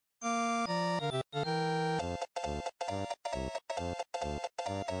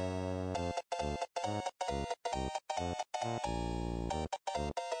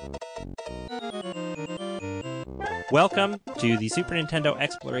Welcome to the Super Nintendo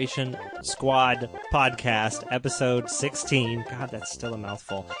Exploration Squad podcast, episode 16. God, that's still a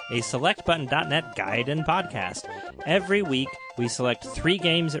mouthful. A SelectButton.net guide and podcast. Every week, we select 3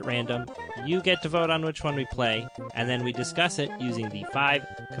 games at random. You get to vote on which one we play, and then we discuss it using the 5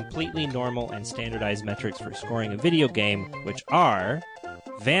 completely normal and standardized metrics for scoring a video game, which are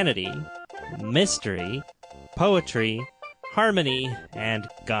vanity, mystery, poetry, harmony, and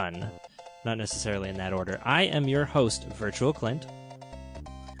gun. Not necessarily in that order. I am your host, Virtual Clint.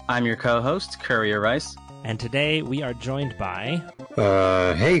 I'm your co-host, Courier Rice. And today we are joined by...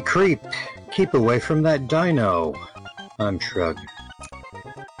 Hey Creep, keep away from that dino. I'm Shrug.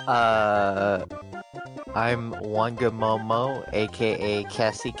 I'm Wangamomo, aka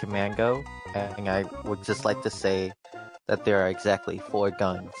Cassie Commando, and I would just like to say that there are exactly 4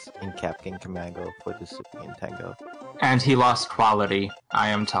 guns in Captain Commando for the Super Nintendo. And he lost quality. I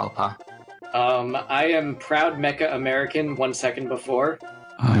am Talpa. I am Proud Mecha American 1 second before.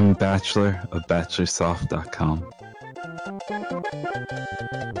 I'm Bachelor of BachelorSoft.com.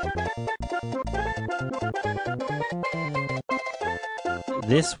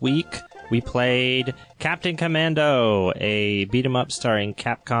 This week, we played Captain Commando, a beat-em-up starring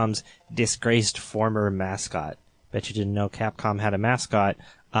Capcom's disgraced former mascot. Bet you didn't know Capcom had a mascot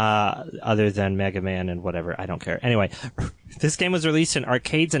other than Mega Man and whatever. I don't care. Anyway, this game was released in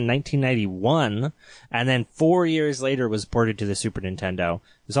arcades in 1991, and then 4 years later was ported to the Super Nintendo.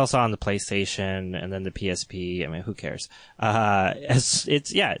 It was also on the PlayStation and then the PSP. I mean, who cares? So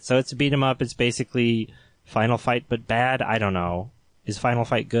it's a beat 'em up. It's basically Final Fight but bad. I don't know. Is Final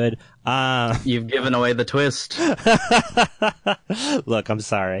Fight good? You've given away the twist. Look, I'm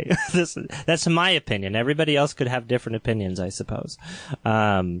sorry. That's my opinion. Everybody else could have different opinions, I suppose.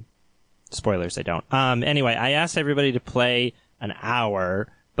 Spoilers, I don't. Anyway, I asked everybody to play an hour,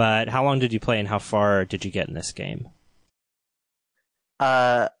 but how long did you play and how far did you get in this game?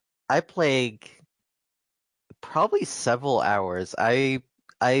 I played probably several hours.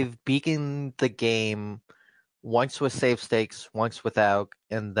 I've beaten the game once with save stakes, once without,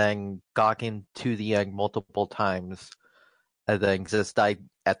 and then gotten to the end multiple times, and then just died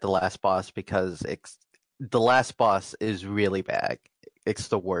at the last boss because the last boss is really bad. It's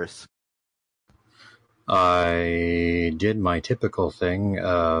the worst. I did my typical thing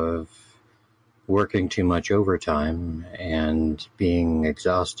of working too much overtime and being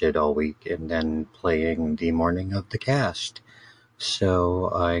exhausted all week and then playing the morning of the cast.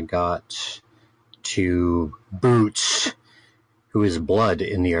 So I got to Boots, who is Blood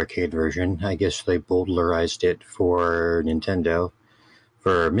in the arcade version. I guess they bowdlerized it for Nintendo,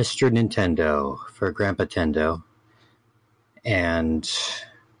 for Mr. Nintendo, for Grandpa Tendo. And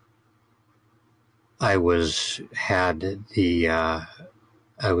I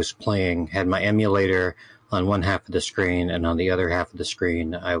had my emulator on one half of the screen, and on the other half of the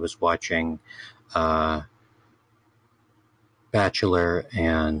screen I was watching Bachelor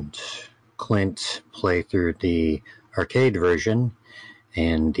and Clint play through the arcade version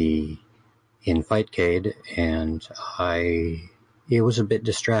and in Fightcade, and it was a bit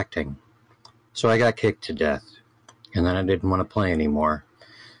distracting. So I got kicked to death, and then I didn't want to play anymore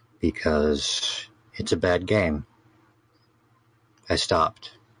because it's a bad game. I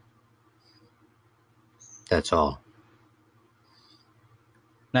stopped. That's all.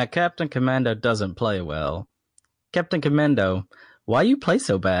 Now, Captain Commando doesn't play well. Captain Commando, why you play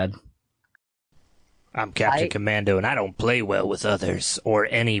so bad? I'm Captain Commando, and I don't play well with others, or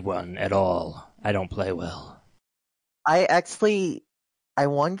anyone at all. I don't play well. I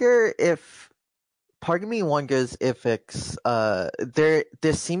wonder if, part of me wonders if it's, there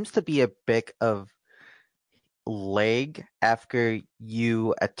seems to be a bit of lag after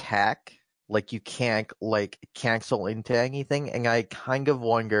you attack, like you can't, cancel into anything, and I kind of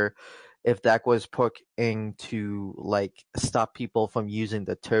wonder if that was put in to stop people from using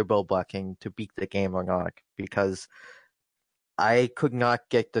the turbo button to beat the game or not, because I could not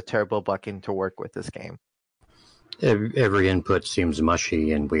get the turbo button to work with this game. Every input seems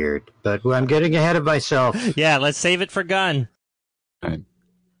mushy and weird, but I'm getting ahead of myself. Yeah, let's save it for gun.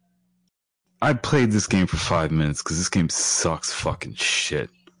 I played this game for 5 minutes because this game sucks fucking shit.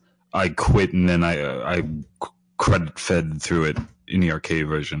 I quit and then I credit fed through it in the arcade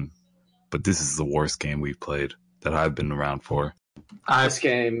version. But this is the worst game we've played that I've been around for. Go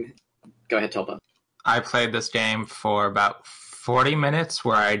ahead, Tulpa. I played this game for about 40 minutes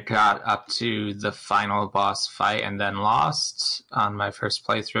where I got up to the final boss fight and then lost on my first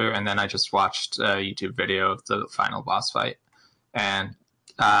playthrough, and then I just watched a YouTube video of the final boss fight. And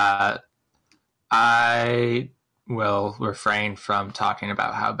I will refrain from talking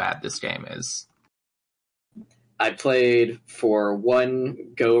about how bad this game is. I played for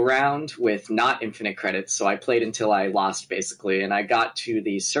one go round with not infinite credits, so I played until I lost basically, and I got to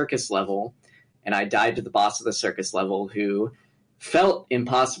the circus level, and I died to the boss of the circus level, who felt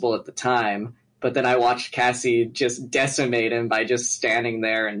impossible at the time, but then I watched Cassie just decimate him by just standing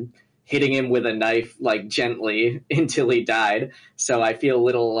there and hitting him with a knife, like, gently until he died. So I feel a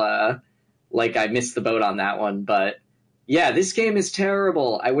little like I missed the boat on that one, but yeah, this game is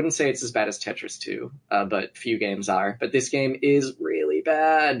terrible. I wouldn't say it's as bad as Tetris 2, but few games are. But this game is really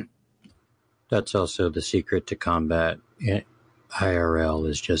bad. That's also the secret to combat in IRL,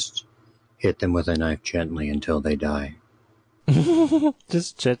 is just hit them with a knife gently until they die.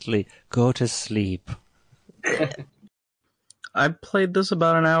 Just gently go to sleep. I played this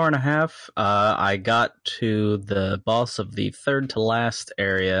about an hour and a half. I got to the boss of the third to last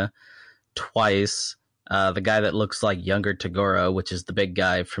area twice. The guy that looks like younger Toguro, which is the big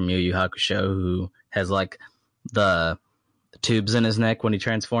guy from Yu Yu Hakusho, who has like the tubes in his neck when he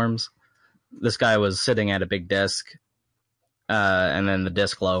transforms. This guy was sitting at a big desk, and then the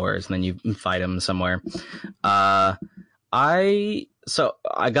desk lowers, and then you fight him somewhere. I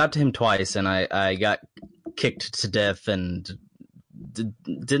got to him twice, and I got kicked to death, and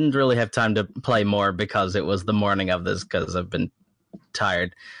didn't really have time to play more because it was the morning of this, because I've been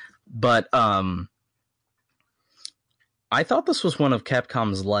tired. But I thought this was one of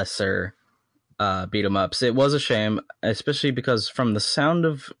Capcom's lesser beat 'em ups. It was a shame, especially because from the sound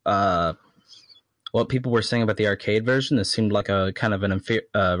of what people were saying about the arcade version, this seemed like a kind of an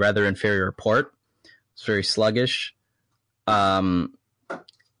rather inferior port. It's very sluggish. Some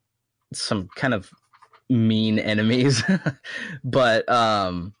kind of mean enemies, but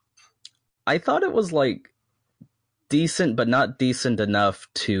I thought it was like decent, but not decent enough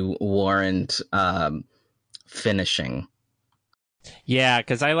to warrant finishing. Yeah,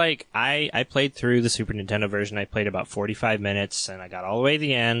 because I played through the Super Nintendo version. I played about 45 minutes, and I got all the way to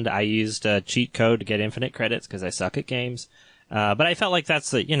the end. I used a cheat code to get infinite credits because I suck at games. But I felt like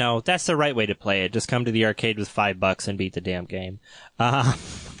that's the right way to play it. Just come to the arcade with $5 and beat the damn game. Yeah,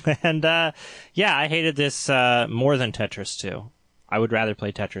 I hated this more than Tetris 2. I would rather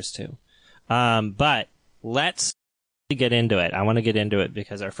play Tetris 2. But let's get into it. I want to get into it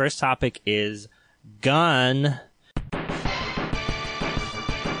because our first topic is Gun.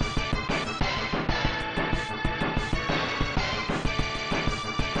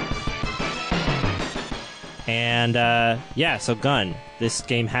 And, so Gun. This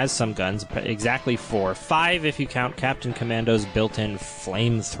game has some guns, exactly 4. 5 if you count Captain Commando's built-in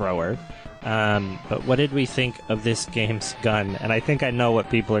flamethrower. But what did we think of this game's gun? And I think I know what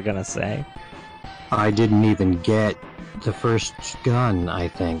people are going to say. I didn't even get the first gun, I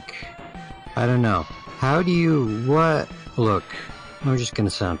think. I don't know. Look, I'm just going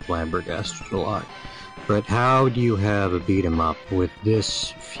to sound flabbergasted a lot. But how do you have a beat 'em up with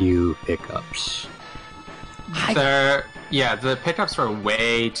this few pickups? The pickups were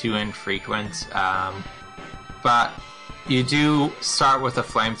way too infrequent, but you do start with a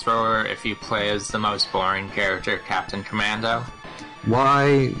flamethrower if you play as the most boring character, Captain Commando.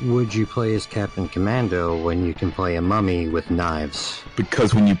 Why would you play as Captain Commando when you can play a mummy with knives?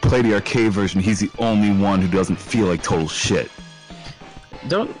 Because when you play the arcade version, he's the only one who doesn't feel like total shit.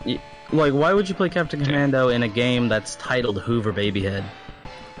 Why would you play Captain Commando in a game that's titled Hoover Babyhead?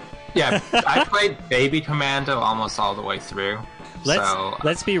 Yeah, I played Baby Commando almost all the way through.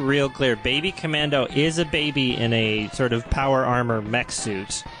 Let's be real clear. Baby Commando is a baby in a sort of power armor mech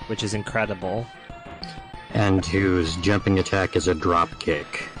suit, which is incredible. And whose jumping attack is a drop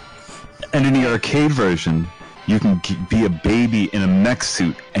kick. And in the arcade version, you can be a baby in a mech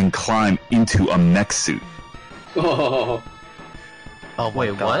suit and climb into a mech suit. Oh,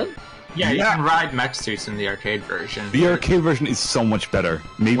 wait, what? Yeah, you can ride mech suits in the arcade version. The arcade version is so much better.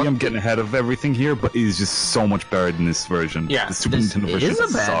 Maybe I'm getting ahead of everything here, but it is just so much better than this version. Yeah, the Super Nintendo version is a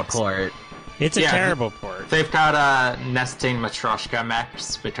bad sucks. port. It's a terrible port. They've got nesting Matryoshka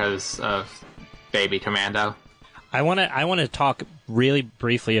mechs because of Baby Commando. I want to talk really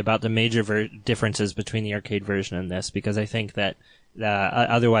briefly about the major differences between the arcade version and this, because I think that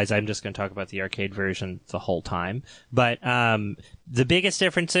otherwise I'm just going to talk about the arcade version the whole time. But the biggest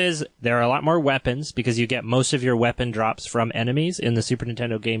difference is there are a lot more weapons, because you get most of your weapon drops from enemies. In the Super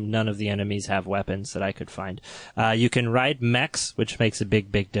Nintendo game, none of the enemies have weapons that I could find. You can ride mechs, which makes a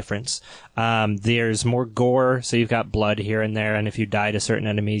big difference. There's more gore, so you've got blood here and there, and if you die to certain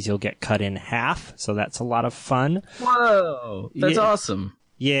enemies, you'll get cut in half, so that's a lot of fun. Whoa, that's awesome.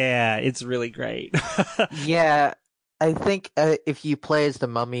 Yeah, it's really great. Yeah, I think if you play as the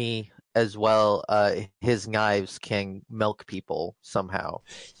mummy as well, his knives can milk people somehow.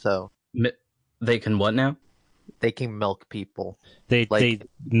 So They can what now? they can milk people. They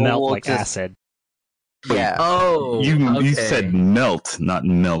melt we'll like just- acid. Yeah. Oh, You said melt, not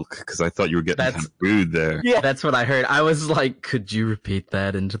milk, because I thought you were getting That's- kind of rude there. Yeah. That's what I heard. I was like, could you repeat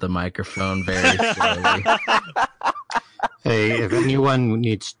that into the microphone very slowly? Hey, if anyone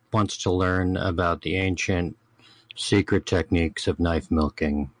wants to learn about the ancient secret techniques of knife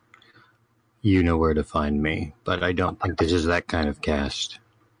milking, you know where to find me. But I don't think this is that kind of cast.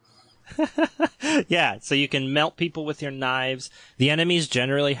 Yeah, so you can melt people with your knives. The enemies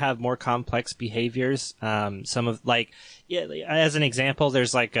generally have more complex behaviors. Some of, like, yeah, as an example,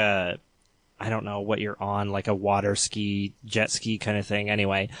 there's like I don't know what you're on, like a water ski, jet ski kind of thing.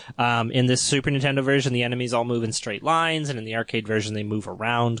 Anyway, in this Super Nintendo version, the enemies all move in straight lines, and in the arcade version, they move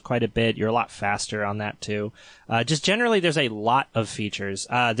around quite a bit. You're a lot faster on that too. Just generally, there's a lot of features.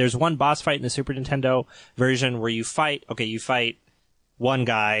 There's one boss fight in the Super Nintendo version where you fight one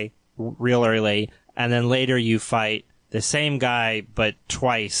guy real early, and then later you fight the same guy but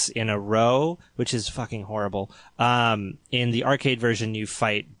twice in a row, which is fucking horrible. In the arcade version, you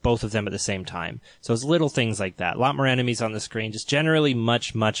fight both of them at the same time. So it's little things like that. A lot more enemies on the screen. Just generally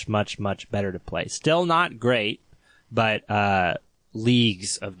much, much, much, much better to play. Still not great, but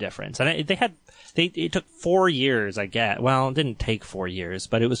leagues of difference. And it took 4 years, I get. Well, it didn't take 4 years,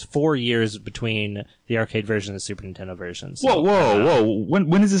 but it was 4 years between the arcade version and the Super Nintendo version. So, Whoa!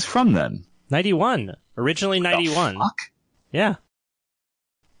 When is this from then? 91. Originally 91. Fuck? Yeah.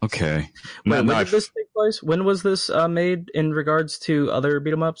 Okay. Wait, No, when no, did this take place? When was this made in regards to other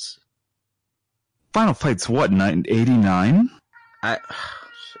beat 'em ups? Final Fight's what? 89?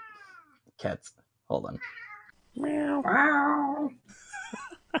 Cats. Hold on.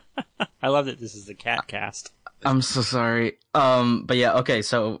 I love that this is the cat cast. I'm so sorry. But yeah, okay,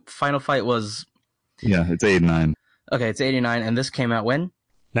 so Final Fight was... Yeah, it's 89. Okay, it's 89, and this came out when?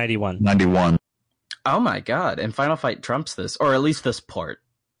 91. 91. Oh my god, and Final Fight trumps this, or at least this port.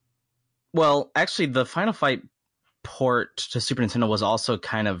 Well, actually, the Final Fight port to Super Nintendo was also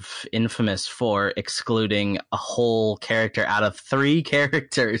kind of infamous for excluding a whole character out of 3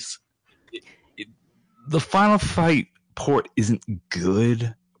 characters. The Final Fight port isn't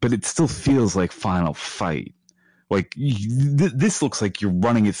good, but it still feels like Final Fight. Like, this looks like you're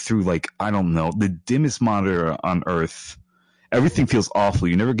running it through, like, I don't know, the dimmest monitor on Earth. Everything feels awful.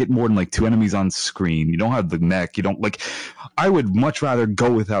 You never get more than, like, 2 enemies on screen. You don't have the mech. You don't, like... I would much rather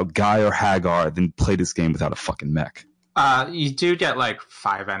go without Guy or Hagar than play this game without a fucking mech. You do get, like,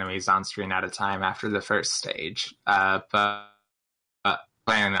 5 enemies on screen at a time after the first stage, but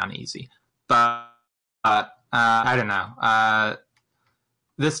playing on easy. But I don't know.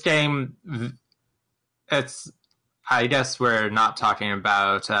 This game, it's... I guess we're not talking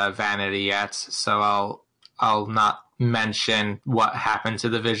about Vanity yet, so I'll not mention what happened to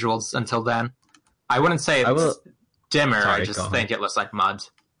the visuals until then. I wouldn't say it's dimmer. Sorry, I just think it looks like mud.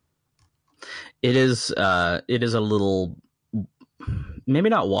 It is a little, maybe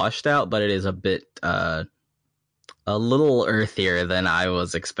not washed out, but it is a bit, a little earthier than I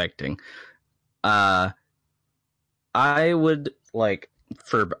was expecting. I would, like,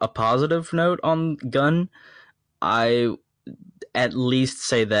 for a positive note on Gun, I at least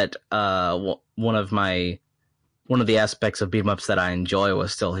say that one of the aspects of beat 'em ups that I enjoy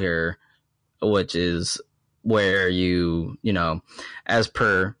was still here, which is where you know, as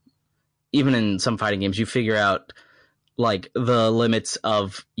per, even in some fighting games, you figure out, like, the limits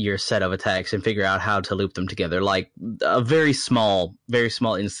of your set of attacks and figure out how to loop them together. Like, a very small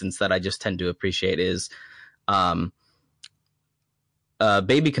instance that I just tend to appreciate is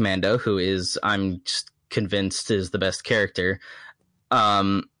Baby Commando, who is, I'm just convinced, is the best character.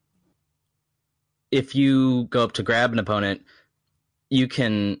 If you go up to grab an opponent, you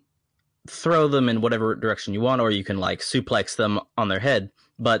can throw them in whatever direction you want, or you can, like, suplex them on their head.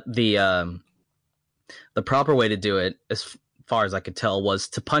 But the proper way to do it, as far as I could tell, was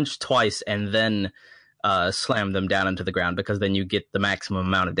to punch twice and then slam them down into the ground, because then you get the maximum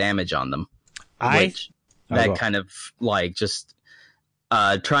amount of damage on them. Kind of, like, just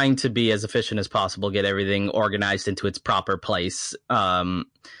trying to be as efficient as possible, get everything organized into its proper place.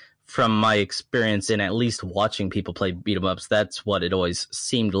 From my experience in at least watching people play beat 'em ups, that's what it always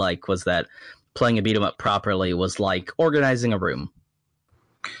seemed like, was that playing a beat 'em up properly was like organizing a room.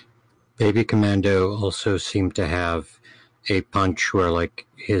 Baby Commando also seemed to have a punch where, like,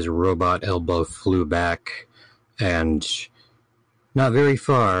 his robot elbow flew back, and not very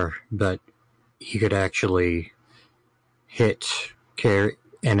far, but he could actually hit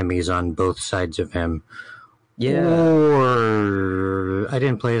enemies on both sides of him. Yeah. Or I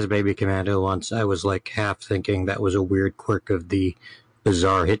didn't play as Baby Commando once. I was, like, half thinking that was a weird quirk of the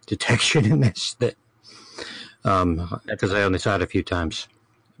bizarre hit detection in this. That Because I only saw it a few times.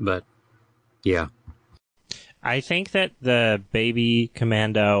 But, yeah. I think that the baby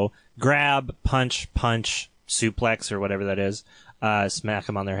commando grab, punch, suplex, or whatever that is, smack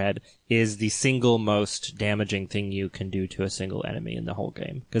them on their head, is the single most damaging thing you can do to a single enemy in the whole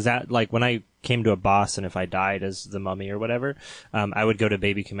game. Because that, like, when I came to a boss and if I died as the mummy or whatever, I would go to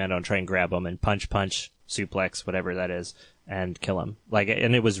baby commando and try and grab them and punch, suplex, whatever that is, and kill him. Like,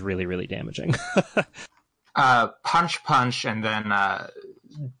 and it was really, really damaging. Punch, and then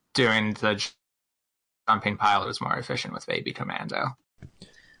doing the jumping pile was more efficient with baby commando.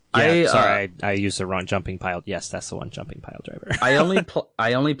 Yeah, I used the wrong jumping pile. Yes, that's the one, jumping pile driver. I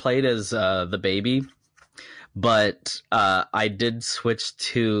only played as the baby, but I did switch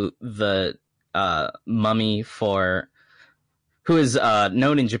to the mummy who is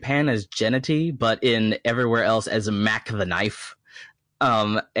known in Japan as Genitive, but in everywhere else as Mac the Knife.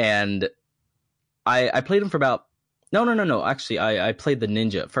 And I played him for about... No. Actually, I played the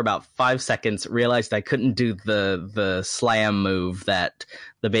ninja for about 5 seconds, realized I couldn't do the slam move that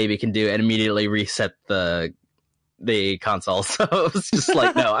the baby can do, and immediately reset the console. So it was just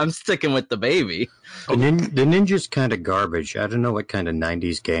like, no, I'm sticking with the baby. The ninja's kind of garbage. I don't know what kind of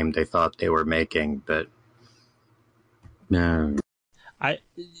 90s game they thought they were making, but... No.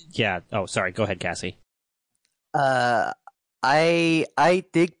 Oh, sorry. Go ahead, Cassie. I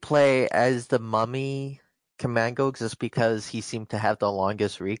did play as the mummy commando just because he seemed to have the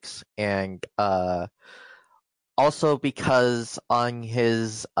longest reeks, and also because on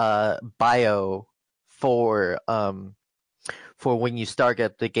his bio for when you start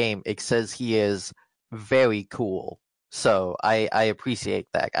up the game, it says he is very cool. So I appreciate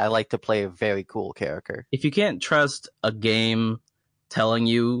that. I like to play a very cool character. If you can't trust a game telling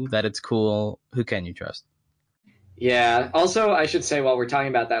you that it's cool, who can you trust? Yeah. Also, I should say, while we're talking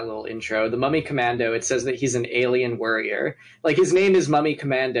about that little intro, the Mummy Commando, it says that he's an alien warrior. Like, his name is Mummy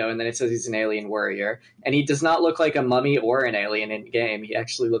Commando, and then it says he's an alien warrior. And he does not look like a mummy or an alien in game. He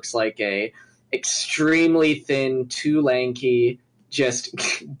actually looks like a extremely thin, too lanky,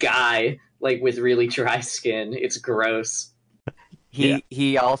 just guy, like, with really dry skin. It's gross.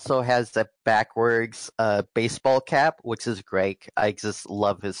 He also has the backwards baseball cap, which is great. I just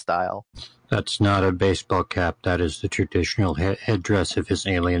love his style. That's not a baseball cap. That is the traditional headdress of his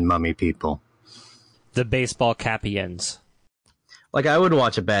alien mummy people. The baseball capians. Like, I would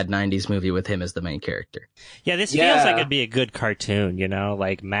watch a bad 90s movie with him as the main character. Yeah, this feels like it'd be a good cartoon, you know?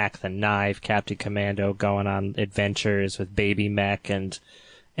 Like Mac the Knife, Captain Commando going on adventures with Baby Mech and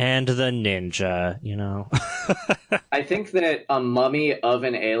the ninja, you know? I think that a mummy of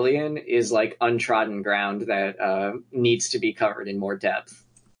an alien is like untrodden ground that needs to be covered in more depth.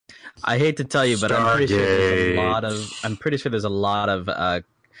 I hate to tell you, but I'm pretty sure there's a lot of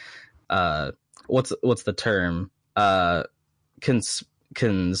what's the term?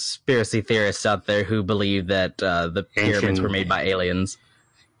 Conspiracy theorists out there who believe that the pyramids were made by aliens.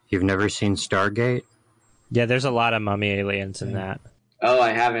 You've never seen Stargate? Yeah, there's a lot of mummy aliens in that. Oh,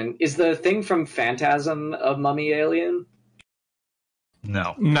 I haven't. Is the thing from Phantasm a mummy alien?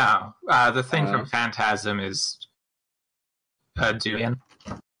 No. The thing from Phantasm is Duyan.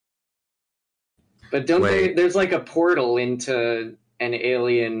 But there's like a portal into an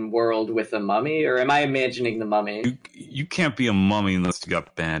alien world with a mummy, or am I imagining the mummy? You can't be a mummy unless you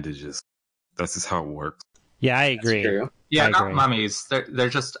got bandages. That's just how it works. Yeah, I agree. That's true. Yeah, not mummies. They're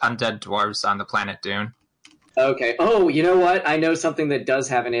just undead dwarves on the planet Dune. Okay. Oh, you know what? I know something that does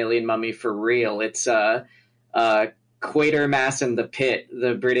have an alien mummy for real. It's Quatermass and the Pit,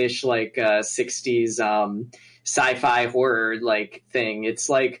 the British 60s sci-fi horror thing. It's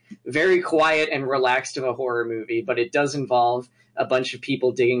like very quiet and relaxed of a horror movie, but it does involve a bunch of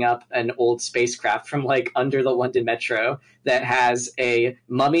people digging up an old spacecraft from under the London Metro that has a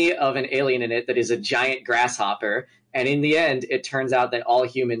mummy of an alien in it that is a giant grasshopper. And in the end, it turns out that all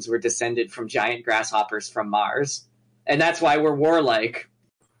humans were descended from giant grasshoppers from Mars. And that's why we're warlike.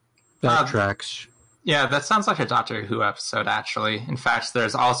 That tracks. Yeah, that sounds like a Doctor Who episode, actually. In fact,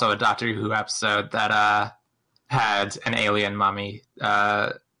 there's also a Doctor Who episode that had an alien mummy.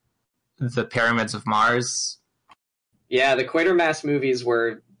 The Pyramids of Mars. Yeah, the Quatermass movies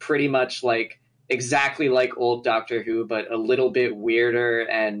were pretty much exactly like old Doctor Who, but a little bit weirder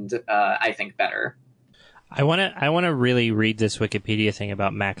and I think better. I want to really read this Wikipedia thing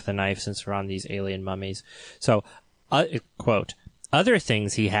about Mac the Knife since we're on these alien mummies. So, quote, other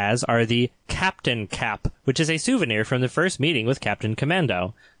things he has are the Captain Cap, which is a souvenir from the first meeting with Captain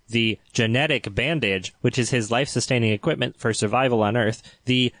Commando. The Genetic Bandage, which is his life-sustaining equipment for survival on Earth.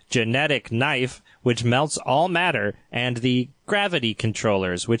 The Genetic Knife, which melts all matter, and the gravity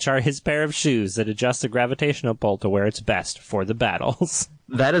controllers, which are his pair of shoes that adjust the gravitational pull to where it's best for the battles.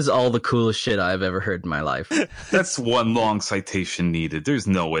 That is all the coolest shit I've ever heard in my life. That's one long citation needed. There's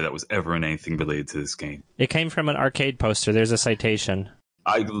no way that was ever in anything related to this game. It came from an arcade poster. There's a citation.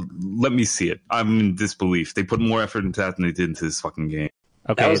 Let me see it. I'm in disbelief. They put more effort into that than they did into this fucking game.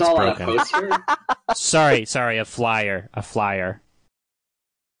 Okay, That was it's all broken. on a poster. Sorry, a flyer.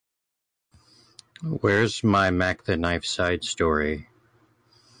 Where's my Mac the Knife side story?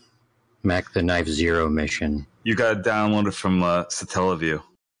 Mac the Knife Zero mission. You gotta download it from Satellaview.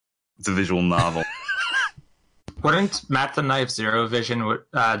 It's a visual novel. Wouldn't Matt the Knife Zero Vision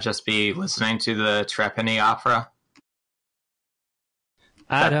just be listening to the Trepani opera?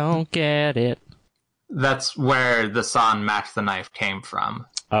 I don't get it. That's where the song Matt the Knife came from.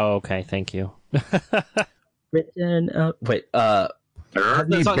 Oh, okay, thank you. Return of the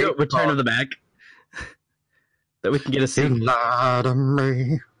Mac. That we can get a You scene. lie to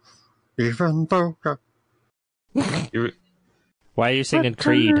me, even though Why are you singing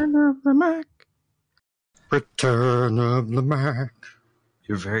Creed? Return of the Mac.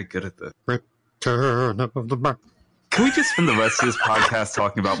 You're very good at this. Return of the Mac. Can we just spend the rest of this podcast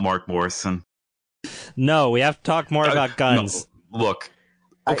talking about Mark Morrison? No, we have to talk more about guns. No, look.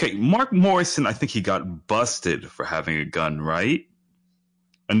 Okay, Mark Morrison, I think he got busted for having a gun, right?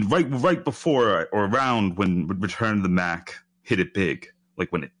 And right before or around when Return of the Mac hit it big,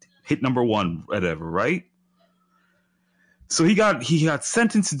 like when it hit number 1, whatever, right? So he got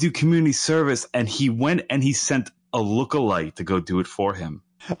sentenced to do community service, and he went and he sent a lookalike to go do it for him.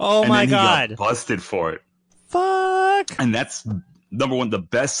 Oh and my then he god. got busted for it. Fuck. And that's number 1, the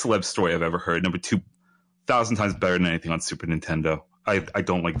best celeb story I've ever heard. Number 2, 1,000 times better than anything on Super Nintendo. I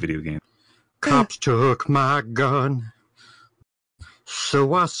don't like video games. Cops took my gun,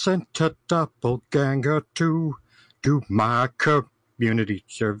 so I sent a doppelganger to do my community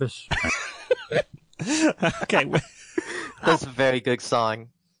service. Okay. That's a very good song.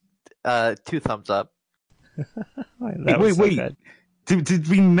 2 thumbs up. That was so wait. good. Did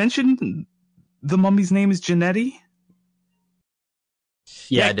we mention the mummy's name is Janetti?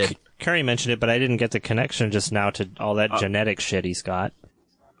 Yeah, I did. Curry mentioned it, but I didn't get the connection just now to all that genetic shit he's got.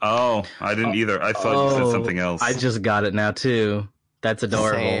 Oh, I didn't either. I thought you said something else. I just got it now too. That's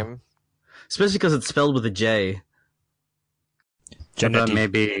adorable. Same. Especially because it's spelled with a J. But Janetti.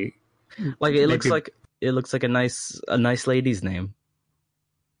 maybe Like it looks like a nice lady's name.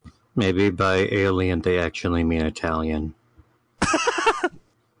 maybe by alien they actually mean Italian.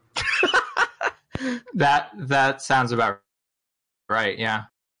 That sounds about right, yeah.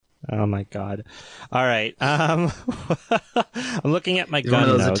 Oh my god. All right. I'm looking at my He's one gun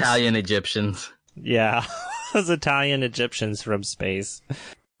of those notes. Italian Egyptians. Yeah. Those Italian Egyptians from space.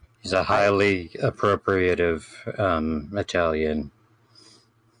 He's a highly appropriative Italian.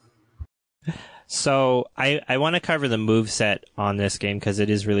 So I want to cover the moveset on this game because it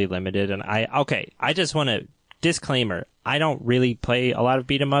is really limited. And I just want to disclaimer. I don't really play a lot of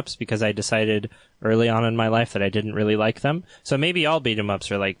beat 'em ups because I decided early on in my life that I didn't really like them. So maybe all beat 'em ups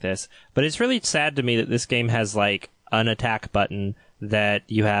are like this. But it's really sad to me that this game has like an attack button that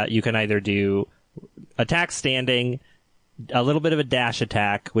you can either do attack standing, a little bit of a dash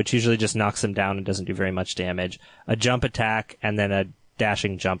attack, which usually just knocks them down and doesn't do very much damage, a jump attack, and then a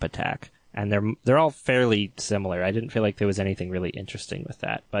dashing jump attack. And they're all fairly similar. I didn't feel like there was anything really interesting with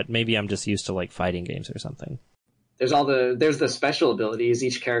that, but maybe I'm just used to like fighting games or something. There's the special abilities.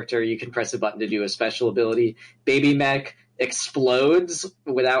 Each character, you can press a button to do a special ability. Baby Mech explodes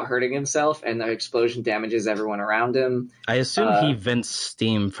without hurting himself, and the explosion damages everyone around him. I assume he vents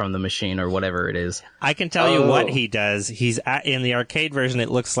steam from the machine or whatever it is. I can tell you what Oh. he does. In the arcade version, it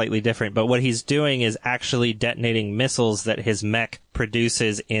looks slightly different, but what he's doing is actually detonating missiles that his mech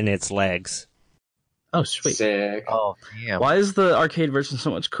produces in its legs. Oh, sweet. Sick. Oh, damn. Why is the arcade version so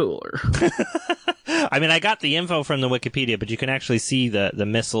much cooler? I mean, I got the info from the Wikipedia, but you can actually see the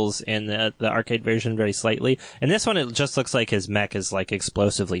missiles in the arcade version very slightly. In this one, it just looks like his mech is like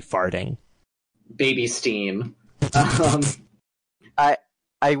explosively farting. Baby steam. I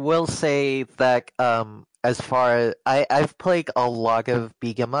will say that as far as I've played a lot of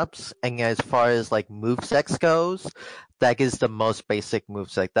beat 'em ups, and as far as like movesets goes, that is the most basic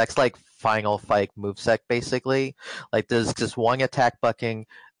moveset. That's like Final Fight moveset basically. Like there's just one attack button.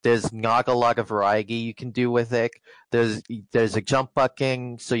 There's not a lot of variety you can do with it. There's a jump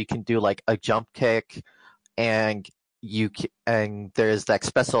button, so you can do like a jump kick, and and there's that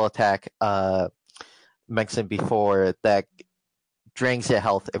special attack mentioned before that drains your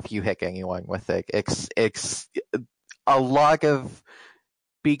health if you hit anyone with it. It's a lot of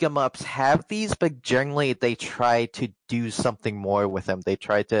beat 'em ups have these, but generally they try to do something more with them. They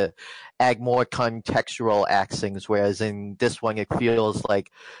try to add more contextual accents, whereas in this one it feels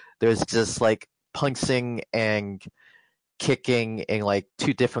like there's just like punching and kicking in like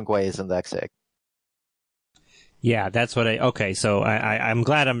two different ways, and that's it. Yeah, that's what okay, so I'm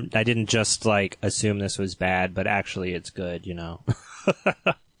glad I didn't just like assume this was bad, but actually it's good, you know.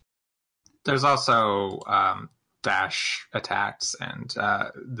 There's also dash attacks and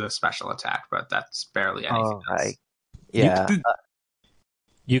the special attack, but that's barely anything else. Right. Yeah.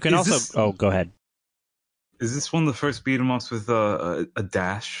 You can also go ahead. Is this one of the first beat 'em ups with a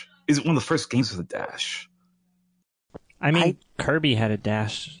dash? Is it one of the first games with a dash? I mean, Kirby had a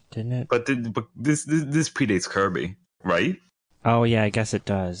dash, didn't it? But this predates Kirby, right? Oh yeah, I guess it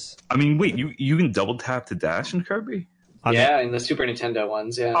does. I mean, wait, you can double tap to dash in Kirby? In the Super Nintendo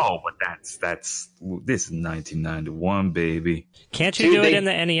ones, yeah. Oh, but this is 1991, baby. Can't you do it in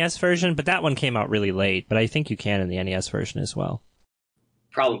the NES version? But that one came out really late. But I think you can in the NES version as well.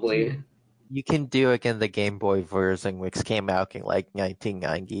 Probably. You can do it in the Game Boy version, which came out in like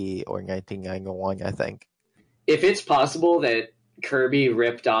 1990 or 1991, I think. If it's possible that Kirby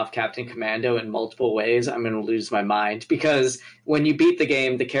ripped off Captain Commando in multiple ways, I'm going to lose my mind. Because when you beat the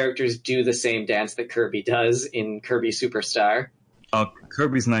game, the characters do the same dance that Kirby does in Kirby Superstar.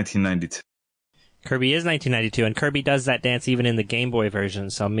 Kirby's 1992. Kirby is 1992, and Kirby does that dance even in the Game Boy version,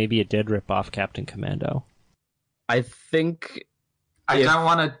 so maybe it did rip off Captain Commando. I think... I don't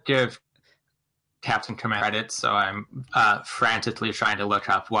want to give Captain Commando credit, so I'm frantically trying to look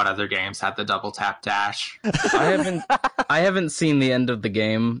up what other games had the double tap dash. I haven't seen the end of the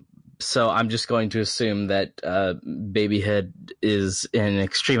game, so I'm just going to assume that Babyhead is in an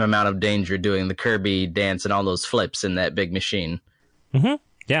extreme amount of danger doing the Kirby dance and all those flips in that big machine. Mm-hmm.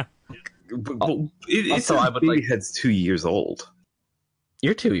 Yeah. It's also, Babyhead's 2 years old.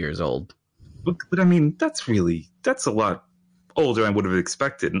 You're 2 years old. But I mean, that's a lot older than I would have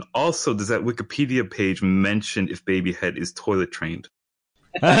expected. And also, does that Wikipedia page mention if Babyhead is toilet trained?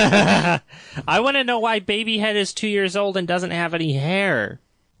 I want to know why Babyhead is 2 years old and doesn't have any hair.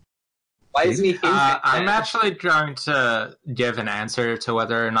 Why isn't he? I'm actually going to give an answer to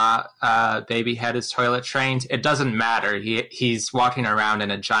whether or not Babyhead is toilet trained. It doesn't matter. He's walking around in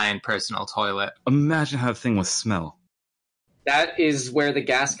a giant personal toilet. Imagine how the thing would smell. That is where the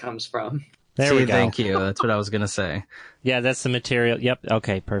gas comes from. There we go. Thank you. That's what I was going to say. Yeah, that's the material. Yep.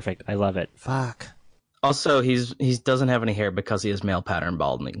 Okay, perfect. I love it. Fuck. Also, he doesn't have any hair because he has male pattern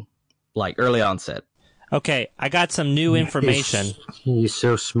balding, like early onset. Okay, I got some new information. He's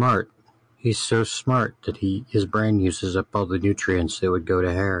so smart. He's so smart that his brain uses up all the nutrients that would go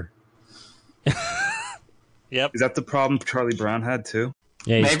to hair. Yep. Is that the problem Charlie Brown had too?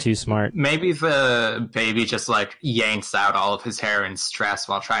 Yeah, he's too smart. Maybe the baby just like yanks out all of his hair in stress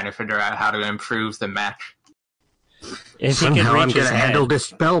while trying to figure out how to improve the mech. If he Somehow can reach I'm going his to head. handle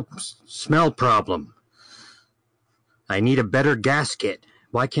this smell problem. I need a better gasket.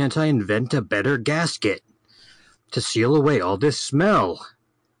 Why can't I invent a better gasket to seal away all this smell?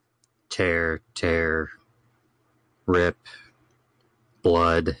 Tear, rip,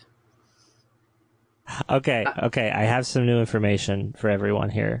 blood. Okay, I have some new information for everyone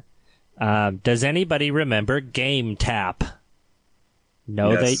here. Does anybody remember Game Tap?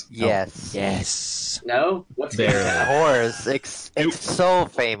 No, Yes. Yes. No? What's There. that? Of course, it's so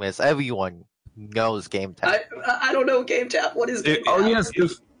famous. Everyone knows Game Tap. I don't know Game Tap. What is Game Tap? Oh, yes, the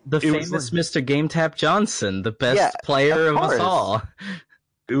It was famous Mr. Game Tap Johnson, the best Yeah, player of of us course. all.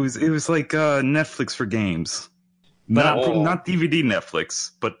 It was like Netflix for games. But Not DVD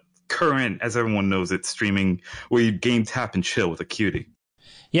Netflix, but current, as everyone knows it, streaming where you game tap and chill with a cutie.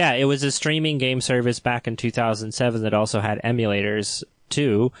 Yeah, it was a streaming game service back in 2007 that also had emulators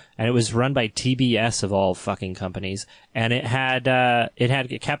too, and it was run by TBS of all fucking companies. And it had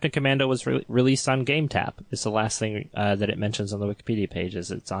Captain Commando was released on GameTap. It's the last thing that it mentions on the Wikipedia page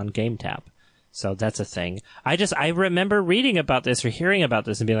is it's on GameTap. So that's a thing. I remember reading about this or hearing about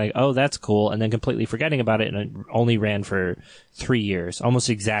this and being like, oh, that's cool, and then completely forgetting about it, and it only ran for 3 years, almost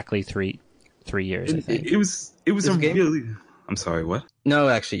exactly three years. I think It was a game? really. I'm sorry, what? No,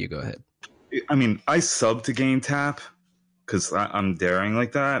 actually, you go ahead. I mean, I subbed to Game Tap because I'm daring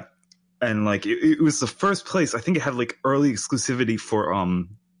like that, and like it was the first place. I think it had like early exclusivity for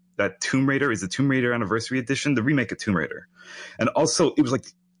that Tomb Raider is the Tomb Raider Anniversary Edition, the remake of Tomb Raider, and also it was like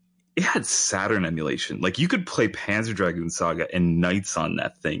it had Saturn emulation. Like you could play Panzer Dragoon Saga and Knights on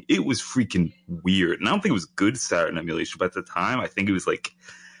that thing. It was freaking weird, and I don't think it was good Saturn emulation, but at the time, I think it was like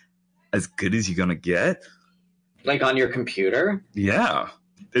as good as you're gonna get. Like on your computer? Yeah.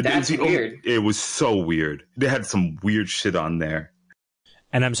 That's weird. It was so weird. They had some weird shit on there.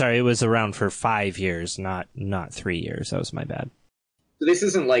 And I'm sorry, it was around for 5 years, not 3 years. That was my bad. So this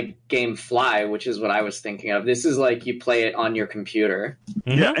isn't like GameFly, which is what I was thinking of. This is like you play it on your computer.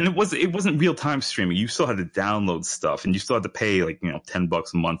 Mm-hmm. Yeah, and it wasn't real time streaming. You still had to download stuff, and you still had to pay like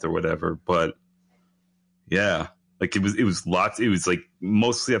 $10 a month or whatever. But yeah, like it was lots. It was like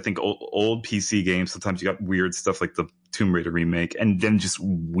mostly I think old PC games. Sometimes you got weird stuff like the Tomb Raider remake, and then just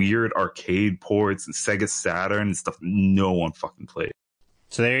weird arcade ports and Sega Saturn and stuff no one fucking played.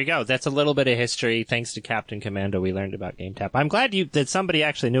 So there you go. That's a little bit of history. Thanks to Captain Commando, we learned about GameTap. I'm glad that somebody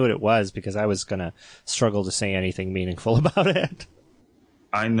actually knew what it was, because I was gonna struggle to say anything meaningful about it.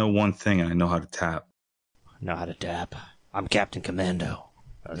 I know one thing. I know how to tap. I know how to tap. I'm Captain Commando,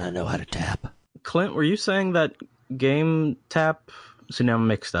 and I know how to tap. Clint, were you saying that GameTap? So now I'm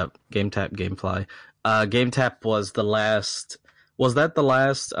mixed up. GameTap, GameFly. GameTap was the last. Was that the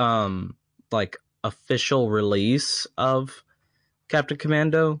last like official release of Captain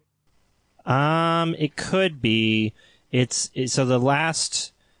Commando? It could be. So the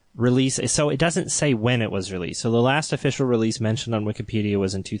last release. So it doesn't say when it was released. So the last official release mentioned on Wikipedia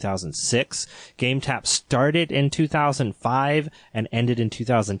was in 2006. GameTap started in 2005 and ended in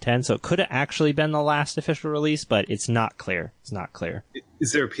 2010. So it could have actually been the last official release, but it's not clear. It's not clear.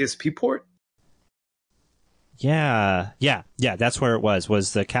 Is there a PSP port? Yeah, that's where it was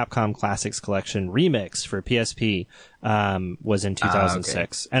the Capcom Classics Collection remix for PSP, was in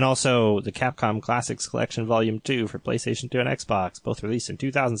 2006. Okay. And also the Capcom Classics Collection Volume 2 for PlayStation 2 and Xbox, both released in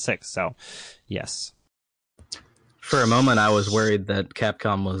 2006, so, yes. For a moment, I was worried that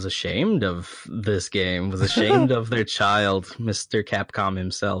Capcom was ashamed of this game, was ashamed of their child, Mr. Capcom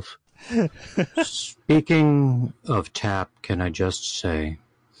himself. Speaking of tap, can I just say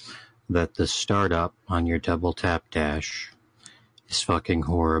that the startup on your double tap dash is fucking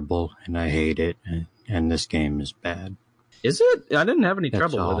horrible, and I hate it, and this game is bad. Is it? I didn't have any That's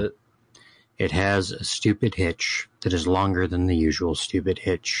trouble all. with it. It has a stupid hitch that is longer than the usual stupid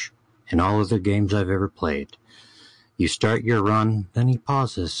hitch in all other games I've ever played. You start your run, then he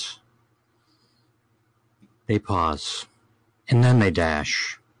pauses. They pause, and then they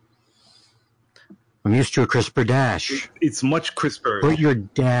dash. I'm used to a crisper dash. It's much crisper. Put your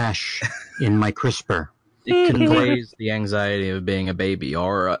dash in my crisper. It conveys the anxiety of being a baby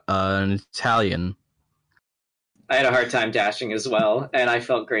or an Italian. I had a hard time dashing as well, and I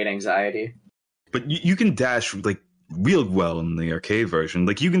felt great anxiety. But you can dash like real well in the arcade version.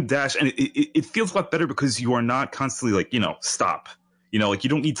 Like you can dash, and it feels a lot better because you are not constantly like stop. Like you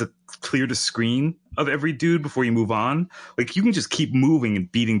don't need to clear the screen of every dude before you move on. Like you can just keep moving and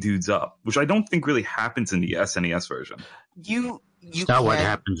beating dudes up, which I don't think really happens in the SNES version. It's not what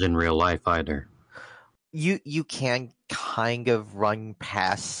happens in real life either. You can kind of run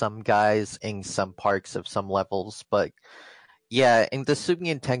past some guys in some parts of some levels, but yeah, in the Super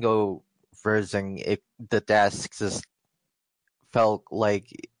Nintendo version, the dash just felt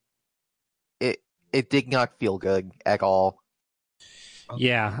like it did not feel good at all.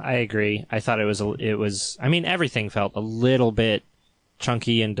 Yeah, I agree. I thought it was. I mean, everything felt a little bit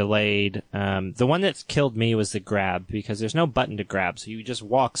chunky and delayed. The one that killed me was the grab, because there's no button to grab, so you just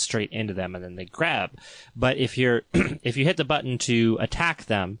walk straight into them and then they grab. But if you hit the button to attack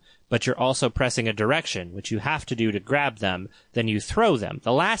them, but you're also pressing a direction, which you have to do to grab them, then you throw them.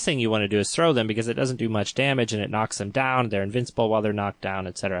 The last thing you want to do is throw them, because it doesn't do much damage and it knocks them down. They're invincible while they're knocked down,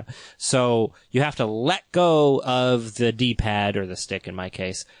 etc. So you have to let go of the D-pad, or the stick in my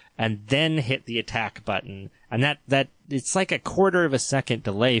case, and then hit the attack button. And that it's like a quarter of a second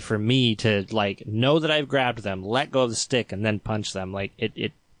delay for me to like know that I've grabbed them, let go of the stick, and then punch them. Like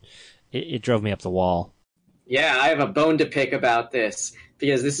it drove me up the wall. Yeah, I have a bone to pick about this,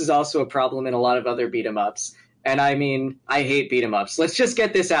 because this is also a problem in a lot of other beat-em-ups. And I mean, I hate beat-em-ups. Let's just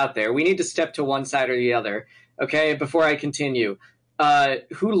get this out there. We need to step to one side or the other, okay, before I continue.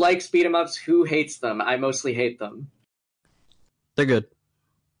 Who likes beat-em-ups? Who hates them? I mostly hate them. They're good.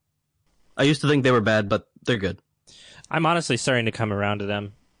 I used to think they were bad, but they're good. I'm honestly starting to come around to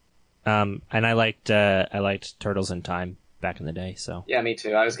them. And I liked Turtles in Time back in the day, so. Yeah, me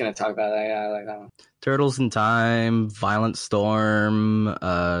too. I was going to talk about that. Yeah, I like that one. Turtles in Time, Violent Storm,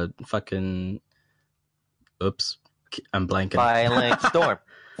 fucking... Oops. I'm blanking. Violent Storm.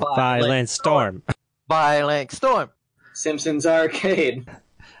 Violent Storm. Violent Storm. Simpsons Arcade.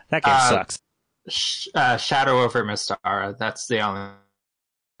 That game sucks. Shadow over Mystara. That's the only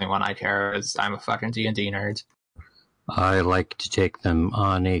one I care, is I'm a fucking D&D nerd. I like to take them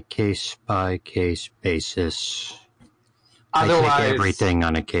on a case-by-case basis. Otherwise, I take everything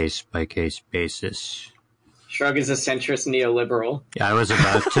on a case-by-case basis. Shrug is a centrist neoliberal. I was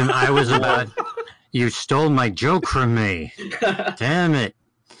about... You stole my joke from me. Damn it.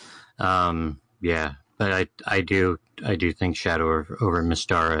 Yeah, but I do think Shadow over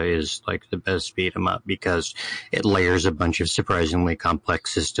Mystara is like the best beat 'em up because it layers a bunch of surprisingly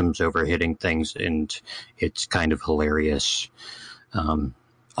complex systems over hitting things, and it's kind of hilarious.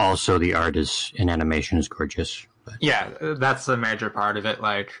 Also, the art and animation is gorgeous. But. Yeah, that's the major part of it.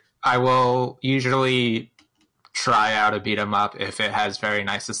 Like, I will usually try out a beat 'em up if it has very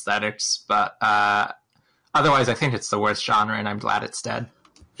nice aesthetics, but otherwise, I think it's the worst genre, and I'm glad it's dead.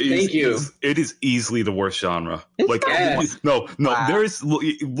 Thank you. It is easily the worst genre. Like, Yes. no, Wow. there is.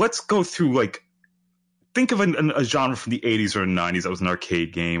 Let's go through like, think of a genre from the 80s or 90s that was an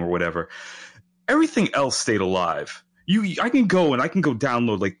arcade game or whatever. Everything else stayed alive. I can go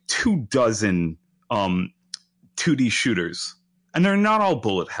download like 24 2D shooters, and they're not all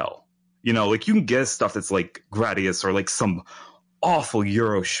bullet hell. You know, like you can get stuff that's like Gradius or like some awful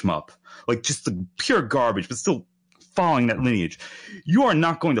Euro shmup, like just the pure garbage, but still following that lineage. You are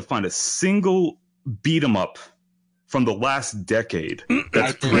not going to find a single beat 'em up from the last decade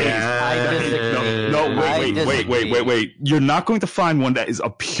that's disagree. Wait. You're not going to find one that is a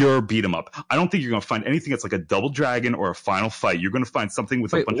pure beat 'em up. I don't think you're going to find anything that's like a Double Dragon or a Final Fight. You're going to find something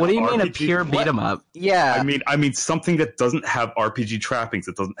with a Wait, bunch what of do you mean a RPG. pure beat 'em up? Yeah. I mean something that doesn't have RPG trappings.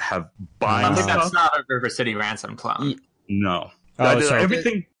 It doesn't have buying Something stuff. that's not a River City Ransom clone. No. Oh, so-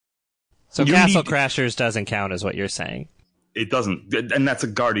 Everything. So You Castle need- Crashers doesn't count, is what you're saying. It doesn't, and that's a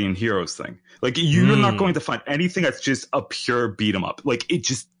Guardian Heroes thing. Like you're not going to find anything that's just a pure beat 'em up. Like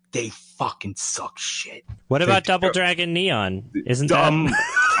they fucking suck shit. What about Double Dragon Neon? Isn't that?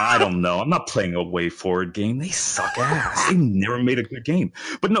 I don't know. I'm not playing a way forward game. They suck ass. They never made a good game.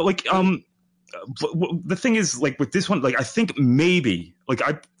 But no, like the thing is, like with this one, like I think maybe, like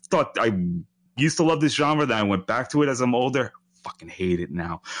I thought I used to love this genre, then I went back to it as I'm older. Fucking hate it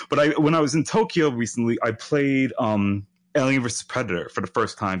now. But when I was in Tokyo recently, I played Alien vs Predator for the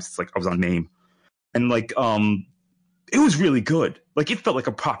first time since like I was on MAME, and like it was really good. Like it felt like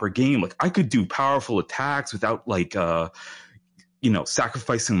a proper game. Like I could do powerful attacks without like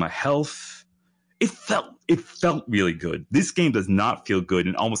sacrificing my health. It felt really good. This game does not feel good,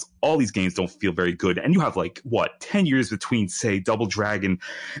 and almost all these games don't feel very good. And you have like 10 years between say Double Dragon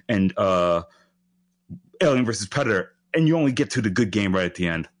and Alien vs Predator, and you only get to the good game right at the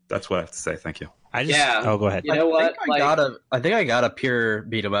end. That's what I have to say. Thank you. I just. Yeah. Oh, go ahead. You know what? I think I got a pure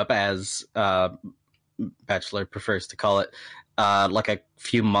beat 'em up, as Bachelor prefers to call it, like a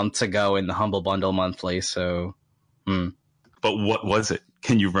few months ago in the Humble Bundle Monthly. So, But what was it?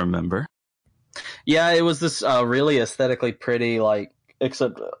 Can you remember? yeah, it was this really aesthetically pretty, like,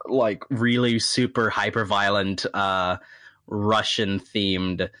 except like really super hyper violent Russian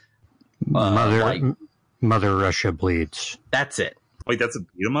themed. Mother Russia bleeds. That's it. Wait, that's a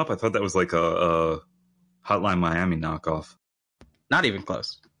beat 'em up? I thought that was like a Hotline Miami knockoff. Not even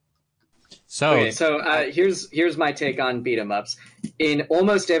close. So, Okay, so here's my take on beat 'em ups. In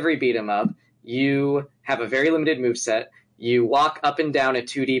almost every beat 'em up, you have a very limited moveset. You walk up and down a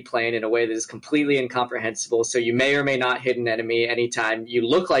 2D plane in a way that is completely incomprehensible, so you may or may not hit an enemy anytime you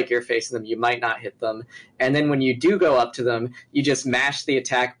look like you're facing them, you might not hit them. And then when you do go up to them, you just mash the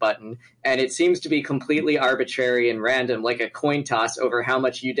attack button, and it seems to be completely arbitrary and random, like a coin toss over how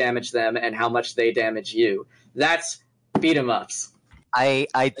much you damage them and how much they damage you. That's beat 'em ups. I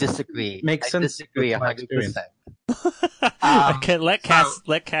disagree. Makes sense I disagree with my 100%. okay, let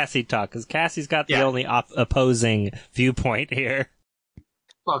Cassie talk, because Cassie's got the Yeah. only opposing viewpoint here.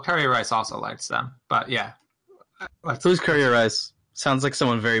 Well, Curry Rice also likes them, but yeah. Who's Courier Rice? Sounds like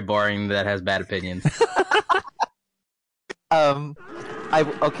someone very boring that has bad opinions.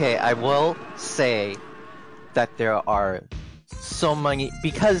 I will say that there are so many,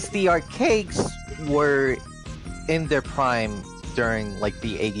 because the arcades were in their prime during like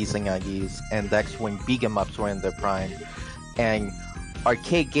the 80s and 90s, and that's when beat 'em ups were in their prime, and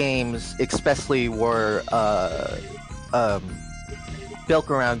arcade games especially were built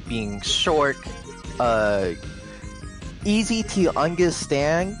around being short, easy to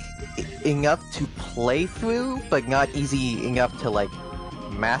understand enough to play through, but not easy enough to like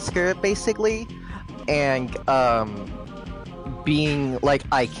master basically, and being like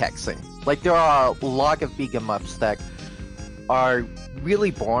eye-catching. Like there are a lot of beat 'em ups that are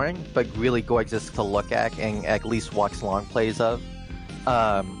really boring but really gorgeous to look at and at least watch long plays of.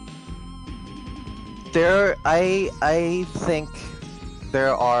 I think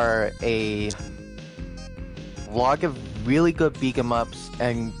there are a lot of really good beat 'em ups,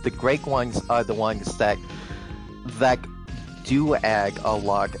 and the great ones are the ones that do add a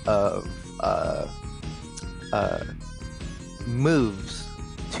lot of moves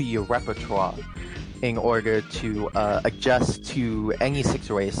to your repertoire. in order to adjust to any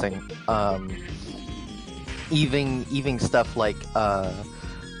situation. Even stuff like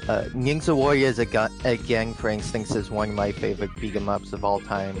Ninja Warriors again, for instance, is one of my favorite beat 'em ups of all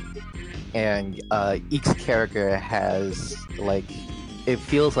time. And each character has it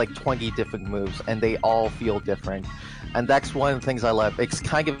feels like 20 different moves, and they all feel different. And that's one of the things I love. It's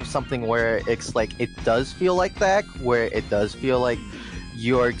kind of something where it's like it does feel like that, where it does feel like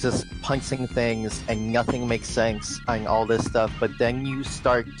you're just punching things and nothing makes sense and all this stuff. But then you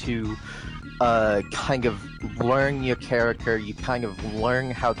start to kind of learn your character. You kind of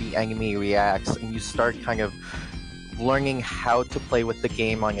learn how the enemy reacts, and you start kind of learning how to play with the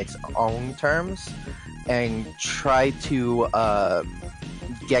game on its own terms and try to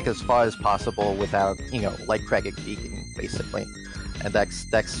get as far as possible without, like credit cheating, basically. And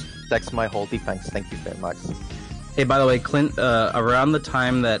that's my whole defense. Thank you very much. Hey, by the way, Clint, around the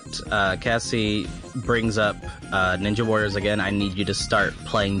time that Cassie brings up Ninja Warriors again, I need you to start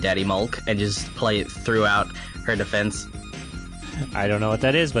playing Daddy Mulk and just play it throughout her defense. I don't know what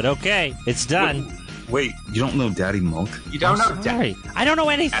that is, but okay, it's done. Wait, you don't know Daddy Mulk? You don't know Sorry, I don't know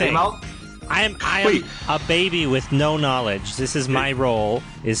Daddy anything. Mulk? I am Wait. a baby with no knowledge. This is my role,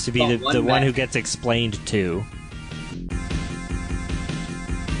 is to be the one who gets explained to.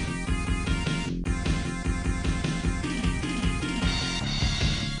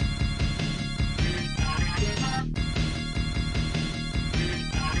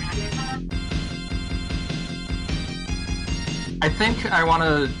 I think I want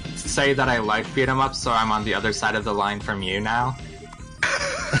to say that I like beat 'em ups, so I'm on the other side of the line from you now.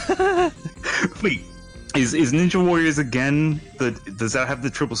 Wait, is Ninja Warriors again? Does that have the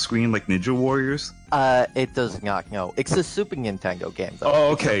triple screen like Ninja Warriors? It does not, no. It's a Super Nintendo game, though.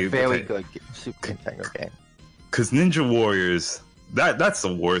 Oh, okay. It's a very okay. good Super Nintendo game. Because Ninja Warriors, that's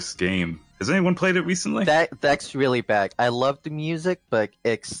the worst game. Has anyone played it recently? That's really bad. I love the music, but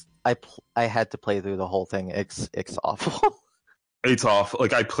I had to play through the whole thing. It's awful. It's off.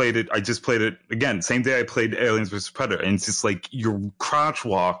 Like, I just played it again. Same day I played Aliens vs. Predator, and it's just like you're crouch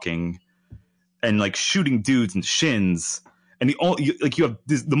walking and like shooting dudes in shins, and you have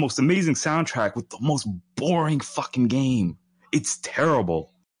the most amazing soundtrack with the most boring fucking game. It's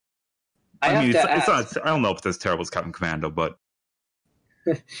terrible. I mean, it's not. I don't know if it's as terrible as Captain Commando, but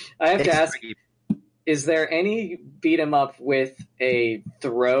I have to ask, is there any beat 'em up with a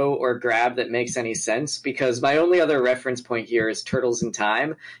throw or grab that makes any sense? Because my only other reference point here is Turtles in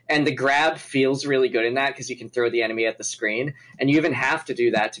Time, and the grab feels really good in that because you can throw the enemy at the screen, and you even have to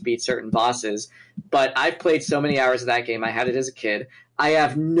do that to beat certain bosses. But I've played so many hours of that game, I had it as a kid, I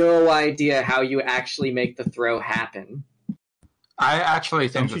have no idea how you actually make the throw happen. I actually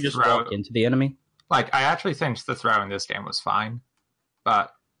think Don't you the just throw, walk into the enemy? I actually think the throw in this game was fine,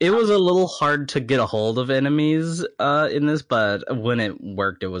 but It was a little hard to get a hold of enemies in this, but when it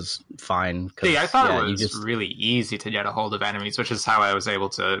worked, it was fine. 'Cause, see, I thought yeah, it was really easy to get a hold of enemies, which is how I was able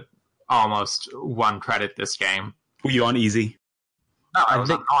to almost one credit this game. were you on easy? No, I I was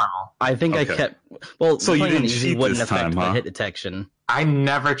think- on normal. I think Okay. I kept. Well, So you playing didn't on easy cheat wouldn't this affect time, my huh? hit detection. I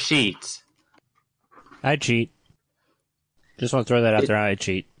never cheat. I cheat. Just want to throw that out there. I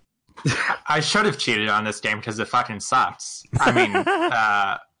cheat. I should have cheated on this game because it fucking sucks. I mean,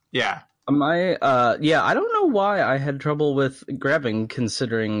 yeah. I don't know why I had trouble with grabbing,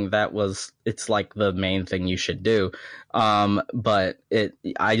 considering it's like the main thing you should do. But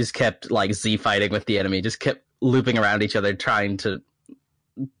I just kept like Z fighting with the enemy, just kept looping around each other, trying to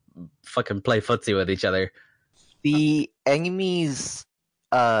fucking play footsie with each other. The enemies,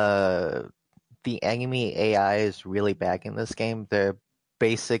 the enemy AI is really bad in this game. They're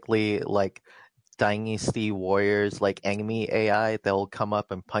basically like Dynasty Warriors, like enemy AI. They'll come up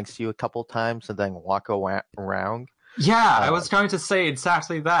and punch you a couple times and then walk around. Yeah, I was going to say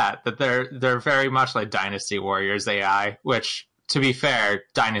exactly that they're very much like Dynasty Warriors AI, which, to be fair,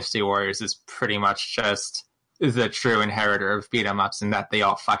 Dynasty Warriors is pretty much just the true inheritor of beat 'em ups in that they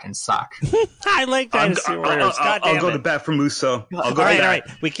all fucking suck. I like Dynasty Warriors. God damn I'll go it. to bat for Muso. I'll All go right, to all bat.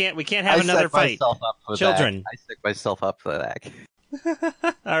 right. We can't have another fight. Children. I set myself up for that.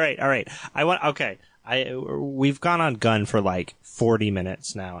 All right. We've gone on gun for like 40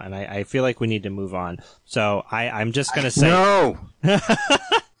 minutes now, and I feel like we need to move on. So I'm just gonna say No.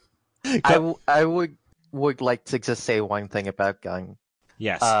 I would like to just say one thing about gun.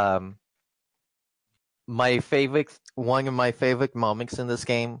 yes. One of my favorite moments in this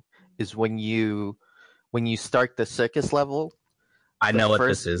game is when you start the circus level. I The know what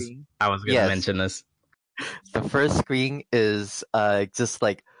first this is. screen- I was going to Yes. mention this. The first screen is just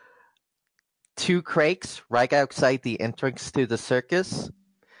like two crates right outside the entrance to the circus,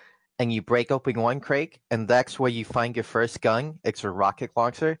 and you break open one crate, and that's where you find your first gun. It's a rocket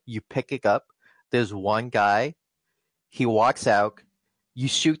launcher. You pick it up. There's one guy. He walks out. You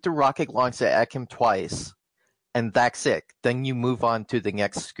shoot the rocket launcher at him twice, and that's it. Then you move on to the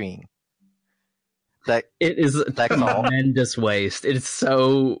next screen. It is a tremendous waste. It's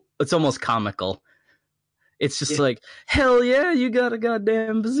almost comical. It's just like, hell yeah, you got a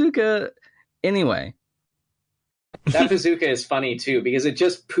goddamn bazooka. Anyway. That bazooka is funny too, because it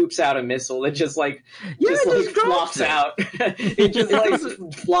just poops out a missile. It just flops out. It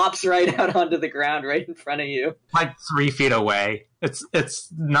just flops right out onto the ground right in front of you. Like 3 feet away.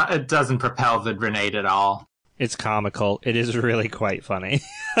 It's not. It doesn't propel the grenade at all. It's comical. It is really quite funny.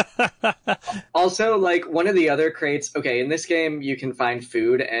 Also, like, one of the other crates, okay, in this game you can find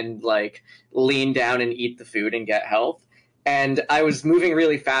food and like lean down and eat the food and get health. And I was moving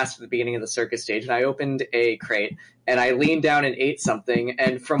really fast at the beginning of the circus stage, and I opened a crate, and I leaned down and ate something,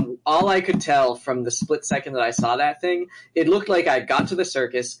 and from all I could tell from the split second that I saw that thing, it looked like I got to the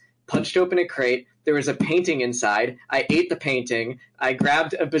circus, punched open a crate, there was a painting inside, I ate the painting, I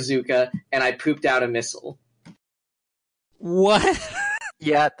grabbed a bazooka, and I pooped out a missile. What?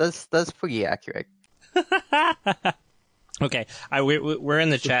 Yeah, that's pretty accurate. Okay, we're in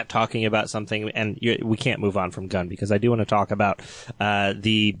the chat talking about something, and we can't move on from Gun, because I do want to talk about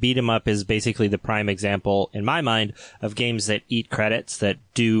the beat 'em up is basically the prime example, in my mind, of games that eat credits, that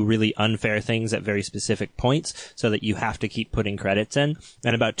do really unfair things at very specific points, so that you have to keep putting credits in.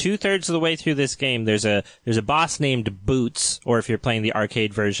 And about 2/3 of the way through this game, there's a boss named Boots, or if you're playing the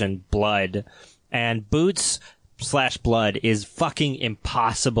arcade version, Blood, and Boots/Blood is fucking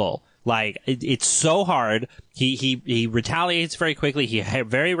impossible. Like, it's so hard. He retaliates very quickly. He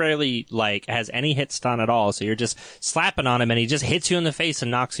very rarely, like, has any hit stun at all. So you're just slapping on him and he just hits you in the face and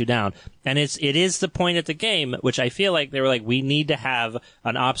knocks you down. And it is the point of the game, which I feel like they were like, we need to have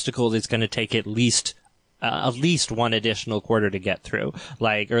an obstacle that's going to take at least one additional quarter to get through,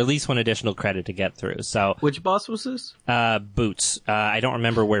 like, or at least one additional credit to get through. So, which boss was this? Boots. I don't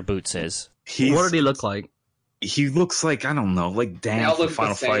remember where Boots is. What did he look like? He looks like, I don't know, like Dan from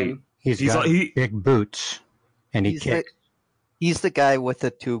Final Fight. He's got big boots, and he kicks. He's the guy with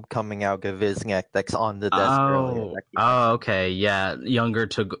the tube coming out of his neck that's on the desk earlier. Oh, okay, yeah, younger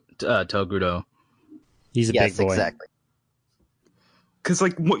Toguro. He's a big boy. Yes, exactly. Because,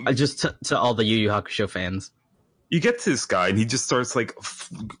 like, just to all the Yu Yu Hakusho fans, you get to this guy and he just starts like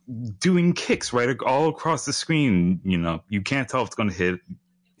doing kicks right all across the screen. You know, you can't tell if it's going to hit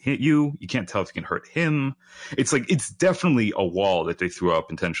you. You can't tell if you can hurt him. It's like, it's definitely a wall that they threw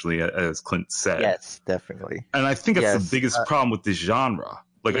up intentionally, as Clint said. Yes, definitely. And I think that's the biggest problem with this genre.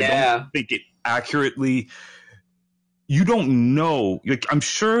 Like, I don't think it accurately. You don't know. Like, I'm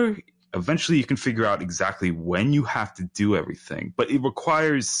sure eventually you can figure out exactly when you have to do everything, but it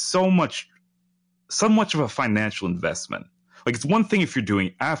requires so much of a financial investment. Like, it's one thing if you're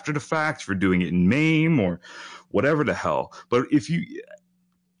doing after the fact, if you're doing it in MAME or whatever the hell. But if you,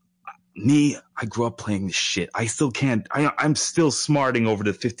 I grew up playing this shit. I still can't. I'm still smarting over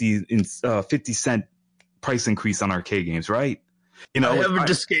the 50-cent price increase on arcade games, right? You know, I haven't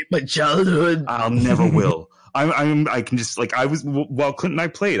escaped my childhood. I'll never will. I can just, like, while Clint and I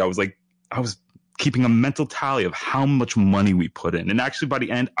played, I was keeping a mental tally of how much money we put in. And actually, by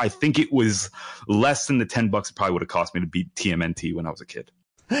the end, I think it was less than the $10 it probably would have cost me to beat TMNT when I was a kid.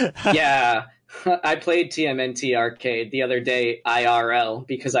 Yeah. I played TMNT Arcade the other day IRL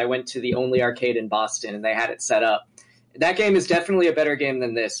because I went to the only arcade in Boston and they had it set up. That game is definitely a better game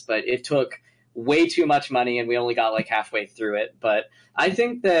than this, but it took way too much money and we only got like halfway through it. But I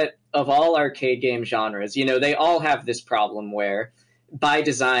think that of all arcade game genres, you know, they all have this problem where by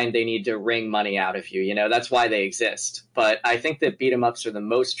design they need to wring money out of you. You know, that's why they exist. But I think that beat 'em ups are the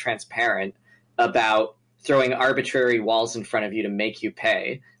most transparent about throwing arbitrary walls in front of you to make you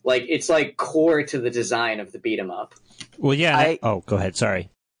pay. Like, it's like core to the design of the beat 'em up. Well, yeah. Go ahead. Sorry.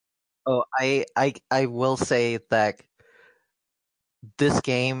 Oh, I will say that this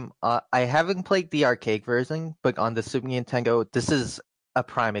game, I haven't played the arcade version, but on the Super Nintendo, this is a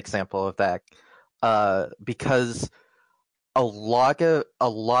prime example of that. Because a lot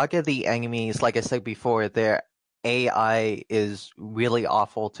of the enemies, like I said before, their AI is really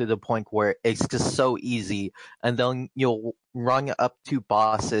awful to the point where it's just so easy, and then you'll run up to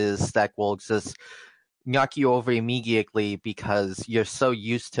bosses that will just knock you over immediately because you're so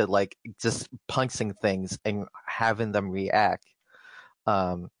used to like just punching things and having them react.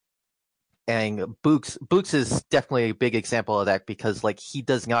 And Boots is definitely a big example of that because like he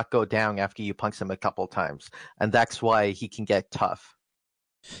does not go down after you punch him a couple times, and that's why he can get tough.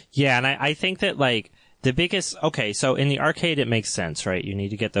 Yeah, and I think that like The biggest, okay, so in the arcade it makes sense, right? You need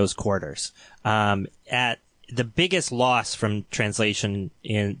to get those quarters. At the biggest loss from translation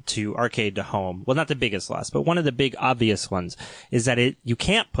into arcade to home, well, not the biggest loss, but one of the big obvious ones is that you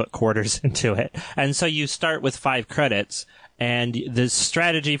can't put quarters into it. And so you start with 5 credits. And the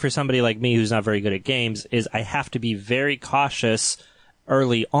strategy for somebody like me who's not very good at games is I have to be very cautious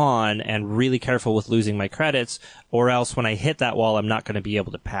early on and really careful with losing my credits, or else when I hit that wall, I'm not going to be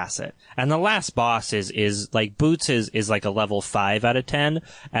able to pass it. And the last boss is like Boots is like a level 5 out of 10,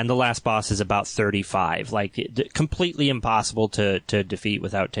 and the last boss is about 35. Like completely impossible to defeat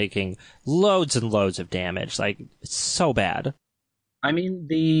without taking loads and loads of damage. Like it's so bad. I mean,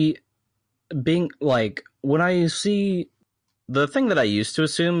 when I see the thing that I used to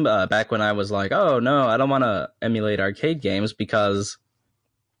assume back when I was like, oh no, I don't want to emulate arcade games because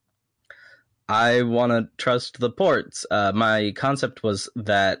I want to trust the ports. My concept was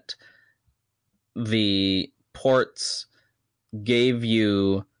that the ports gave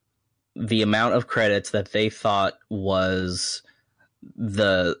you the amount of credits that they thought was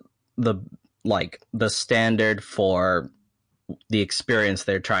the standard for the experience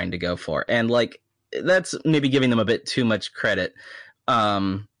they're trying to go for. And like, that's maybe giving them a bit too much credit,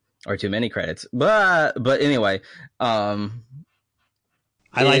 or too many credits. But anyway,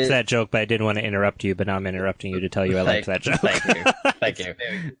 I liked that joke, but I didn't want to interrupt you. But now I'm interrupting you to tell you I liked that joke. Thank you.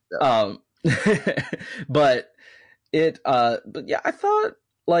 But yeah, I thought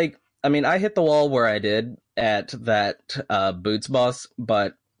I hit the wall where I did at that Boots boss,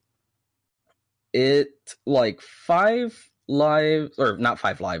 but it 5 lives, or not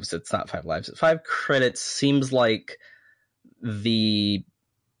 5 lives. It's not 5 lives. 5 credits seems like a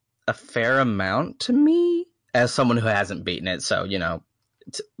fair amount to me as someone who hasn't beaten it. So,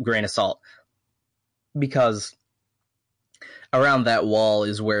 grain of salt, because around that wall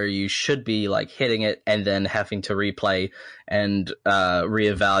is where you should be hitting it and then having to replay and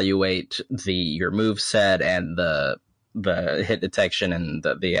reevaluate your move set and the hit detection and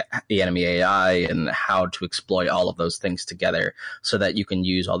the enemy AI and how to exploit all of those things together so that you can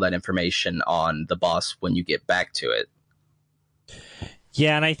use all that information on the boss when you get back to it.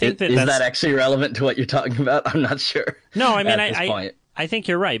 Yeah, and I think is that actually relevant to what you're talking about? I'm not sure. No, I mean, I think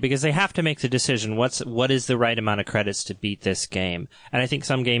you're right, because they have to make the decision what is the right amount of credits to beat this game. And I think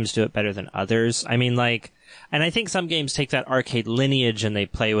some games do it better than others. I mean, and I think some games take that arcade lineage and they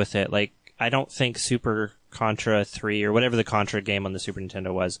play with it. I don't think Super Contra 3 or whatever the Contra game on the Super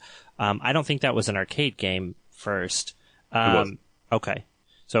Nintendo was, I don't think that was an arcade game first. It wasn't. Okay.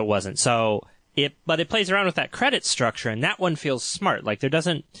 So it wasn't. But it plays around with that credit structure, and that one feels smart. There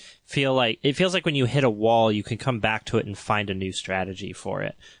doesn't feel it feels like when you hit a wall, you can come back to it and find a new strategy for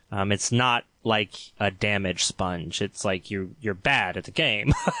it. It's not like a damage sponge. It's like you're bad at the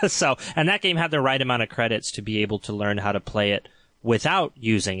game. And that game had the right amount of credits to be able to learn how to play it without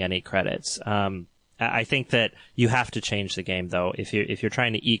using any credits. I think that you have to change the game, though. If you're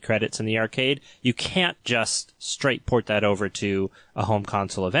trying to eat credits in the arcade, you can't just straight port that over to a home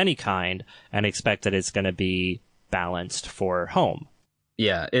console of any kind and expect that it's going to be balanced for home.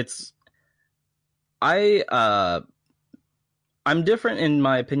 Yeah, I'm different in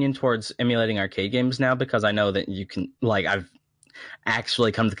my opinion towards emulating arcade games now, because I know that you can, I've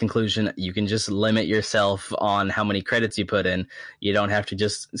actually come to the conclusion that you can just limit yourself on how many credits you put in. You don't have to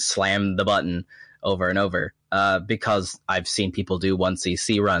just slam the button over and over, because I've seen people do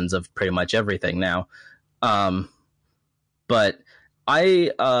 1cc runs of pretty much everything now. But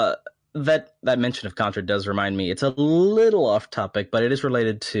that mention of Contra does remind me, it's a little off topic, but it is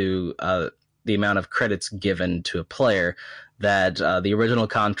related to the amount of credits given to a player, that the original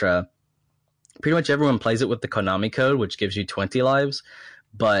Contra, pretty much everyone plays it with the Konami code, which gives you 20 lives.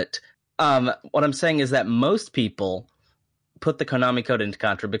 But what I'm saying is that most people put the Konami code into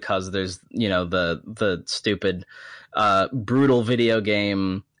Contra because there's, the stupid, brutal video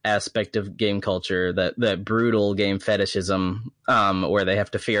game aspect of game culture, that brutal game fetishism, where they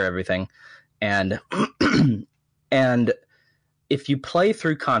have to fear everything. And, and if you play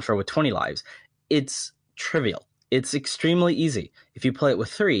through Contra with 20 lives, it's trivial. It's extremely easy. If you play it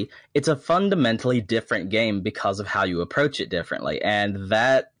with 3, it's a fundamentally different game because of how you approach it differently. And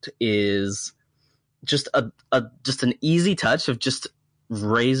that is just just an easy touch of just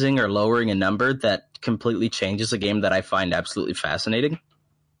raising or lowering a number that completely changes a game that I find absolutely fascinating.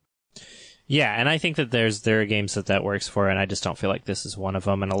 Yeah, and I think that there are games that works for, and I just don't feel like this is one of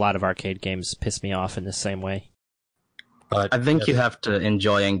them. And a lot of arcade games piss me off in the same way. But I think you have to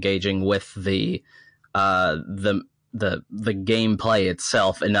enjoy engaging with the gameplay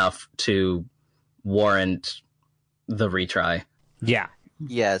itself enough to warrant the retry. Yeah.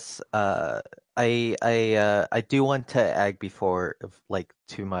 Yes. I do want to add before like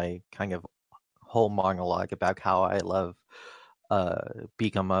to my kind of whole monologue about how I love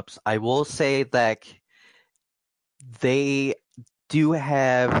beat 'em ups. I will say that they do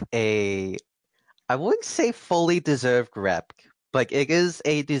have I wouldn't say fully deserved rep, but it is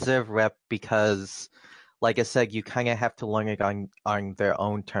a deserved rep because, like I said, you kind of have to learn it on their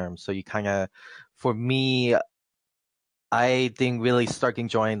own terms. So you kind of, for me, I didn't really start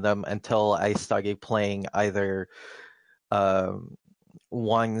enjoying them until I started playing either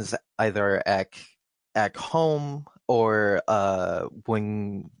ones either at home or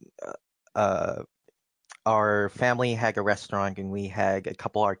when our family had a restaurant and we had a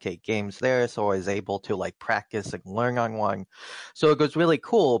couple arcade games there, so I was able to like practice and learn on one. So it was really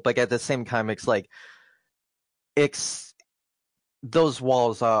cool, but at the same time, it's like those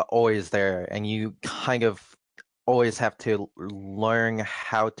walls are always there, and you kind of always have to learn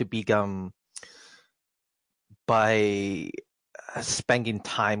how to beat them by spending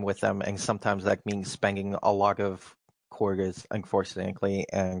time with them, and sometimes that means spending a lot of quarters, unfortunately.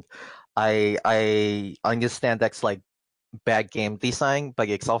 And I understand that's like bad game design, but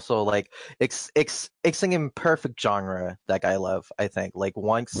it's also like it's an imperfect genre that I love. I think like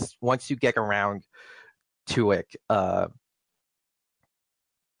once you get around to it,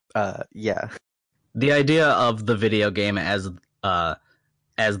 yeah. The idea of the video game as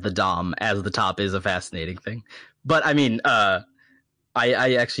the dom, as the top, is a fascinating thing. But I mean, I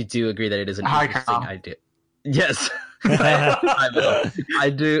actually do agree that it is an interesting idea. Yes. I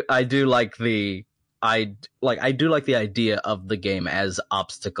do like the idea of the game as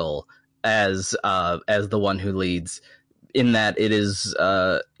obstacle, as the one who leads, in that it is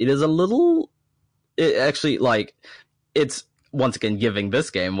a little, actually, like, it's once again giving this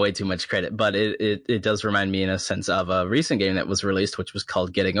game way too much credit, but it does remind me in a sense of a recent game that was released, which was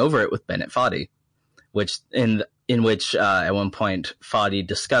called Getting Over It with Bennett Foddy, which in which at one point Foddy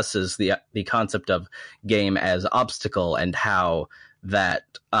discusses the concept of game as obstacle, and how that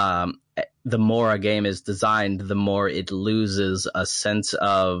the more a game is designed, the more it loses a sense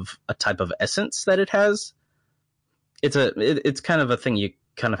of a type of essence that it has. It's kind of a thing you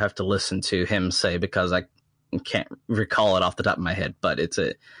kind of have to listen to him say, because I can't recall it off the top of my head, but it's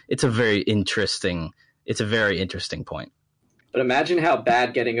a very interesting point. But imagine how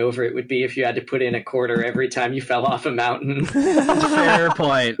bad Getting Over It would be if you had to put in a quarter every time you fell off a mountain. Fair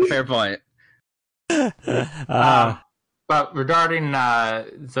point. But regarding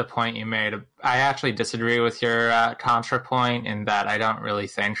the point you made, I actually disagree with your Contra point in that I don't really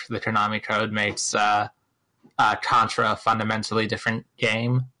think the Konami code makes Contra a fundamentally different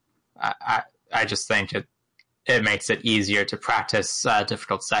game. I just think it makes it easier to practice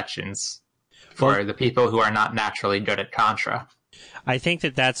difficult sections for the people who are not naturally good at Contra. I think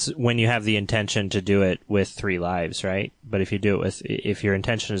that's when you have the intention to do it with 3 lives, right? But if your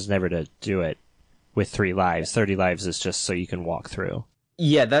intention is never to do it with 3 lives, 30 lives is just so you can walk through.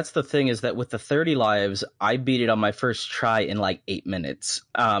 Yeah, that's the thing, is that with the 30 lives, I beat it on my first try in like 8 minutes,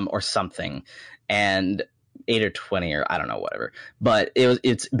 or something, and 8 or 20, or I don't know, whatever. But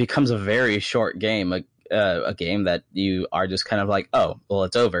it becomes a very short game, a game that you are just kind of like, oh, well,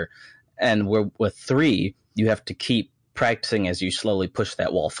 it's over. And with 3, you have to keep practicing as you slowly push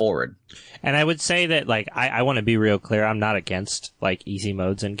that wall forward. And I would say that, like, I want to be real clear. I'm not against like easy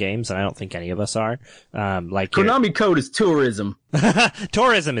modes in games, and I don't think any of us are. Like Konami code is tourism.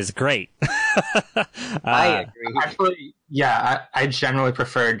 Tourism is great. I agree. Actually, yeah, I generally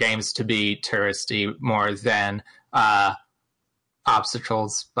prefer games to be touristy more than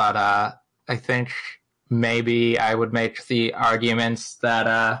obstacles, but I think maybe I would make the arguments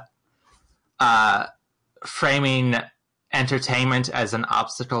that framing entertainment as an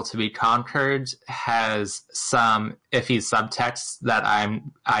obstacle to be conquered has some iffy subtext that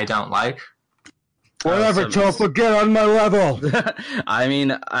I don't like. Whatever, Topher, get on my level. I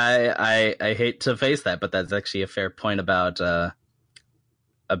mean, I hate to face that, but that's actually a fair point about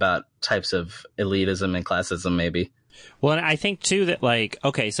types of elitism and classism, maybe. Well, and I think, too, that, like,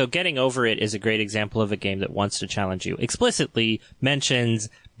 okay, so Getting Over It is a great example of a game that wants to challenge you. Explicitly mentions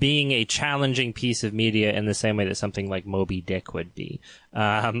being a challenging piece of media in the same way that something like Moby Dick would be.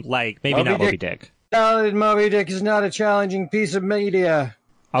 Like, maybe not Moby Dick. No, Moby Dick is not a challenging piece of media.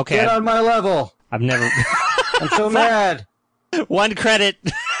 Okay. Get on my level. I've never... I'm so mad. One credit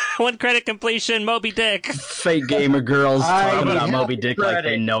completion, Moby Dick. Fake gamer girls talking about Moby Dick like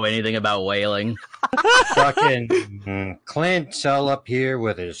they know anything about whaling. Fucking Clint's all up here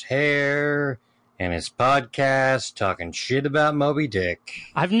with his hair and his podcast talking shit about Moby Dick.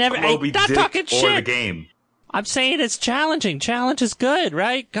 I've never... Moby not Dick talking or shit. the game. I'm saying it's challenging. Challenge is good,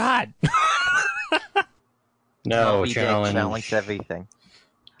 right? God. No, We did challenge everything.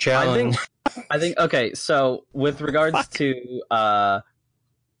 Challenge. I think okay. So with regards to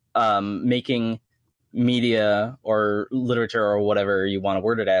making media or literature or whatever you want to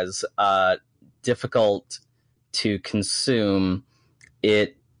word it as difficult to consume,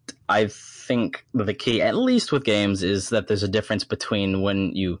 I think the key, at least with games, is that there's a difference between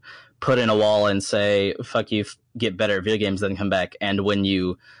when you put in a wall and say "fuck you, get better at video games," then come back, and when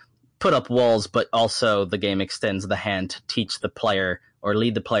you put up walls, but also the game extends the hand to teach the player or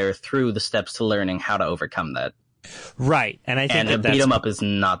lead the player through the steps to learning how to overcome that. Right, and I think and a beat 'em up is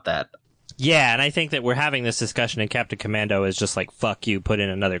not that. Yeah, and I think that we're having this discussion, and Captain Commando is just like, "Fuck you, put in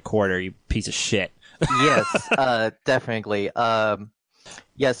another quarter, you piece of shit." Yes, definitely.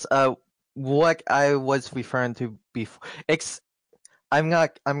 Yes, what I was referring to before, I'm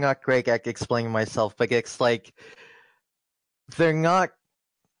not great at explaining myself, but it's like they're not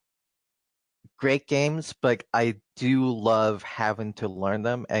great games, but I do love having to learn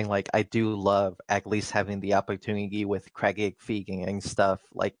them, and like I do love at least having the opportunity with credit feeding and stuff,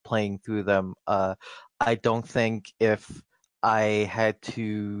 like playing through them. I don't think if I had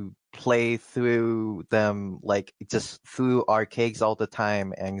to play through them like just through arcades all the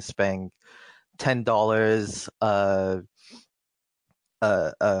time and spend $10 a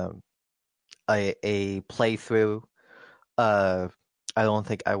playthrough, I don't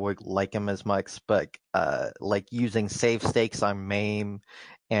think I would like him as much. But like using save stakes on MAME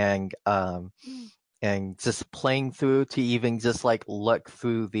and just playing through to even just like look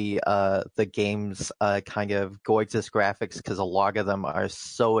through the game's kind of gorgeous graphics, because a lot of them are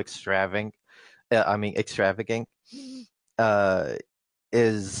so extravagant.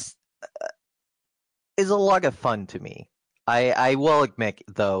 Is a lot of fun to me. I will admit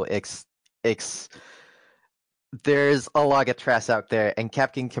though, there's a lot of trash out there, and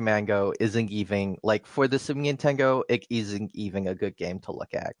Captain Commando isn't even, like, for the Super Nintendo, it isn't even a good game to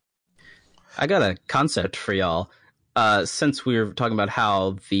look at. I got a concept for y'all. Since we were talking about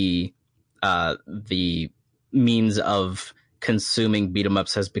how the means of consuming beat 'em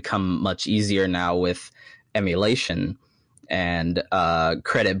ups has become much easier now with emulation and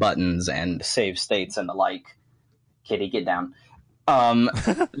credit buttons and save states and the like. Kitty, get down.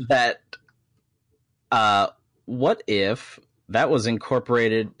 What if that was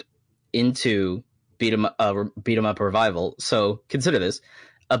incorporated into beat 'em up revival? So consider this: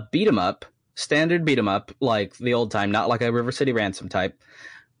 a beat 'em up, standard beat 'em up, like the old time, not like a River City Ransom type,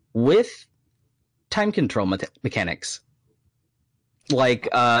 with time control mechanics, like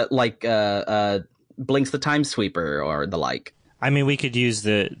Blinks the Time Sweeper or the like. I mean, we could use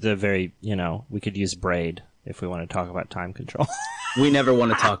the very, we could use Braid if we want to talk about time control. We never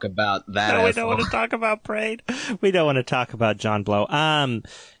want to talk about that. No, we don't want to talk about Braid. We don't want to talk about John Blow.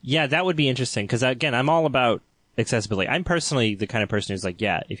 Yeah, that would be interesting, because again, I'm all about accessibility. I'm personally the kind of person who's like,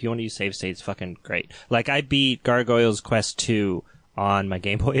 yeah, if you want to use save states, fucking great. Like, I beat Gargoyle's Quest 2 on my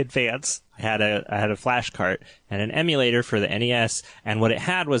Game Boy Advance. I had a flash cart and an emulator for the NES, and what it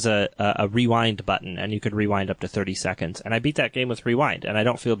had was a rewind button, and you could rewind up to 30 seconds. And I beat that game with rewind, and I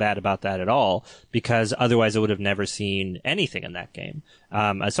don't feel bad about that at all, because otherwise I would have never seen anything in that game.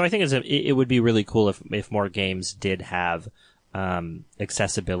 So I think it would be really cool if more games did have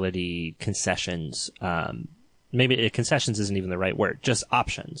accessibility concessions. Maybe concessions isn't even the right word, just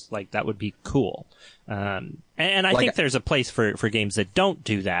options. Like, that would be cool. And I think there's a place for games that don't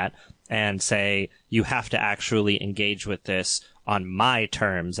do that and say, you have to actually engage with this on my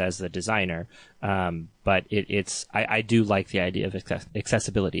terms as the designer. But I do like the idea of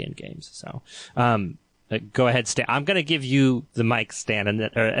accessibility in games. So, go ahead, Stan. I'm going to give you the mic, Stan,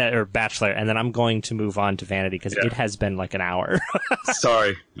 or Bachelor, and then I'm going to move on to Vanity, because it has been like an hour.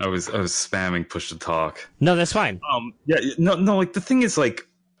 Sorry, I was spamming push to talk. No, that's fine. No. Like, the thing is, like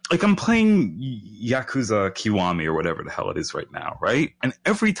I'm playing Yakuza Kiwami or whatever the hell it is right now, right? And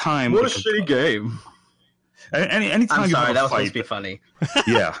every time, what a shitty game. Anytime I'm you sorry, have that a was fight, supposed to be funny.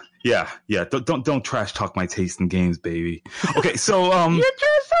 Yeah. Don't trash talk my taste in games, baby. Okay, so you're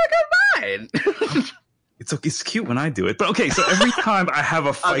trash talking mine. It's cute when I do it, but okay. So every time I have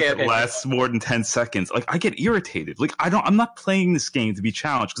a fight that lasts more than 10 seconds, like, I get irritated. Like, I'm not playing this game to be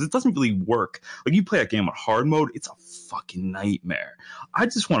challenged, because it doesn't really work. Like, you play a game on hard mode, it's a fucking nightmare. I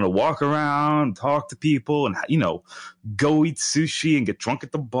just want to walk around, talk to people, and go eat sushi and get drunk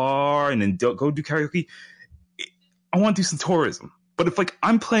at the bar, and then go do karaoke. I want to do some tourism. But if, like,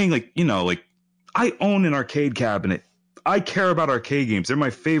 I'm playing, like, I own an arcade cabinet. I care about arcade games. They're my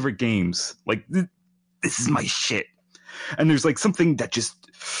favorite games. Like, this is my shit. And there's, like, something that just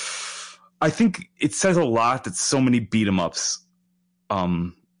I think it says a lot that so many beat 'em ups,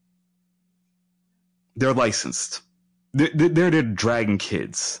 they're licensed. They're there to dragging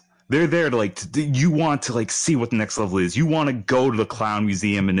kids. They're there to you want to see what the next level is. You want to go to the clown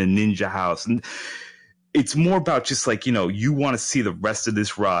museum and the ninja house, and it's more about just you want to see the rest of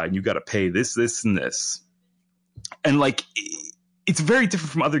this ride. And you got to pay this, and this, and it's very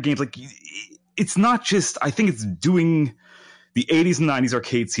different from other games. It's not just. I think it's doing the 80s and 90s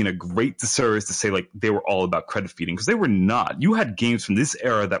arcade scene a great disservice to say they were all about credit feeding, because they were not. You had games from this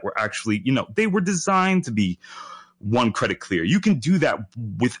era that were actually they were designed to be one credit clear. You can do that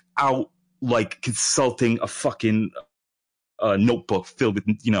without consulting a fucking notebook filled with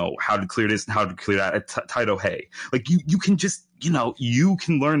how to clear this and how to clear that at Taito Hey. You can just you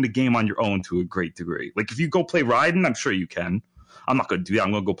can learn the game on your own to a great degree. If you go play Raiden, I'm sure you can. I'm not going to do that.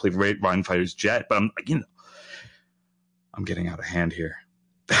 I'm going to go play Raiden Fighter's Jet, but I'm getting out of hand here.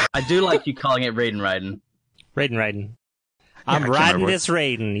 I do like you calling it Raiden. Raiden. I'm riding this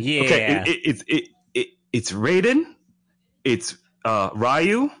Raiden. Yeah. Okay, it's Raiden. It's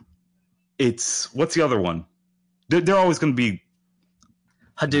Ryu. It's what's the other one? They're always going to be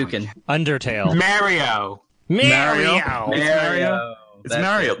Hadouken. Undertale. Mario. It's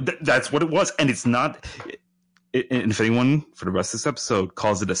Mario. That's what it was, and it's not. And if anyone for the rest of this episode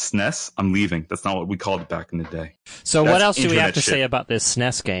calls it a SNES, I'm leaving. That's not what we called it back in the day. So what else do we have to say about this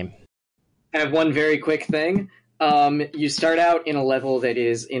SNES game? I have one very quick thing. You start out in a level that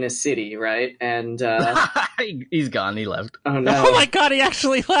is in a city, right? And he's gone. He left. Oh no! Oh my god! He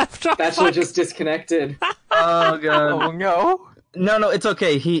actually left. Oh, Bachelor just disconnected. Oh god! Oh no! No, it's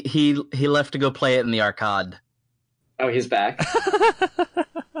okay. He left to go play it in the arcade. Oh, he's back.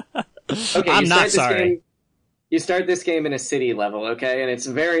 Okay, I'm not sorry. You start this game in a city level, okay? And it's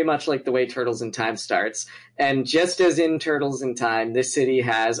very much like the way Turtles in Time starts. And just as in Turtles in Time, this city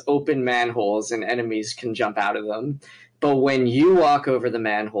has open manholes and enemies can jump out of them. But when you walk over the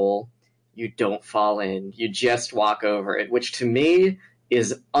manhole, you don't fall in. You just walk over it, which to me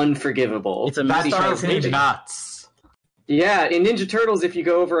is unforgivable. It's a That drives drives me nuts. Yeah, in Ninja Turtles, if you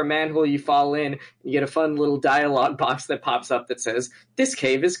go over a manhole, you fall in, you get a fun little dialogue box that pops up that says, "This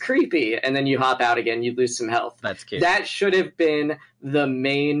cave is creepy," and then you hop out again, you lose some health. That's cute. That should have been the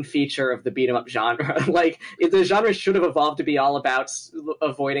main feature of the beat-em-up genre. The genre should have evolved to be all about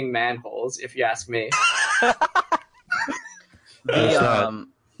avoiding manholes, if you ask me.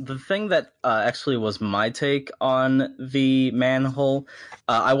 The thing that actually was my take on the manhole,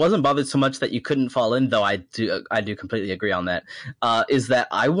 I wasn't bothered so much that you couldn't fall in, though I do completely agree on that, is that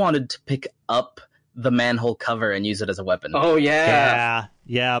I wanted to pick up the manhole cover and use it as a weapon. Oh, yeah.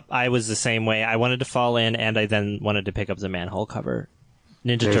 Yeah, I was the same way. I wanted to fall in, and I then wanted to pick up the manhole cover.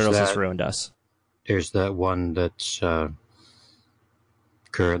 Ninja Turtles has ruined us. There's that one that's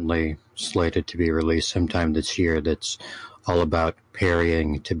currently slated to be released sometime this year that's all about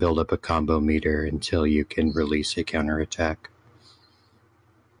parrying to build up a combo meter until you can release a counterattack.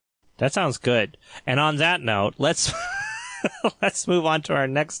 That sounds good. And on that note, let's move on to our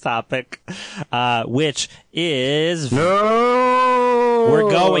next topic, which is... No!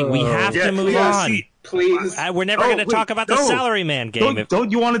 We're going. We have to move on. Please. We're never going to talk about the Salaryman game.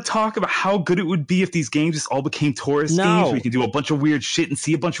 Don't you want to talk about how good it would be if these games just all became tourist games where you can do a bunch of weird shit and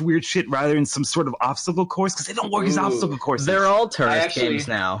see a bunch of weird shit rather than some sort of obstacle course? Because they don't work as obstacle courses. They're all tourist games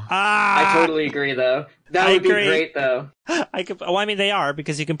now. I totally agree, though. That would be great, though. They are,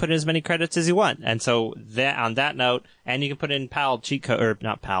 because you can put in as many credits as you want. And so on that note, and you can put in PAL cheat code, or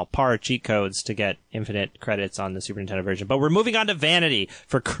not PAL, PAR cheat codes to get infinite credits on the Super Nintendo version. But we're moving on to Vanity,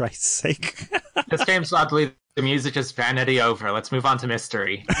 for Christ's sake. This game's ugly. The music is Vanity over. Let's move on to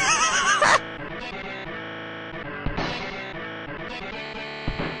Mystery.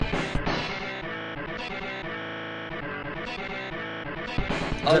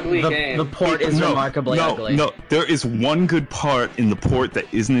 Ugly game. The port is remarkably ugly. No, there is one good part in the port that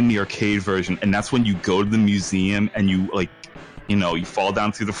isn't in the arcade version, and that's when you go to the museum and you you fall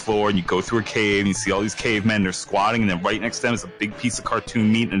down through the floor and you go through a cave and you see all these cavemen, they're squatting, and then right next to them is a big piece of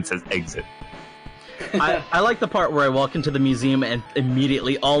cartoon meat and it says exit. I like the part where I walk into the museum and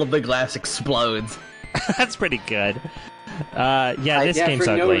immediately all of the glass explodes. That's pretty good. This game's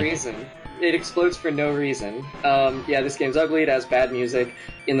for ugly. No reason. It explodes for no reason. This game's ugly. It has bad music.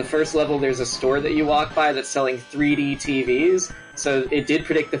 In the first level, there's a store that you walk by that's selling 3D TVs. So it did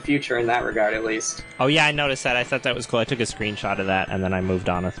predict the future in that regard, at least. Oh yeah, I noticed that. I thought that was cool. I took a screenshot of that, and then I moved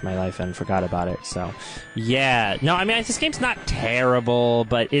on with my life and forgot about it. So, yeah. No, I mean, this game's not terrible,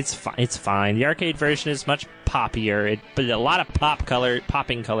 but it's fine. The arcade version is much poppier. But a lot of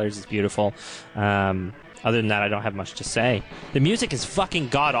popping colors is beautiful. Other than that, I don't have much to say. The music is fucking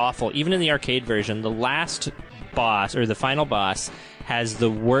god-awful. Even in the arcade version, the last boss, or the final boss, has the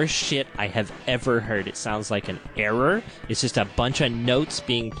worst shit I have ever heard. It sounds like an error. It's just a bunch of notes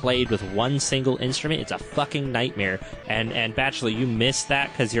being played with one single instrument. It's a fucking nightmare. And Bachelor, you missed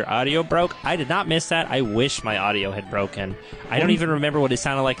that because your audio broke? I did not miss that. I wish my audio had broken. I don't even remember what it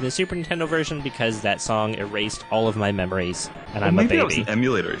sounded like in the Super Nintendo version because that song erased all of my memories. And I'm a baby. Maybe that was an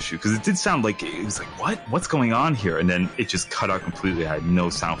emulator issue because it did sound like it was like, what's going on here? And then it just cut out completely. I had no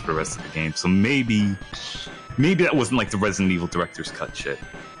sound for the rest of the game. So maybe that wasn't like the Resident Evil director's cut shit.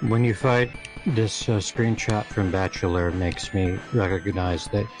 When you fight, this screenshot from Bachelor makes me recognize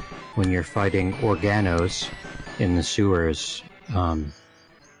that when you're fighting organos in the sewers,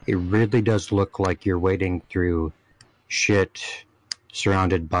 it really does look like you're wading through shit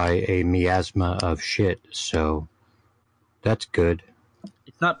surrounded by a miasma of shit, so that's good.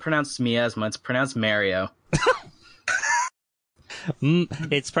 It's not pronounced miasma, it's pronounced Mario.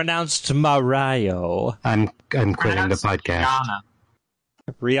 It's pronounced Mario. I'm quitting the podcast.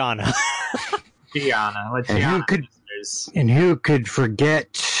 Rihanna. Gianna. And who could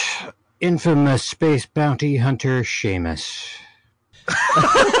forget infamous space bounty hunter Seamus?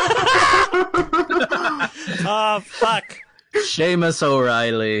 Oh, fuck. Seamus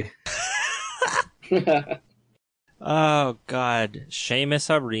O'Reilly. Oh, God. Seamus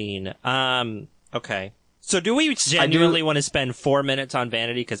Areen. Okay. So do we genuinely want to spend 4 minutes on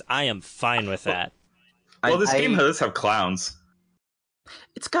Vanity? Because I am fine with that. Well, this game does have clowns.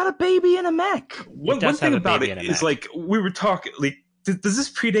 It's got a baby in a mech. One thing about it is, like, we were talking, like, does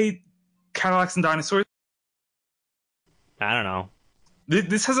this predate Cadillacs and Dinosaurs? I don't know.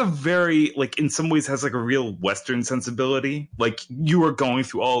 This has a very, like, in some ways has, like, a real Western sensibility. Like, you are going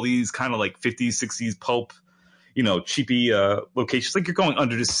through all these kind of, like, 50s, 60s pulp, you know, cheapy locations. Like, you're going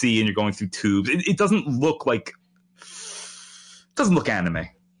under the sea and you're going through tubes. It doesn't look like... It doesn't look anime.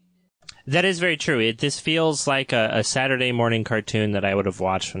 That is very true. This feels like a Saturday morning cartoon that I would have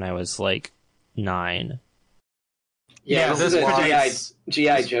watched when I was, like, 9. Yeah, this is a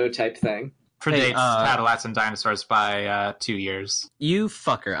G.I. Joe type thing. Predates Cadillacs and Dinosaurs by 2 years. You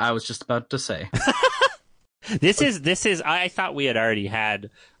fucker, I was just about to say. This is. I thought we had already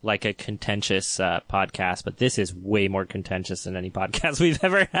had like a contentious podcast, but this is way more contentious than any podcast we've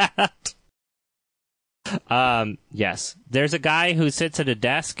ever had. Yes, there's a guy who sits at a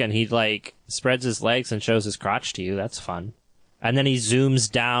desk and he like spreads his legs and shows his crotch to you. That's fun. And then he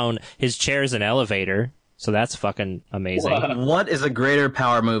zooms down. His chair's an elevator, so that's fucking amazing. What is a greater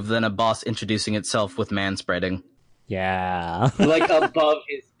power move than a boss introducing itself with manspreading? Yeah. Like above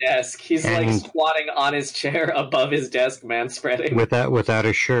his desk. He's like squatting on his chair above his desk, manspreading. Without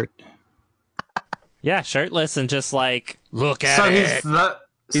a shirt. Yeah, shirtless and just like, look at it.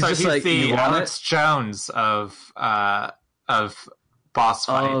 He's like, the Alex Jones of boss fights.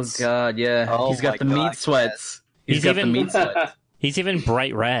 Oh god, yeah. Oh he's got the my meat God, sweats. yes. He's got the meat sweats. He's even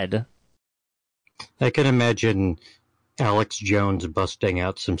bright red. I can imagine Alex Jones busting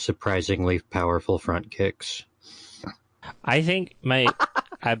out some surprisingly powerful front kicks. I think I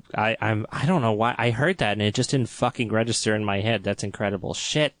don't know why I heard that and it just didn't fucking register in my head. That's incredible.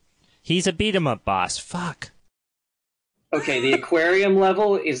 Shit. He's a beat 'em up boss. Fuck. Okay, the aquarium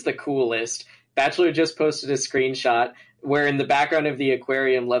level is the coolest. Bachelor just posted a screenshot where in the background of the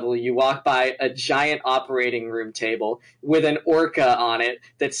aquarium level, you walk by a giant operating room table with an orca on it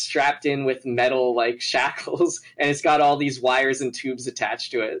that's strapped in with metal like shackles, and it's got all these wires and tubes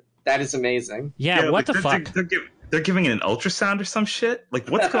attached to it. That is amazing. Yeah, what the fuck? They're giving it an ultrasound or some shit? Like,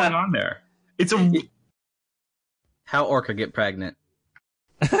 what's going on there? It's a... How orca get pregnant?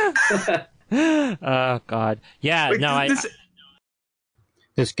 Oh god. Yeah, like, no,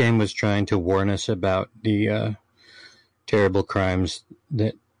 This game was trying to warn us about the terrible crimes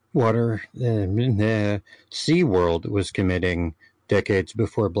that SeaWorld was committing decades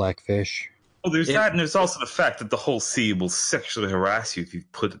before Blackfish. Well, there's that, and there's also the fact that the whole sea will sexually harass you if you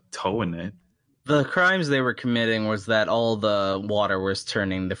put a toe in it. The crimes they were committing was that all the water was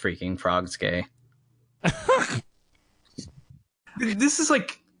turning the freaking frogs gay. This is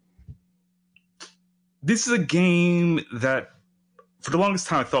a game that, for the longest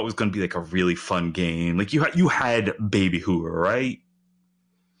time, I thought was going to be like a really fun game. Like you had Baby Hoover, right?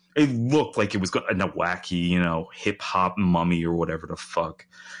 It looked like it was going to a wacky, hip hop mummy or whatever the fuck,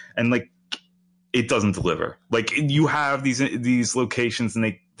 and like it doesn't deliver. Like you have these locations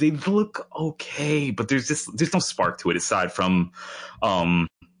and they look okay, but there's no spark to it aside from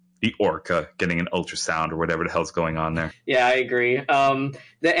the orca getting an ultrasound or whatever the hell's going on there. Yeah, I agree. The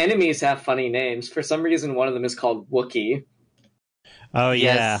enemies have funny names. For some reason, one of them is called Wookiee. Oh,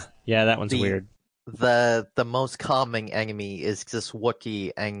 yeah. Yes. Yeah, that one's weird. the most calming enemy is just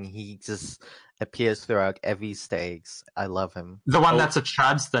Wookiee, and he just appears throughout every stage. I love him. The one that's a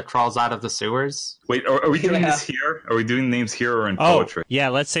chuds that crawls out of the sewers. Wait, are we doing Yeah. this here? Are we doing names here or in Oh, poetry? yeah,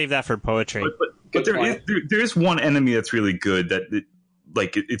 let's save that for poetry. But Good point. there is one enemy that's really good.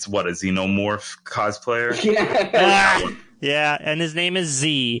 It's what, a xenomorph cosplayer? Yeah. Ah! Yeah, and his name is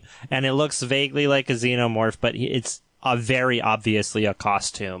Z, and it looks vaguely like a xenomorph, but it's very obviously a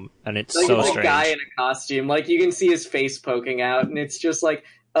costume, and it's Like so a strange. guy in a costume. Like you can see his face poking out, and it's just like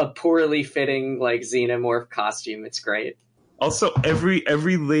a poorly fitting like xenomorph costume. It's great. Also, every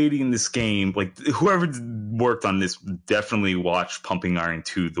lady in this game, like whoever worked on this, definitely watched Pumping Iron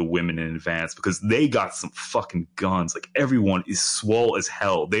 2, The Women in Advance, because they got some fucking guns. Like everyone is swole as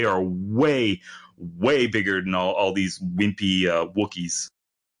hell. They are way, way bigger than all these wimpy Wookiees.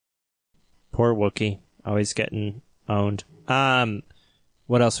 Poor Wookiee, always getting owned.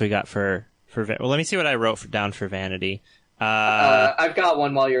 What else we got for well, let me see what I wrote down for Vanity. I've got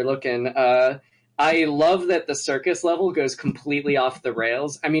one while you're looking. I love that the circus level goes completely off the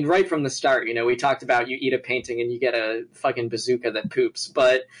rails. I mean, right from the start, we talked about you eat a painting and you get a fucking bazooka that poops.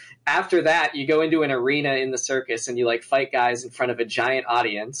 But after that, you go into an arena in the circus and you like fight guys in front of a giant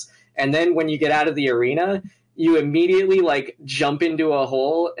audience. And then when you get out of the arena, you immediately like jump into a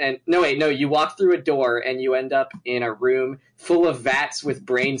hole and you walk through a door and you end up in a room full of vats with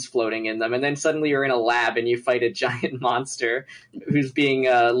brains floating in them, and then suddenly you're in a lab and you fight a giant monster who's being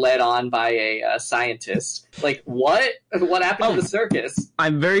led on by a scientist. Like what happened to the circus?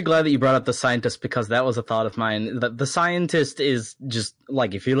 I'm very glad that you brought up the scientist, because that was a thought of mine. The scientist is just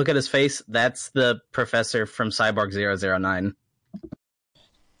like, if you look at his face, that's the professor from Cyborg 009.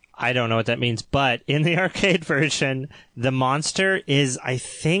 I don't know what that means, but in the arcade version, the monster is, I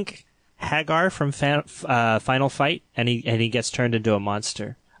think, Hagar from Final Fight, and he gets turned into a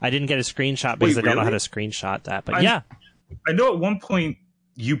monster. I didn't get a screenshot because I don't know how to screenshot that, but yeah. I know at one point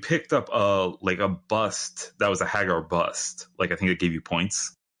you picked up a bust that was a Hagar bust. Like I think it gave you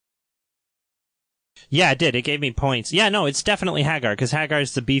points. Yeah, it did. It gave me points. Yeah, no, it's definitely Hagar, because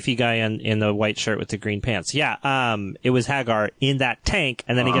Hagar's the beefy guy in the white shirt with the green pants. Yeah, it was Hagar in that tank,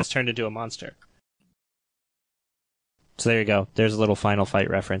 and then he gets turned into a monster. So there you go. There's a little Final Fight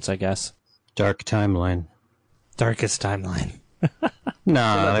reference, I guess. Dark timeline. Darkest timeline.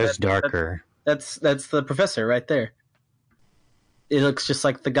 No, there's darker. That's the professor right there. It looks just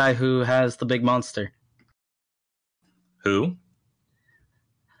like the guy who has the big monster. Who?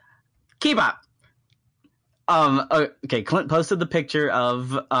 Keep up. Okay, Clint posted the picture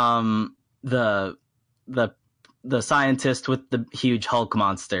of the scientist with the huge Hulk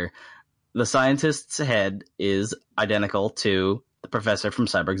monster. The scientist's head is identical to the professor from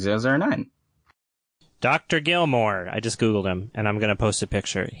Cyborg 009. Dr. Gilmore. I just Googled him, and I'm going to post a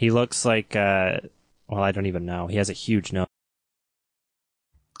picture. He looks like, well, I don't even know. He has a huge nose.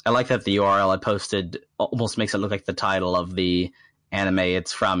 I like that the URL I posted almost makes it look like the title of the anime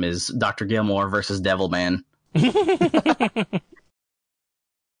it's from is Dr. Gilmore versus Devilman.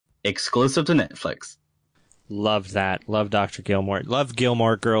 Exclusive to Netflix. Love that. Love Dr. Gilmore. Love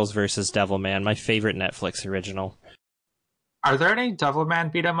Gilmore Girls versus Devilman. My favorite Netflix original. Are there any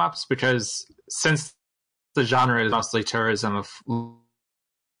Devilman beat 'em ups? Because since the genre is mostly tourism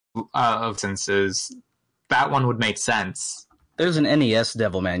of instances, that one would make sense. There's an NES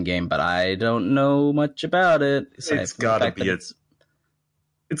Devilman game, but I don't know much about it. It's got to be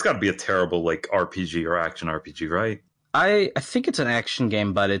it's got to be a terrible like RPG or action RPG, right? I think it's an action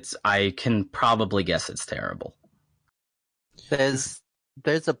game, but I can probably guess it's terrible. There's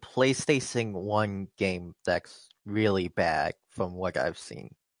a PlayStation 1 game that's really bad from what I've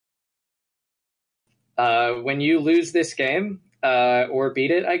seen. When you lose this game, or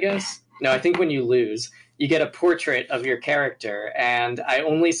beat it, I guess. No, I think when you lose, you get a portrait of your character, and I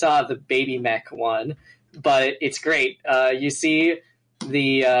only saw the baby mech one, but it's great. You see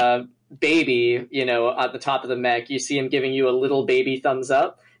the baby, at the top of the mech, you see him giving you a little baby thumbs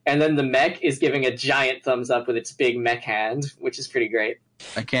up, and then the mech is giving a giant thumbs up with its big mech hand, which is pretty great.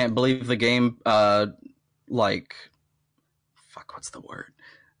 I can't believe the game, what's the word?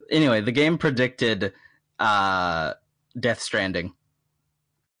 Anyway, the game predicted Death Stranding.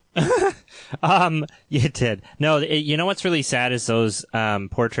 It did. No, you know what's really sad is those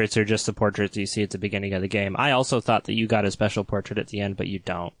portraits are just the portraits you see at the beginning of the game. I also thought that you got a special portrait at the end, but you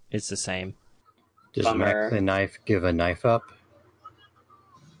don't. It's the same. Does Bummer. Mac the Knife give a knife up?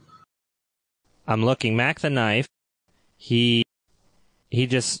 I'm looking. Mac the Knife. He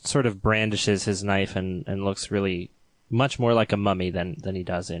just sort of brandishes his knife and looks really much more like a mummy than he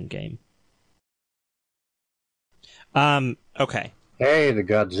does in game. Okay. Hey, the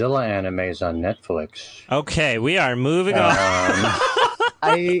Godzilla anime's on Netflix. Okay, we are moving on.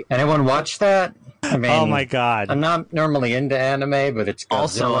 Anyone watch that? I mean, Oh my god. I'm not normally into anime, but it's Godzilla,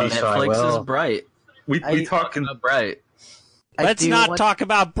 Also on so I Netflix will. is Bright. We talking Bright. Let's not talk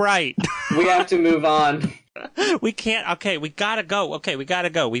about Bright. We have to move on. We can't. Okay, we gotta go. Okay, we gotta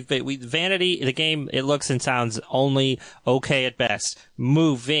go. We Vanity, the game, it looks and sounds only okay at best.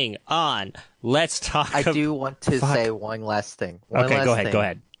 Moving on. Let's talk. I do want to say one last thing. Okay, go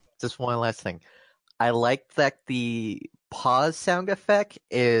ahead. Just one last thing. I like that the pause sound effect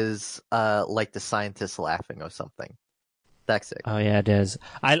is like the scientist laughing or something. That's it. Oh yeah, it is.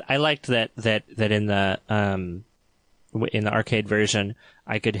 I liked that in the arcade version,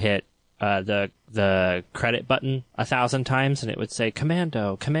 I could hit the credit button 1,000 times and it would say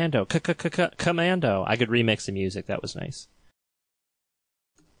commando, commando, commando. I could remix the music. That was nice.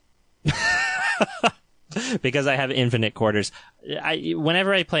 Because I have infinite quarters.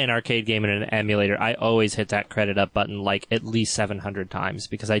 Whenever I play an arcade game in an emulator, I always hit that credit up button like at least 700 times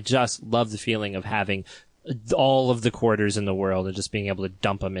because I just love the feeling of having all of the quarters in the world and just being able to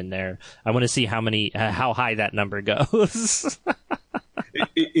dump them in there. I want to see how high that number goes.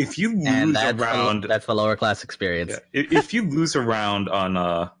 If you lose a round, that's the lower class experience. Yeah, if you lose a round on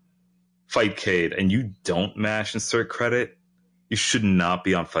Fightcade and you don't mash insert credit, you should not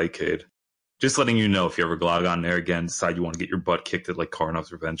be on Fightcade. Just letting you know if you ever log on there again, decide you want to get your butt kicked at like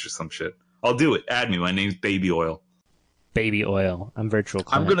Karnov's Revenge or some shit. I'll do it. Add me. My name's Baby Oil. Baby Oil. I'm Virtual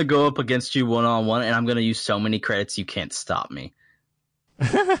Clint. I'm going to go up against you one-on-one, and I'm going to use so many credits you can't stop me.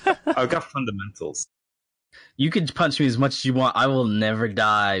 I've got fundamentals. You can punch me as much as you want. I will never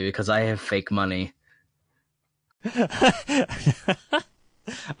die because I have fake money. Okay.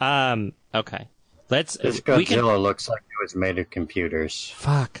 This Godzilla looks like it was made of computers.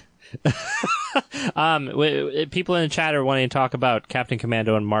 Fuck. People in the chat are wanting to talk about Captain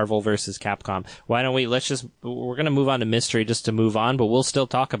Commando and Marvel versus Capcom. Why don't we're going to move on to Mystery just to move on, but we'll still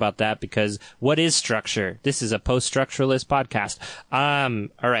talk about that because what is structure? This is a post-structuralist podcast.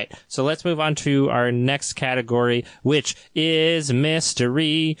 All right. So let's move on to our next category, which is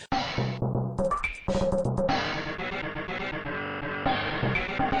Mystery.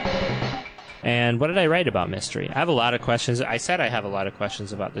 And what did I write about Mystery? I have a lot of questions. I said I have a lot of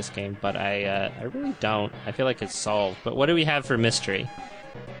questions about this game, but I really don't. I feel like it's solved. But what do we have for Mystery?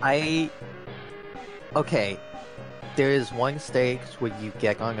 Okay. There is one stage where you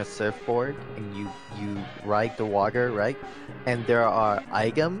get on a surfboard and you ride the water, right? And there are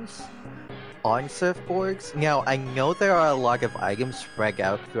items on surfboards. Now, I know there are a lot of items spread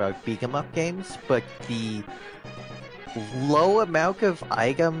out throughout beat-em-up games, but the low amount of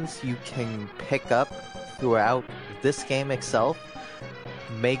items you can pick up throughout this game itself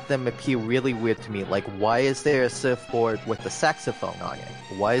make them appear really weird to me. Like, why is there a surfboard with a saxophone on it?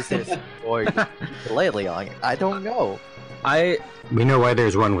 Why is there a surfboard with a ukulele on it? I don't know. We know why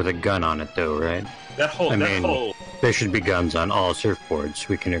there's one with a gun on it, though, right? That there should be guns on all surfboards.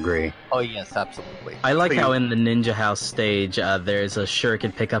 We can agree. Oh yes, absolutely. I like how in the Ninja House stage there's a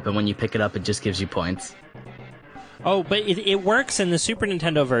shuriken pickup, and when you pick it up, it just gives you points. Oh, but it works in the Super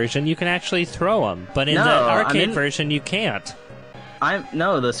Nintendo version. You can actually throw them, but in the arcade version, you can't.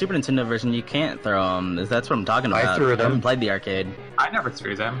 The Super Nintendo version, you can't throw them. That's what I'm talking about. I threw them. I haven't played the arcade. I never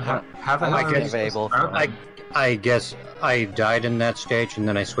threw them. How the hell are you supposed to throw them? I guess I died in that stage, and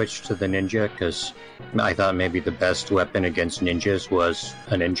then I switched to the ninja because I thought maybe the best weapon against ninjas was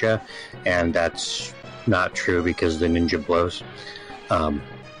a ninja, and that's not true because the ninja blows.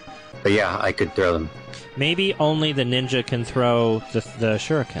 But yeah, I could throw them. Maybe only the ninja can throw the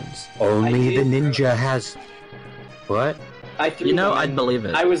shurikens. Only the ninja has... What? I threw them. I'd believe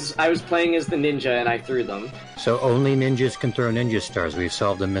it. I was playing as the ninja and I threw them. So only ninjas can throw ninja stars. We've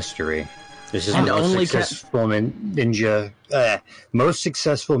solved the mystery. This is the most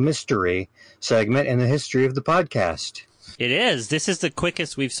successful mystery segment in the history of the podcast. It is. This is the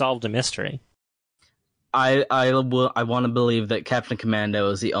quickest we've solved a mystery. I want to believe that Captain Commando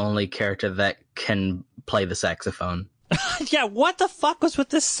is the only character that can play the saxophone. Yeah, what the fuck was with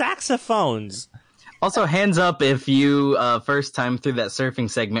the saxophones? Also, hands up if you first time through that surfing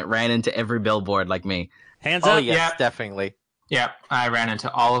segment ran into every billboard like me. Hands up. Oh yes, Yeah. definitely. Yeah, I ran into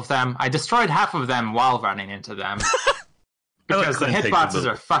all of them. I destroyed half of them while running into them. Because the hitboxes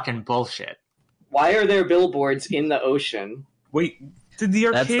are fucking bullshit. Why are there billboards in the ocean? Wait, did the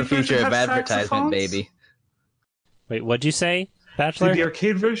arcade That's the future version of have advertisement, saxophones? baby. Wait, what'd you say, Bachelor? Did the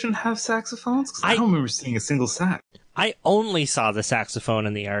arcade version have saxophones? 'Cause I don't remember seeing a single sax. I only saw the saxophone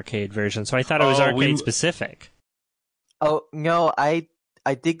in the arcade version, so I thought it was arcade specific. Oh no, I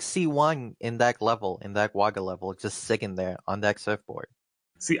I did see one in that level, in that Wagga level, just sitting there on that surfboard.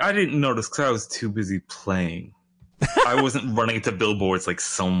 See, I didn't notice because I was too busy playing. I wasn't running into billboards like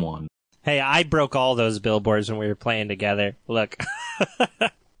someone. Hey, I broke all those billboards when we were playing together. Look.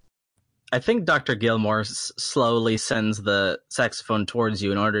 I think Dr. Gilmore slowly sends the saxophone towards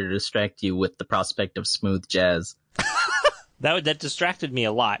you in order to distract you with the prospect of smooth jazz. That distracted me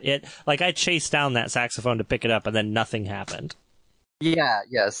a lot. I chased down that saxophone to pick it up, and then nothing happened. Yeah,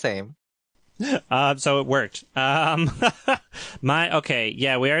 same. So it worked. We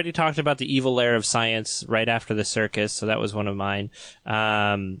already talked about the evil lair of science right after the circus, so that was one of mine.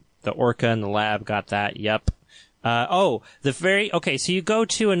 The orca in the lab got that. Yep. So you go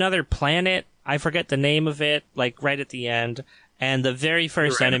to another planet. I forget the name of it, like right at the end. And the very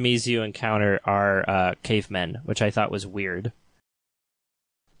first enemies you encounter are cavemen, which I thought was weird.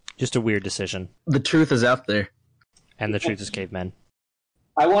 Just a weird decision. The truth is out there. And the truth is cavemen.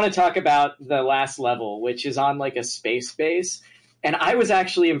 I want to talk about the last level, which is on like a space base. And I was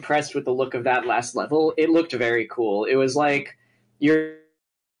actually impressed with the look of that last level. It looked very cool. It was like you're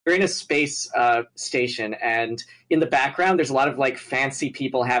in a space station, and in the background there's a lot of like fancy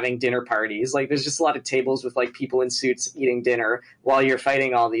people having dinner parties. Like there's just a lot of tables with like people in suits eating dinner while you're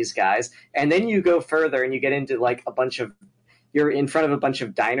fighting all these guys. And then you go further and you get into like you're in front of a bunch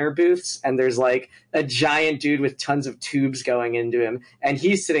of diner booths, and there's like a giant dude with tons of tubes going into him, and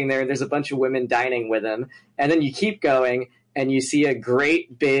he's sitting there and there's a bunch of women dining with him. And then you keep going and you see a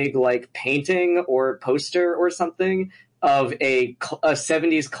great big like painting or poster or something of a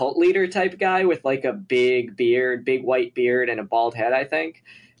 70s cult leader type guy with like a big white beard and a bald head, I think.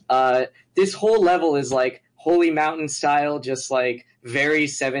 This whole level is like Holy Mountain style, just like very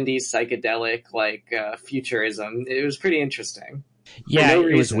 70s psychedelic, like futurism. It was pretty interesting. Yeah,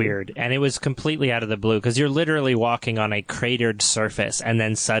 it was weird. And it was completely out of the blue because you're literally walking on a cratered surface, and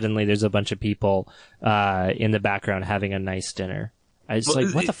then suddenly there's a bunch of people in the background having a nice dinner.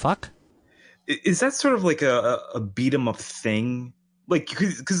 What the fuck? Is that sort of like a beat 'em up thing? Like,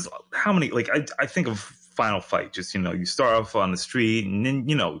 because how many? Like, I think of Final Fight. Just you start off on the street, and then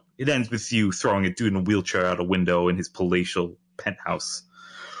it ends with you throwing a dude in a wheelchair out a window in his palatial penthouse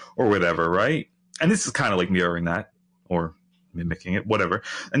or whatever, right? And this is kind of like mirroring that or mimicking it, whatever.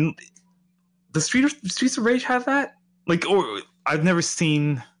 And the Streets of Rage have that. Like, or I've never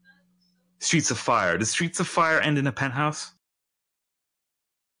seen Streets of Fire. Does Streets of Fire end in a penthouse?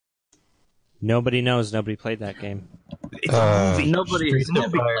 Nobody knows. Nobody played that game. It's a movie.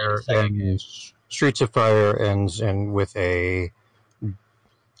 Streets of Fire ends with a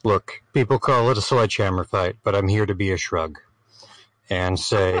look. People call it a sledgehammer fight, but I'm here to be a shrug and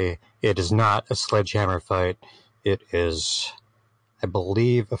say it is not a sledgehammer fight. It is, I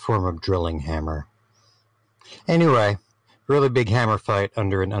believe, a form of drilling hammer. Anyway, really big hammer fight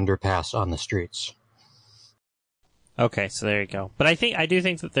under an underpass on the streets. Okay, so there you go. But I do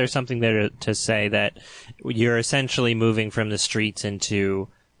think that there's something there to say that you're essentially moving from the streets into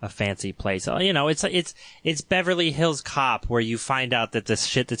a fancy place. It's Beverly Hills Cop, where you find out that the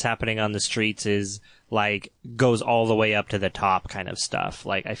shit that's happening on the streets is like goes all the way up to the top kind of stuff.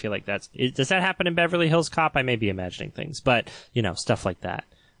 Like, I feel like does that happen in Beverly Hills Cop? I may be imagining things, but stuff like that.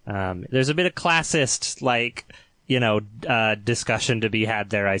 There's a bit of classist discussion to be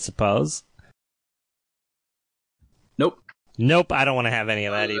had there, I suppose. Nope, I don't want to have any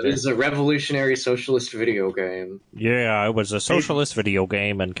of that either. It is a revolutionary socialist video game. Yeah, it was a socialist video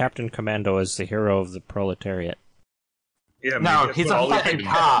game, and Captain Commando is the hero of the proletariat. Yeah, no, he's a fucking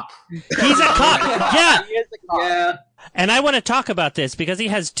cop. He's a cop! Yeah! He is a cop. Yeah. And I want to talk about this because he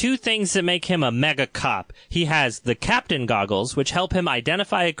has two things that make him a mega cop. He has the captain goggles, which help him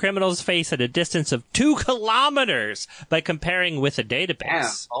identify a criminal's face at a distance of 2 kilometers by comparing with a database. Yeah.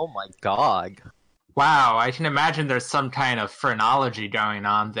 Oh my god. Wow, I can imagine there's some kind of phrenology going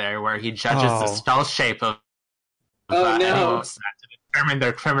on there where he judges the skull shape of animals to determine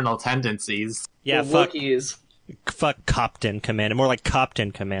their criminal tendencies. Yeah, the Wookiees. Fuck Copton Commando. More like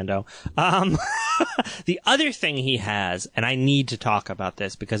Copton Commando. The other thing he has, and I need to talk about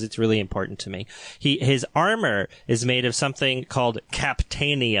this because it's really important to me. His armor is made of something called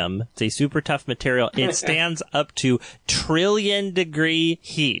Captanium. It's a super tough material. It stands up to trillion-degree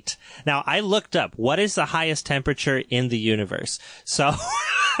heat. Now, I looked up what is the highest temperature in the universe. So,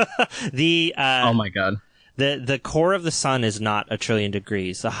 oh my god. The core of the sun is not 1 trillion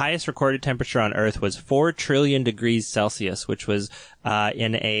degrees. The highest recorded temperature on Earth was 4 trillion degrees Celsius, which was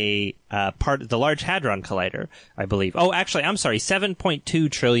in a part of the Large Hadron Collider, I believe. Oh, actually, I'm sorry, 7.2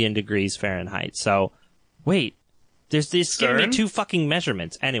 trillion degrees Fahrenheit. So, wait, there's giving me 2 fucking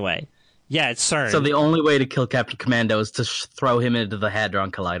measurements. Anyway, Yeah, it's CERN. So the only way to kill Captain Commando is to throw him into the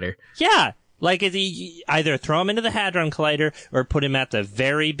Hadron Collider. Yeah, like either throw him into the Hadron Collider or put him at the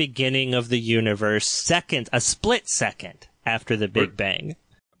very beginning of the universe, a split second after the Big Bang.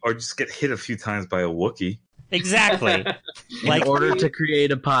 Or just get hit a few times by a Wookiee. Exactly. In order to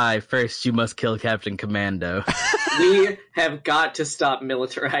create a pie, first you must kill Captain Commando. We have got to stop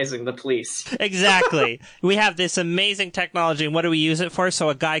militarizing the police. Exactly. We have this amazing technology, and what do we use it for? So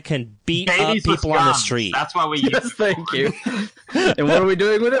a guy can beat Babies up with people on the guns. street. That's why we use Yes, thank you. And what are we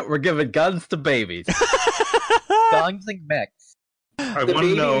doing with it? We're giving guns to babies. Guns and mechs. I want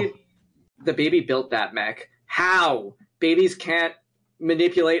to know. The baby built that mech. How? Babies can't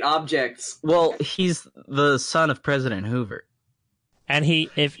manipulate objects. Well, he's the son of President Hoover. And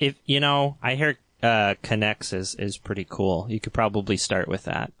if you know, I hear Connects is pretty cool. You could probably start with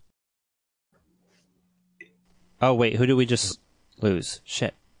that. Oh wait, who did we just lose?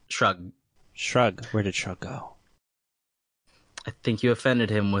 Shit. Shrug. Shrug. Where did Shrug go? I think you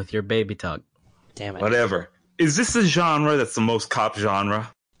offended him with your baby talk. Damn it. Whatever. Is this a genre that's the most cop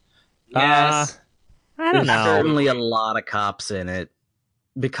genre? Yes. I don't There's know. certainly a lot of cops in it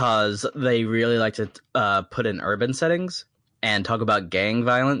because they really like to put in urban settings and talk about gang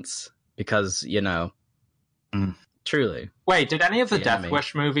violence because, you know, truly. Wait, did any of the The Death enemy.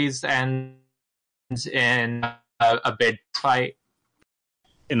 Wish movies end in a big fight?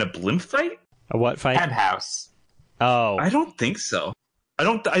 In a blimp fight? A what fight? Penthouse. Oh. I don't think so. I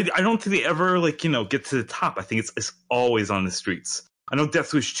don't think they ever get to the top. I think it's always on the streets. I know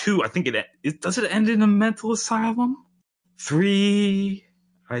Death Wish 2, I think does it end in a mental asylum? 3,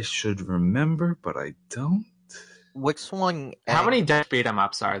 I should remember, but I don't. Which one? How many death beat 'em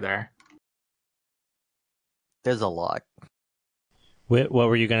ups are there? There's a lot. What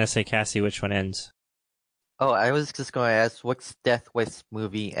were you going to say, Cassie? Which one ends? Oh, I was just going to ask, what's Death Wish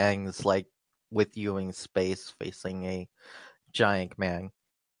movie ends like with you in space facing a giant man?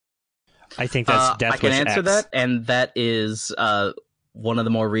 I think that's Death I can Wish answer X. that, and that is one of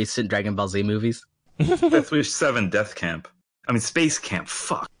the more recent Dragon Ball Z movies. Death Wish 7 Death Camp. I mean, Space Camp.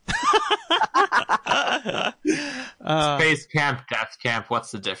 Fuck. Space Camp, Death Camp,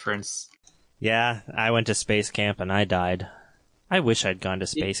 what's the difference? Yeah, I went to space camp and I died. I wish I'd gone to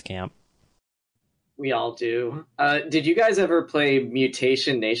space camp. We all do. Did you guys ever play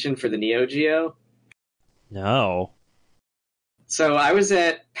Mutation Nation for the Neo Geo? No. So I was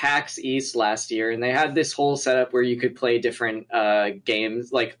at PAX East last year, and they had this whole setup where you could play different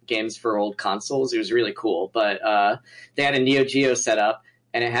games, like games for old consoles. It was really cool. But they had a Neo Geo setup,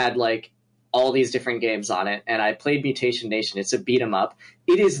 and it had like all these different games on it. And I played Mutation Nation. It's a beat 'em up.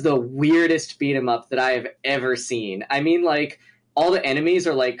 It is the weirdest beat 'em up that I have ever seen. I mean, like all the enemies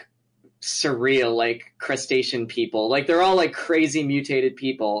are like surreal, like crustacean people. Like they're all like crazy mutated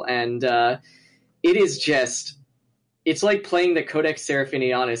people, and it is just. It's like playing the Codex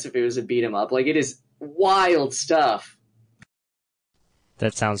Seraphinianus if it was a beat 'em up. Like, it is wild stuff.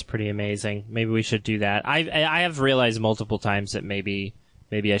 That sounds pretty amazing. Maybe we should do that. I have realized multiple times that maybe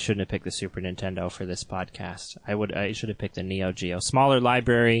I shouldn't have picked the Super Nintendo for this podcast. I should have picked the Neo Geo. Smaller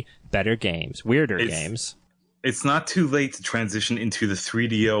library, better games, weirder games. It's not too late to transition into the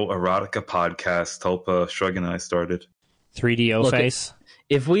 3DO Erotica podcast Tulpa, Shrug, and I started. 3DO Look, face.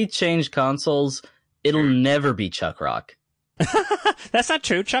 If we change consoles, it'll never be Chuck Rock. That's not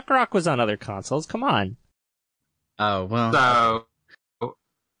true. Chuck Rock was on other consoles. Come on. Oh, well. So,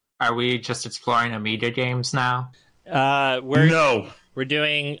 are we just exploring Amiga games now? I'm gonna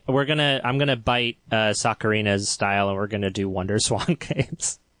bite Sakurina's style, and we're gonna do Wonder Swan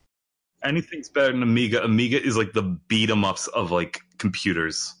games. Anything's better than Amiga. Amiga is like the beat 'em ups of like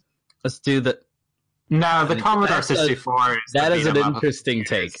computers. Let's do the... No, the Commodore 64 is That the is an beat 'em up of interesting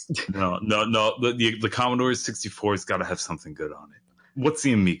take. No. The Commodore 64's got to have something good on it. What's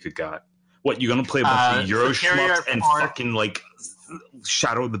the Amiga got? What, you gonna play a bunch of Euro Superior shmups and port. fucking like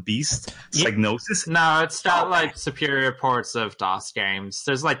Shadow of the Beast, Psygnosis? No, it's got like superior ports of DOS games.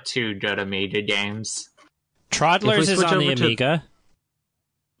 There's like 2 good Amiga games. Troddlers is switch on the over to- Amiga.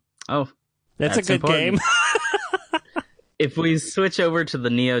 Oh, That's a good important. game. If we switch over to the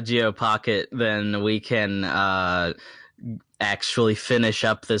Neo Geo Pocket, then we can actually finish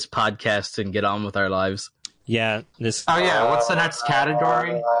up this podcast and get on with our lives. Yeah, this Oh yeah, what's the next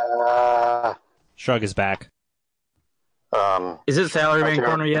category? Shrug is back. Is it Salaryman Okay.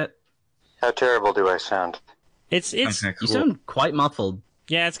 Corner yet? How terrible do I sound? It's Okay, You cool. sound quite muffled.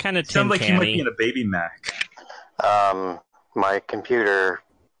 yeah, it's kind of Sound tin like you might canny. be in a Baby Mac. My computer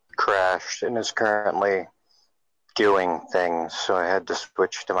crashed and is currently doing things, so I had to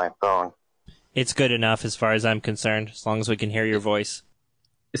switch to my phone. It's good enough as far as I'm concerned, as long as we can hear your voice.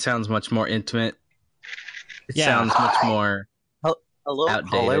 It sounds much more intimate. It Yeah. sounds much more Hello, outdated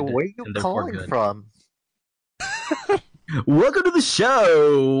caller. Where are you and therefore calling good. from? Welcome to the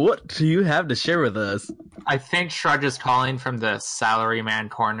show! What do you have to share with us? I think Shrug is calling from the Salaryman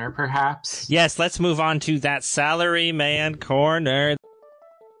Corner, perhaps. Yes, let's move on to that salary man corner.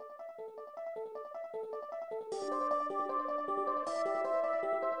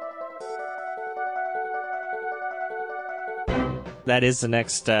 That is the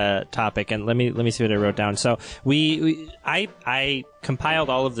next topic, and let me see what I wrote down. So I compiled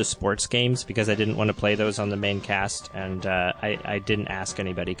all of the sports games because I didn't want to play those on the main cast, and I didn't ask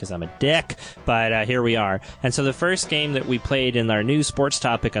anybody because I'm a dick. But here we are. And so the first game that we played in our new sports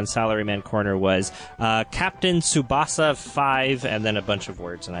topic on Salaryman Corner was Captain Tsubasa 5, and then a bunch of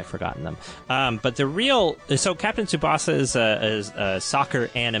words, and I've forgotten them. But so Captain Tsubasa is a soccer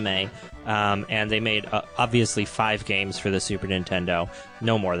anime. And they made obviously 5 games for the Super Nintendo,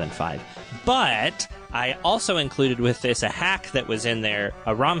 no more than 5. But I also included with this a hack that was in there,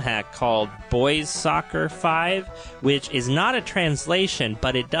 a ROM hack called Boys Soccer 5, which is not a translation,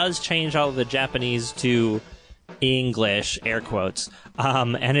 but it does change all of the Japanese to English, air quotes.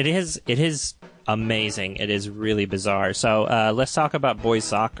 And it is amazing. It is really bizarre. So let's talk about Boys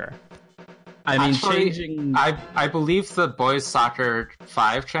Soccer. I mean, Actually, changing. I believe the Boys Soccer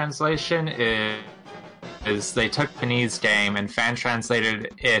 5 translation is they took Panini's game and fan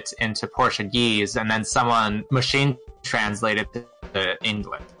translated it into Portuguese, and then someone machine translated it to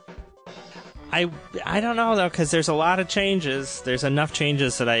English. I don't know, though, because there's a lot of changes. There's enough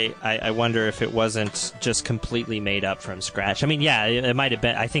changes that I wonder if it wasn't just completely made up from scratch. I mean, yeah, it might have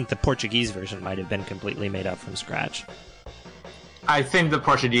been. I think the Portuguese version might have been completely made up from scratch. I think the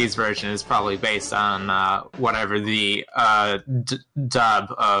Portuguese version is probably based on whatever the dub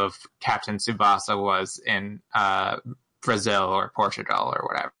of Captain Tsubasa was in Brazil or Portugal or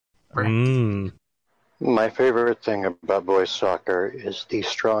whatever. My favorite thing about boys soccer is the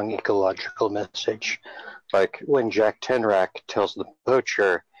strong ecological message. Like when Jack Tenrak tells the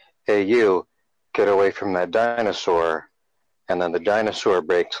poacher, "Hey, you, get away from that dinosaur," and then the dinosaur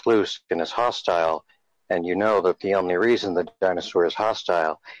breaks loose and is hostile. And you know that the only reason the dinosaur is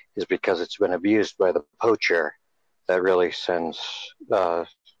hostile is because it's been abused by the poacher. That really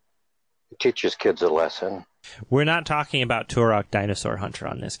teaches kids a lesson. We're not talking about Turok Dinosaur Hunter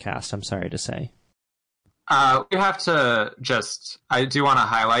on this cast, I'm sorry to say. We have to I do want to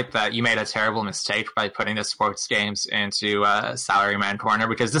highlight that you made a terrible mistake by putting the sports games into Salaryman Corner,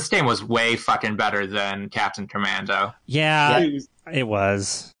 because this game was way fucking better than Captain Commando. Yeah, it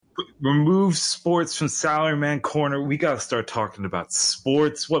was. Remove sports from Salaryman Corner. We gotta start talking about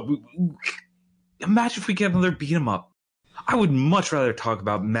sports. Imagine if we get another beat 'em up. I would much rather talk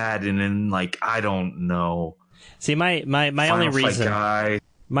about Madden and I don't know. See, my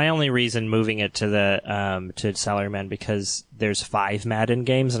only reason moving it to the to Salaryman because there's 5 Madden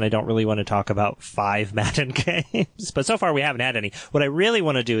games and I don't really want to talk about 5 Madden games. But so far we haven't had any. What I really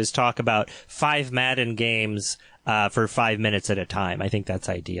want to do is talk about 5 Madden games for 5 minutes at a time. I think that's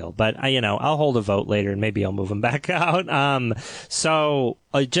ideal. But I'll hold a vote later and maybe I'll move them back out. So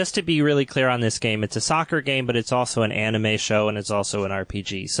just to be really clear on this game, it's a soccer game, but it's also an anime show and it's also an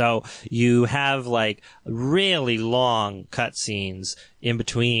RPG. So you have really long cutscenes in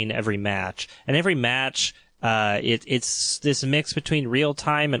between every match, and every match it's this mix between real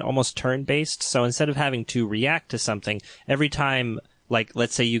time and almost turn based. So instead of having to react to something every time,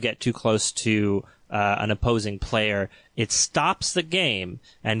 let's say you get too close to an opposing player, it stops the game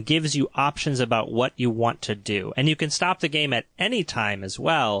and gives you options about what you want to do. And you can stop the game at any time as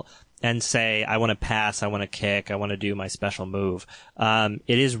well and say, I want to pass, I want to kick, I want to do my special move. It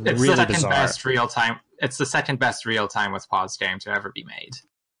is really bizarre. It's the second best real-time with pause game to ever be made.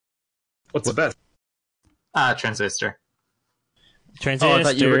 What's the best? Transistor. Transistor. Oh, I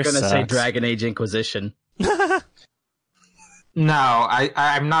thought you were going to say sucks. Dragon Age Inquisition. No,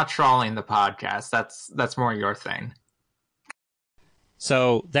 I'm not trolling the podcast. That's more your thing.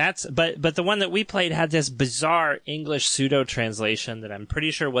 So but the one that we played had this bizarre English pseudo translation that I'm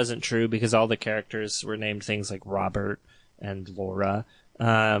pretty sure wasn't true because all the characters were named things like Robert and Laura,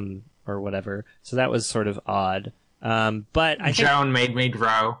 or whatever. So that was sort of odd. But I think Joan made me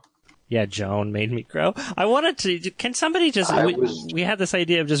grow. Yeah, Joan made me grow. I wanted to. Can somebody just? We had this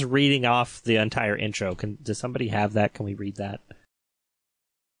idea of just reading off the entire intro. Does somebody have that? Can we read that?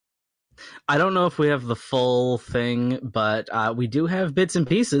 I don't know if we have the full thing, but we do have bits and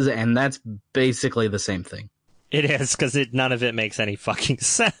pieces, and that's basically the same thing. It is, because none of it makes any fucking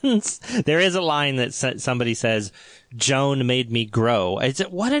sense. There is a line that somebody says, "Joan made me grow."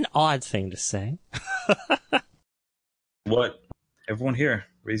 What an odd thing to say. What Everyone here,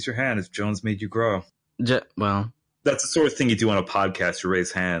 raise your hand if Jones made you grow. Well, That's the sort of thing you do on a podcast. You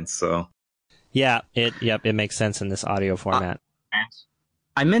raise hands. So Yeah, it makes sense in this audio format.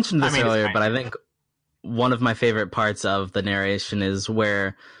 I mentioned this I mean, it's earlier, fine. but I think one of my favorite parts of the narration is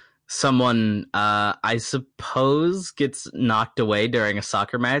where someone, I suppose, gets knocked away during a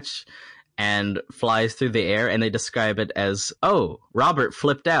soccer match and flies through the air, and they describe it as, "Oh, Robert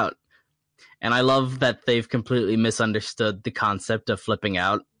flipped out." And I love that they've completely misunderstood the concept of flipping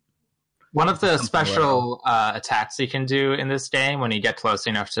out. One of the special attacks you can do in this game when you get close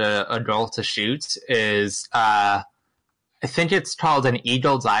enough to a goal to shoot is, I think it's called an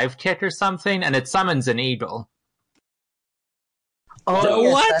eagle dive kick or something, and it summons an eagle. Oh,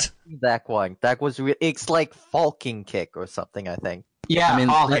 yes, What? that's that one. That was it's like Falcon Kick or something, I think. Yeah, I mean,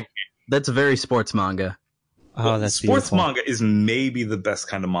 all that's very sports manga. Oh, that's sports beautiful. manga is maybe the best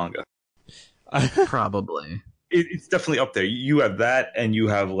kind of manga. Probably. It's definitely up there. You have that, and you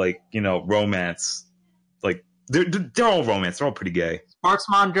have romance. Like they're all romance. They're all pretty gay. sports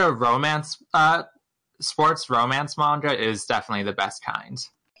manga romance. Sports romance manga is definitely the best kind.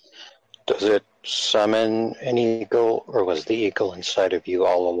 Does it summon an eagle, or was the eagle inside of you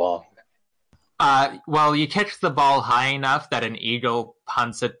all along? Well, you kick the ball high enough that an eagle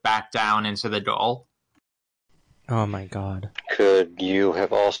punts it back down into the goal. Oh my god. Could you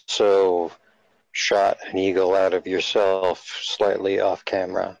have also shot an eagle out of yourself slightly off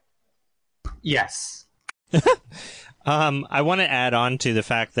camera? Yes. I want to add on to the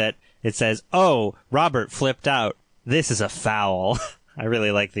fact that it says, "Oh, Robert flipped out. This is a foul." I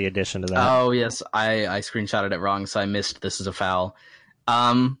really like the addition to that. Oh, yes, I screenshotted it wrong, so I missed this is a foul.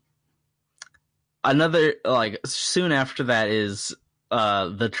 Another, soon after that is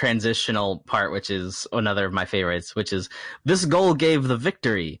the transitional part, which is another of my favorites, which is, "This goal gave the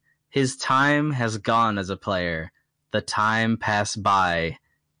victory. His time has gone as a player. The time passed by,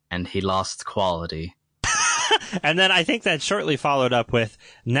 and he lost quality." And then I think that shortly followed up with,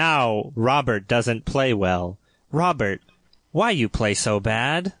 "Now Robert doesn't play well. Robert, why you play so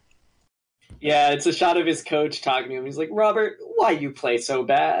bad?" Yeah, it's a shot of his coach talking to him. He's like, "Robert, why you play so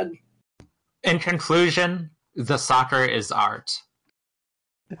bad?" In conclusion, the soccer is art.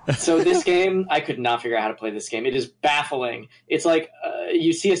 So this game, I could not figure out how to play this game. It is baffling. It's like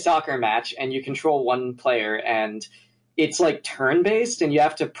you see a soccer match and you control one player, and it's like turn-based, and you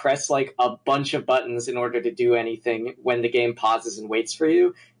have to press like a bunch of buttons in order to do anything when the game pauses and waits for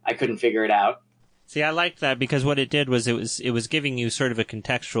you. I couldn't figure it out. See, I liked that because what it did was it was giving you sort of a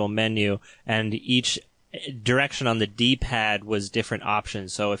contextual menu, and each direction on the D-pad was different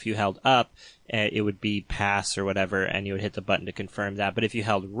options. So if you held up, it would be pass or whatever, and you would hit the button to confirm that. But if you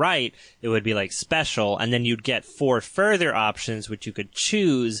held right, it would be like special, and then you'd get 4 further options, which you could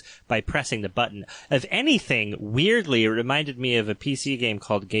choose by pressing the button. If anything, weirdly, it reminded me of a PC game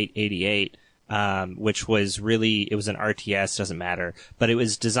called Gate 88, which was it was an RTS, doesn't matter, but it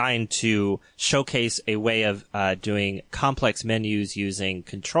was designed to showcase a way of doing complex menus using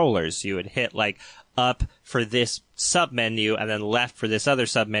controllers. So you would hit like up for this sub menu, and then left for this other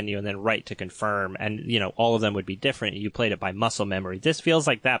sub menu, and then right to confirm, and all of them would be different. You played it by muscle memory. This feels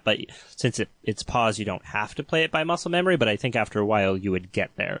like that, but since it's paused, you don't have to play it by muscle memory, but I think after a while you would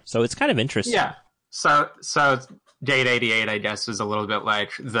get there. So it's kind of interesting. Yeah. So Gate 88, I guess, is a little bit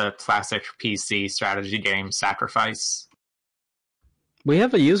like the classic PC strategy game Sacrifice. We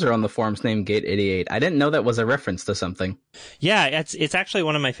have a user on the forums named Gate88. I didn't know that was a reference to something. Yeah, it's actually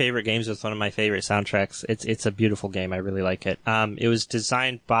one of my favorite games with one of my favorite soundtracks. It's a beautiful game. I really like it. It was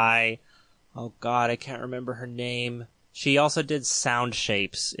designed by, oh god, I can't remember her name. She also did Sound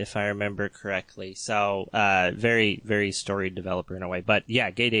Shapes, if I remember correctly. So, very, very storied developer in a way. But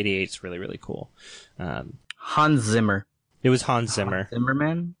yeah, Gate 88 is really, really cool. Hans Zimmer. It was Hans Zimmer.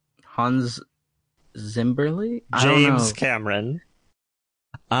 Zimmerman? Hans Zimberly? I don't James know. Cameron.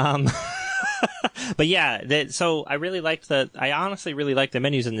 But yeah, so I honestly really liked the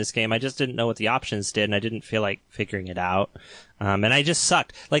menus in this game. I just didn't know what the options did, and I didn't feel like figuring it out. And I just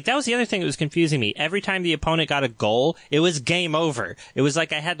sucked. Like, that was the other thing that was confusing me. Every time the opponent got a goal, it was game over. It was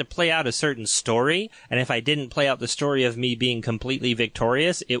like I had to play out a certain story, and if I didn't play out the story of me being completely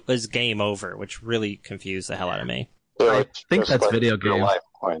victorious, it was game over, which really confused the hell out of me. So I it's think just that's like video real game. life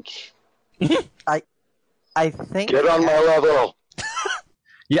points. I think Get on my level.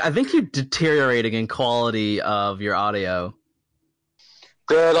 Yeah, I think you're deteriorating in quality of your audio.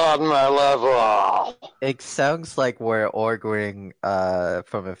 Get on my level. it sounds like we're ordering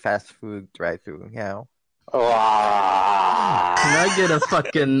from a fast food drive-thru. Can I get a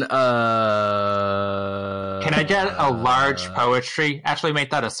fucking Can I get a large poetry? Actually, make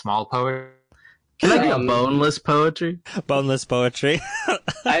that a small poetry. Can I do boneless poetry? Boneless poetry.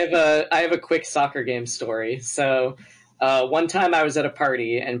 I have a quick soccer game story. So one time I was at a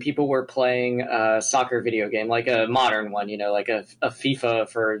party and people were playing a soccer video game, like a modern one, like a FIFA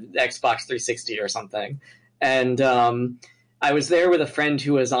for Xbox 360 or something. And I was there with a friend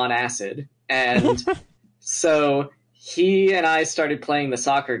who was on acid. And so he and I started playing the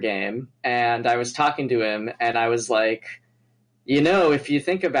soccer game, and I was talking to him, and I was like, if you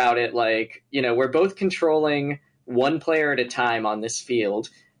think about it, we're both controlling one player at a time on this field,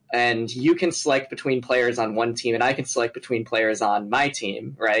 and you can select between players on one team, and I can select between players on my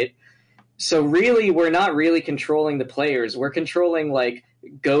team, right? So really, we're not really controlling the players. We're controlling,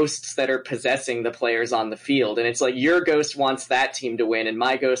 ghosts that are possessing the players on the field. And it's like your ghost wants that team to win, and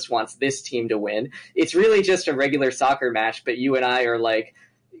my ghost wants this team to win. It's really just a regular soccer match, but you and I are,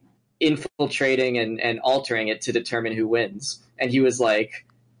 infiltrating and altering it to determine who wins. And he was like,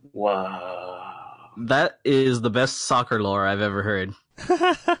 whoa. That is the best soccer lore I've ever heard.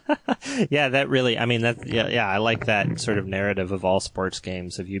 Yeah, that really, I like that sort of narrative of all sports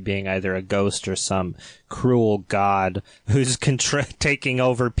games, of you being either a ghost or some cruel god who's taking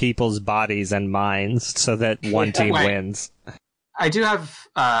over people's bodies and minds so that one team wins. I do have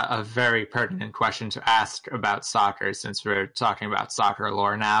a very pertinent question to ask about soccer, since we're talking about soccer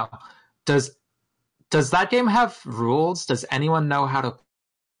lore now. Does that game have rules? Does anyone know how to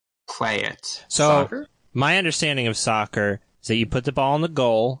play it? So, soccer? My understanding of soccer is that you put the ball in the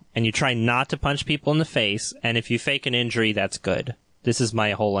goal, and you try not to punch people in the face, and if you fake an injury, that's good. This is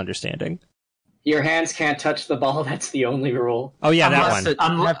my whole understanding. Your hands can't touch the ball, that's the only rule. Oh yeah, that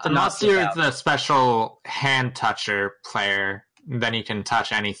one. Unless you're the special hand toucher player, then you can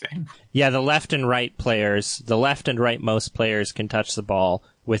touch anything. Yeah, the left and rightmost players can touch the ball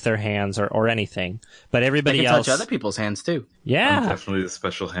with their hands or anything. But everybody they can else... touch other people's hands, too. Yeah. I'm definitely the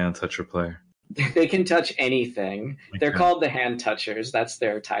special hand toucher player. They can touch anything. They're called the hand touchers. That's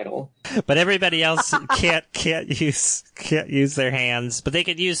their title. But everybody else can't use their hands, but they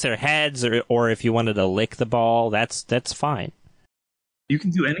could use their heads, or if you wanted to lick the ball, that's fine. You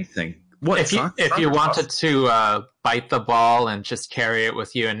can do anything. If you wanted to bite the ball and just carry it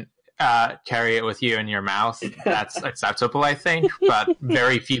with you in your mouth, that's acceptable, I think. But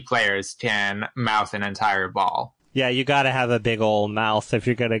very few players can mouth an entire ball. Yeah, you gotta have a big old mouth if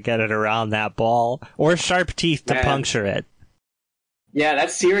you're gonna get it around that ball. Or sharp teeth to puncture it. Yeah,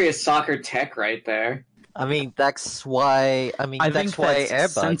 that's serious soccer tech right there. That's why... I think that's Airbud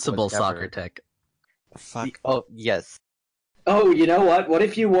sensible soccer tech. Fuck. Oh, yes. Oh, you know what? What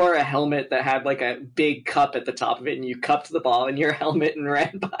if you wore a helmet that had a big cup at the top of it, and you cupped the ball in your helmet and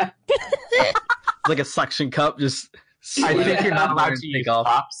ran by? Like a suction cup, just... I think you're not allowed to use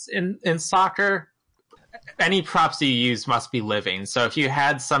props in soccer. Any props you use must be living. So if you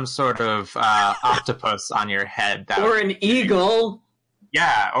had some sort of octopus on your head... Or an eagle!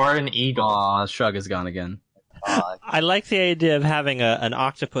 Yeah, or an eagle. Aw, Shrug is gone again. I like the idea of having an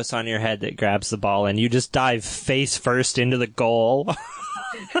octopus on your head that grabs the ball and you just dive face first into the goal.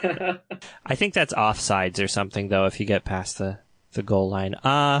 I think that's offsides or something, though, if you get past the goal line.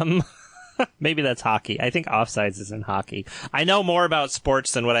 Maybe that's hockey. I think offsides is in hockey. I know more about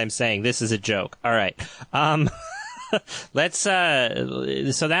sports than what I'm saying. This is a joke. All right. Let's,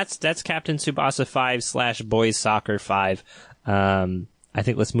 so that's Captain Tsubasa 5 / Boys Soccer 5. I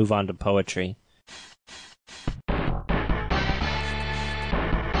think let's move on to poetry.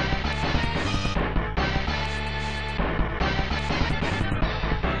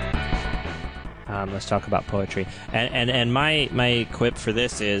 Let's talk about poetry. And my quip for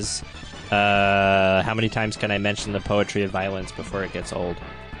this is, how many times can I mention the poetry of violence before it gets old?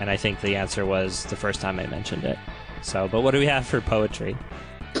 And I think the answer was the first time I mentioned it. So, but what do we have for poetry?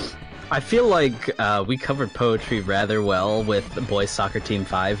 I feel like we covered poetry rather well with the Boys Soccer Team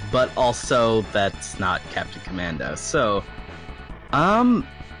 5, but also that's not Captain Commando. So, was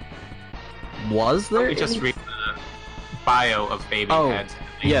there... Let me just read the bio of Babyhead.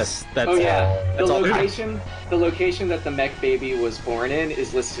 Yes, that's... Oh yeah, that's the location that the mech baby was born in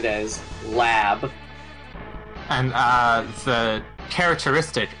is listed as lab. And the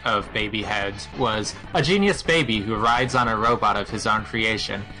characteristic of Babyhead was a genius baby who rides on a robot of his own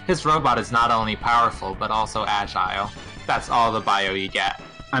creation. His robot is not only powerful, but also agile. That's all the bio you get.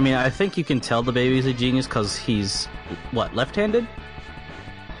 I mean, I think you can tell the baby's a genius because he's, left-handed?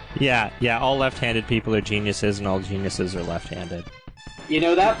 Yeah, all left-handed people are geniuses, and all geniuses are left-handed.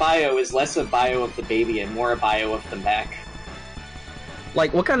 That bio is less a bio of the baby and more a bio of the mech.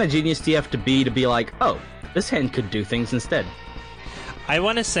 What kind of genius do you have to be like, oh, this hand could do things instead? I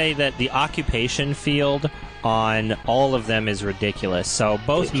want to say that the occupation field on all of them is ridiculous. So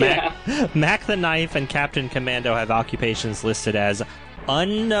both Mac the Knife and Captain Commando have occupations listed as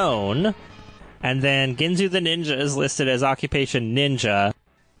unknown, and then Ginzu the Ninja is listed as occupation ninja,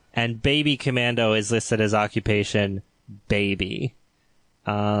 and Baby Commando is listed as occupation baby.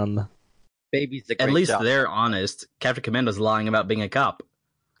 Baby's a great At least job. they're honest. Captain Commando's lying about being a cop.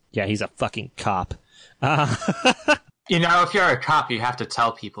 Yeah, he's a fucking cop. You know, if you're a cop, you have to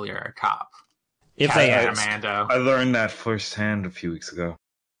tell people you're a cop. If they Captain ask. Commando. I learned that firsthand a few weeks ago.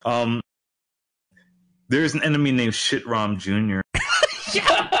 There's an enemy named Shitrom Jr.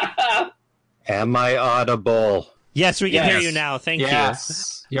 Am I audible? Yes, we can Yes. hear you now. Thank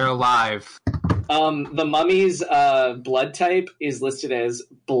Yes, you're alive. The mummy's blood type is listed as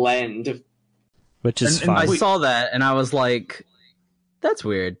blend. you. Which is And I fine. saw that and I was like, that's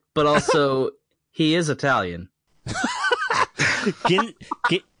weird. But also, he is Italian.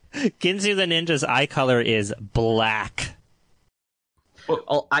 Ginzu the Ninja's eye color is black.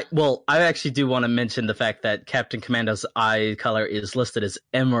 I actually do want to mention the fact that Captain Commando's eye color is listed as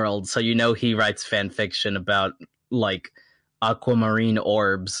emerald, so you know he writes fan fiction about, like, aquamarine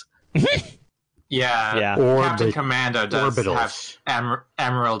orbs. Yeah. Orbit- Captain Commando does orbitals. have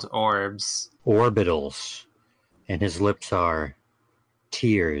emerald orbs. Orbitals. And his lips are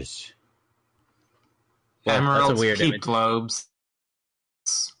tears. Well, that's a Emerald weird peak image. globes.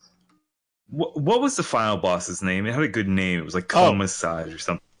 What was the final boss's name? It had a good name. It was like Homicide or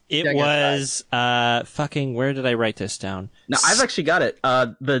something. It Yeah, was fucking. Where did I write this down? Now, I've actually got it.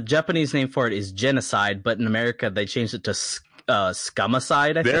 The Japanese name for it is genocide, but in America they changed it to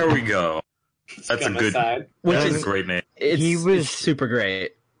scumicide, I think. There we go. That's a good. Scumicide. Which That's is a great name. it's super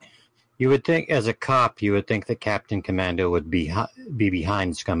great. You would think, as a cop, you would think that Captain Commando would be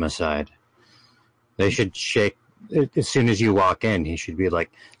behind Scumicide. They should shake, as soon as you walk in, he should be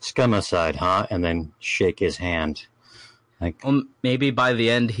like, Scumicide, huh? And then shake his hand. Like, Well, maybe by the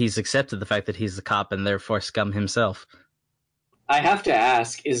end he's accepted the fact that he's the cop and therefore scum himself. I have to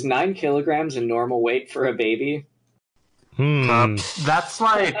ask, is 9 kilograms a normal weight for a baby? cops, That's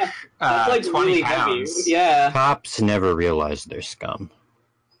like, That's like 20 really pounds. heavy. Yeah. cops never realize they're scum.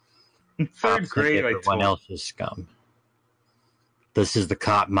 In third Cops grade, think I everyone told. else is scum. This is the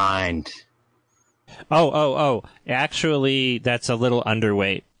cop mind. Oh. Actually, that's a little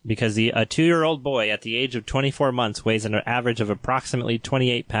underweight because a 2-year-old boy at the age of 24 months weighs an average of approximately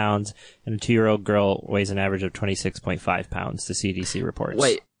 28 pounds, and a 2-year-old girl weighs an average of 26.5 pounds. The CDC reports.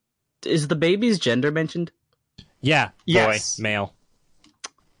 Wait, is the baby's gender mentioned? Yeah. Yes. Boy. Male.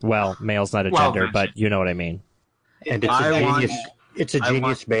 Well, male's not a Well gender, but you know what I mean. And it's I a want- genius. It's a I genius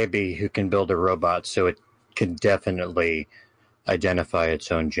want- baby who can build a robot, so it can definitely identify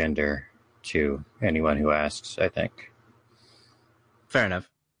its own gender to anyone who asks, I think. Fair enough.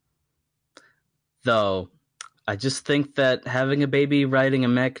 Though, I just think that having a baby riding a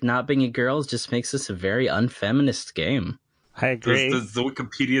mech not being a girl just makes this a very unfeminist game. I agree. Does the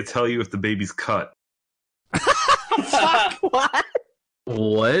Wikipedia tell you if the baby's cut?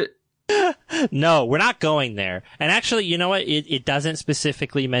 What? No, we're not going there. And actually, you know what? It doesn't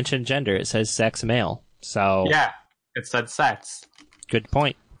specifically mention gender. It says sex male. So, Yeah, it said sex. good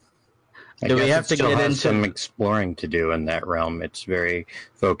point. I Do we guess have it to still get has into- some exploring to do in that realm? It's very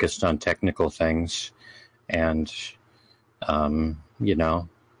focused on technical things, and you know,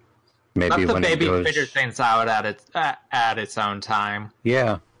 maybe Let the when baby it goes, figure things out at its own time.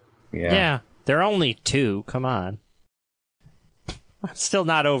 yeah. Yeah, they're only 2. Come on. I'm still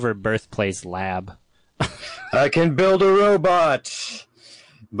not over Birthplace Lab. I can build a robot,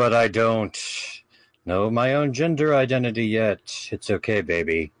 but I don't know my own gender identity yet. It's okay,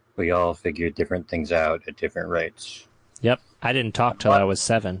 baby. We all figure different things out at different rates. Yep, I didn't talk till I was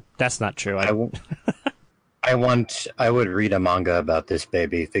 7. That's not true. I would read a manga about this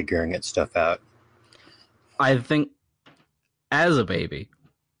baby figuring its stuff out. I think, as a baby,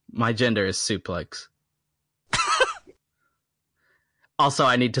 my gender is suplex. Also,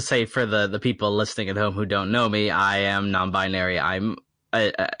 I need to say for the people listening at home who don't know me, I am non-binary. I'm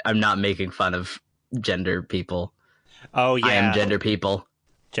not making fun of gender people. Oh yeah, I am gender people.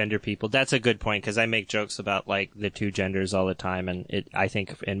 gender people. That's a good point because I make jokes about like the 2 genders all the time, and I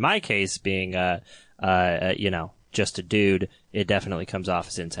think in my case being just a dude, it definitely comes off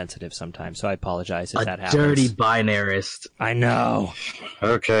as insensitive sometimes. So I apologize if that happens. Dirty binarist. I know.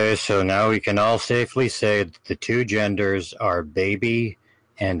 Okay, so now we can all safely say that the 2 genders are baby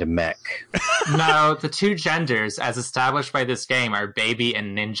and mech. No, the 2 genders, as established by this game, are baby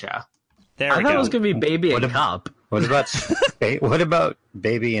and ninja. There I we thought go. it was going to be baby What and cop. What about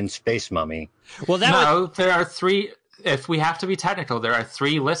baby and space mummy? Well, that would, No, there are 3. if we have to be technical, there are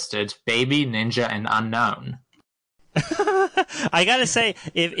 3 listed: baby, ninja, and unknown. I gotta say,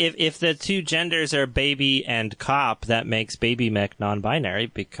 if the 2 genders are baby and cop, that makes baby mech non-binary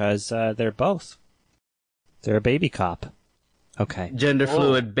because they're both. They're a baby cop. Okay. Gender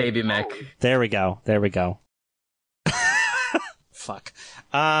fluid baby mech. There we go. Fuck.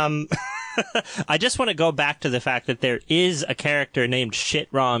 I just want to go back to the fact that there is a character named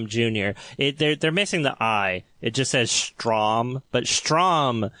Shitrom Jr. They're missing the I. It just says Strom, but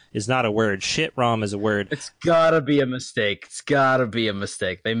Strom is not a word. Shitrom is a word. It's gotta be a mistake.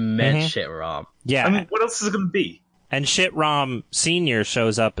 They meant Shitrom. Yeah. I mean, what else is it going to be? And Shitrom Sr.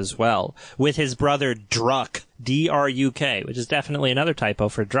 shows up as well, with his brother Druk, D-R-U-K, which is definitely another typo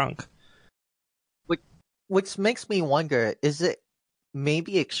for drunk. Which makes me wonder, is it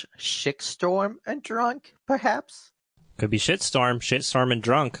maybe a Shitstorm and Drunk, perhaps? Could be Shitstorm and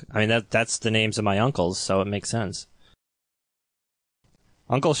Drunk. I mean, that's the names of my uncles, so it makes sense.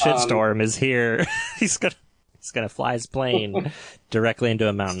 Uncle Shitstorm is here. He's gonna fly his plane directly into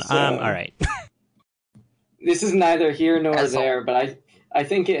a mountain. All right. This is neither here nor there, but I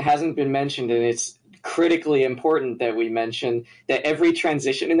think it hasn't been mentioned, and it's critically important that we mention that every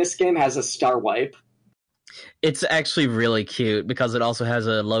transition in this game has a star wipe. It's actually really cute because it also has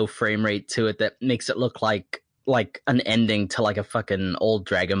a low frame rate to it that makes it look like an ending to like a fucking old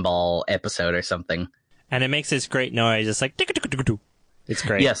Dragon Ball episode or something. And it makes this great noise. It's like... It's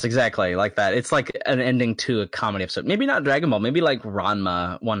great. Yes, exactly, like that. It's like an ending to a comedy episode. Maybe not Dragon Ball, maybe like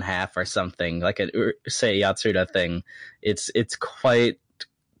Ranma 1/2 or something, like a say Yatsuda thing. It's quite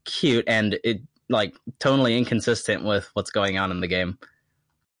cute and it like totally inconsistent with what's going on in the game.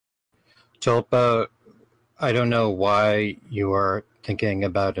 Tulpa, I don't know why you are thinking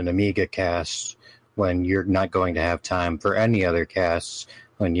about an Amiga cast when you're not going to have time for any other casts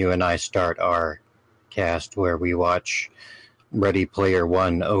when you and I start our cast where we watch Ready Player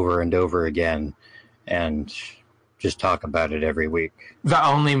One over and over again and just talk about it every week. The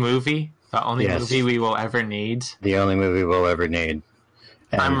only movie? The only Yes. movie we will ever need? The only movie we'll ever need.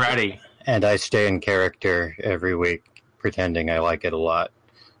 And, I'm ready. And I stay in character every week, pretending I like it a lot,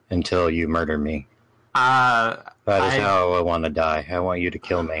 until you murder me. Uh, That is how I want to die. I want you to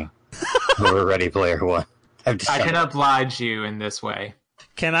kill me. Over Ready Player One. I can oblige you in this way.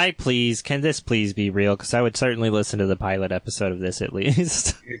 Can this please be real? Because I would certainly listen to the pilot episode of this at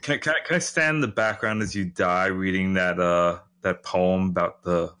least. Can I stand in the background as you die reading that poem about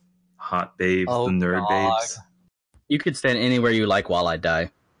the hot babes, Oh, the nerd God. babes? You could stand anywhere you like while I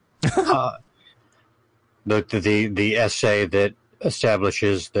die. The essay that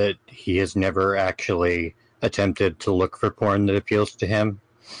establishes that he has never actually attempted to look for porn that appeals to him.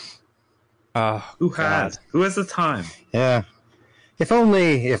 Oh, Who has? Who has the time? Yeah. If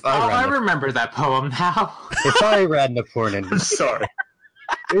only I remember that poem now. if I ran the porn I'm industry, sorry.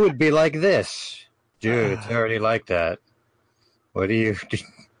 it would be like this. Dude, it's already like that. What do you...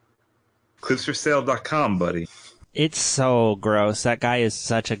 Clipsforsale.com, buddy. It's so gross. That guy is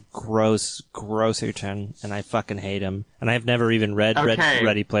such a gross urchin, and I fucking hate him. And I've never even read Okay.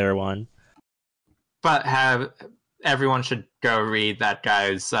 Ready Player One. But everyone should go read that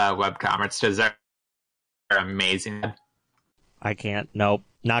guy's webcomics because they're amazing. I can't. Nope.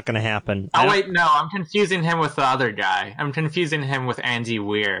 Not gonna happen. Oh wait, no, I'm confusing him with the other guy. I'm confusing him with Andy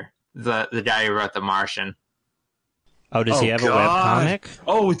Weir, the guy who wrote The Martian. Oh, does he have God. a webcomic?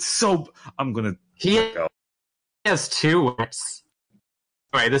 Oh, it's so... I'm going to... He has 2 words.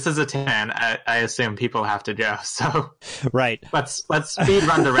 Wait, this is a 10. I assume people have to go, so Right. let's speed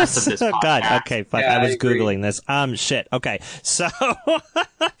run the rest of this Oh, God. podcast. Okay, fuck. Yeah, I was I agree. Googling this. Shit. Okay. So,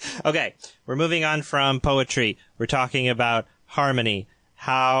 okay. We're moving on from poetry. We're talking about harmony.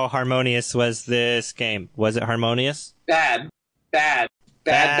 How harmonious was this game? Was it harmonious? Bad. Bad.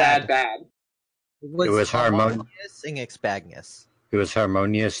 It was harmonious and expagnus. It was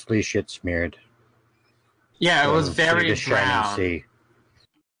harmoniously shit smeared. Yeah, it was Through very the shining brown. sea.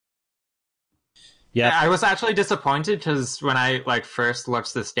 Yeah. I was actually disappointed because when I first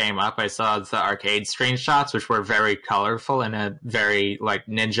looked this game up, I saw the arcade screenshots, which were very colorful in a very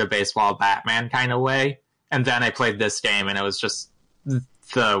Ninja Baseball Batman kind of way. And then I played this game, and it was just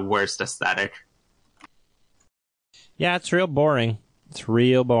the worst aesthetic. Yeah, it's real boring. It's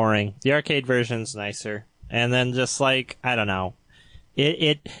real boring. The arcade version's nicer. And then just I don't know.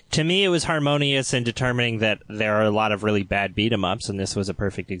 It to me, it was harmonious in determining that there are a lot of really bad beat 'em ups, and this was a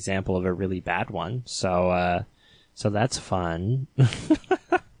perfect example of a really bad one. So that's fun.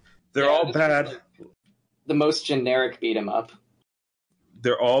 They're all bad. The most generic beat 'em up.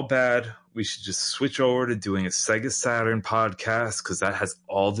 They're all bad. We should just switch over to doing a Sega Saturn podcast because that has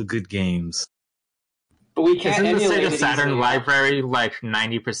all the good games. We can't Isn't the emulate Sega it Saturn easily. library like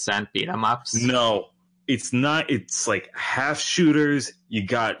 90% beat 'em ups? No, it's not. It's like half shooters. You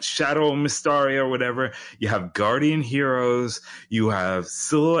got Shadow of Mysteria or whatever. You have Guardian Heroes. You have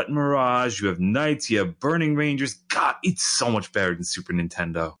Silhouette Mirage. You have Knights. You have Burning Rangers. God, it's so much better than Super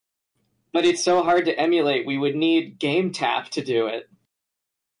Nintendo. But it's so hard to emulate. We would need Game Tap to do it.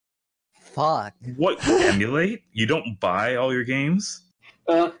 Fuck. What, emulate? You don't buy all your games?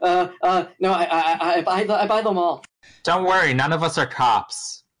 No, I buy them all. Don't worry, none of us are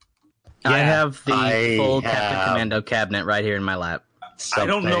cops. I Yeah, have the I full Captain have- Commando cabinet right here in my lap. I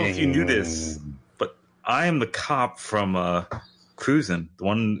don't know if you knew this, but I am the cop from Cruisin', the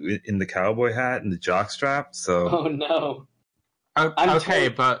one in the cowboy hat and the jockstrap. So Oh no. Okay, totally-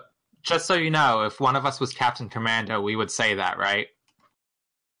 but just so you know, if one of us was Captain Commando, we would say that, right?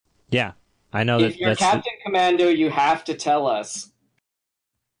 Yeah, I know If that. you're That's Captain Commando, you have to tell us.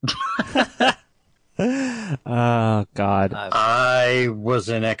 Oh God. I was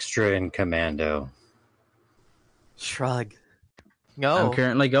an extra in Commando. Shrug. I'm No.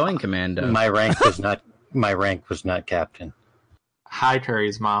 currently going Commando. My rank was not. My rank was not captain. Hi,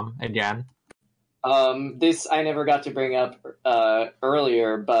 Curry's mom, again. This I never got to bring up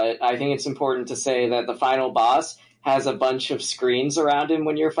earlier, but I think it's important to say that the final boss has a bunch of screens around him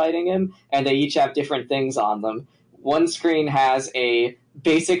when you're fighting him, and they each have different things on them. One screen has a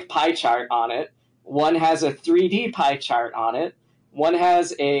basic pie chart on it. One has a 3D pie chart on it. One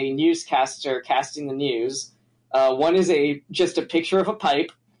has a newscaster casting the news. One is just a picture of a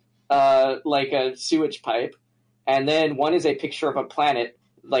pipe, like a sewage pipe. And then one is a picture of a planet,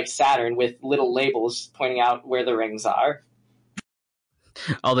 like Saturn, with little labels pointing out where the rings are.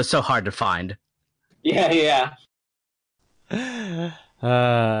 Oh, they're so hard to find. Yeah.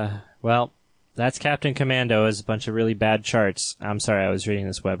 Well, that's Captain Commando. Is a bunch of really bad charts. I'm sorry, I was reading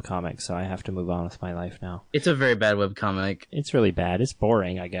this webcomic, so I have to move on with my life now. It's a very bad webcomic. It's really bad. It's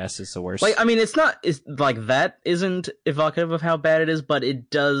boring, I guess. It's the worst. Like, I mean, it's like that isn't evocative of how bad it is, but it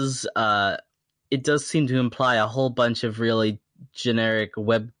does seem to imply a whole bunch of really generic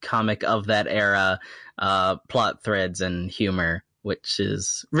webcomic of that era plot threads and humor, which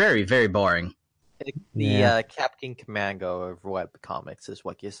is very, very boring. The Yeah. Captain Commando of web comics is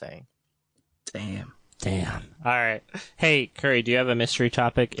what you're saying. Damn. Damn. All right. Hey, Curry, do you have a mystery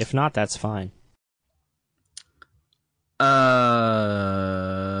topic? If not, that's fine.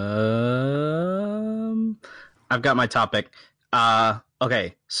 I've got my topic.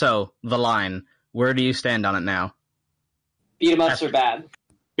 Okay, so the line. Where do you stand on it now? Beat 'em ups are bad.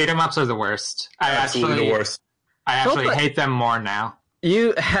 Beat 'em ups are the worst. absolutely the worst. I actually Well, but- hate them more now.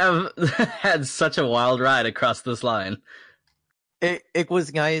 You have had such a wild ride across this line. It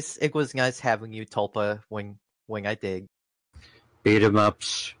was nice. It was nice having you, Tulpa, when I dig. Beat 'em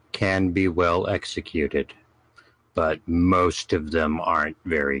ups can be well executed, but most of them aren't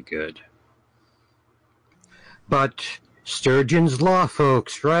very good. But Sturgeon's Law,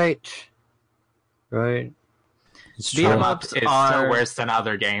 folks, right? Right? It's Beat true. 'em Up ups is are still worse than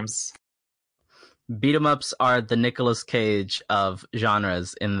other games. beat 'em ups are the Nicolas Cage of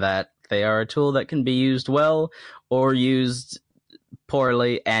genres in that they are a tool that can be used well or used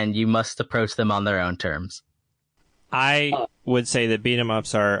poorly, and you must approach them on their own terms. I would say that beat 'em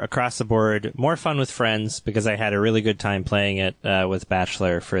ups are across the board more fun with friends because I had a really good time playing it with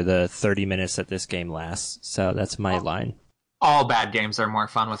Bachelor for the 30 minutes that this game lasts. So that's my line. All bad games are more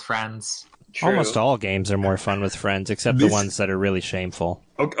fun with friends. True. Almost all games are more fun with friends, except the ones that are really shameful.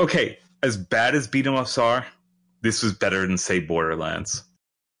 Okay, as bad as beat 'em ups are, this was better than, say, Borderlands.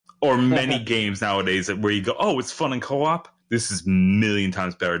 Or many games nowadays where you go, oh, it's fun in co-op. This is a million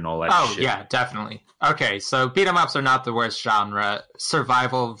times better than all that Oh, shit. yeah, definitely. Okay, so beat 'em ups are not the worst genre.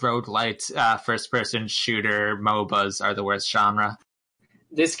 Survival, roguelite, first-person shooter, MOBAs are the worst genre.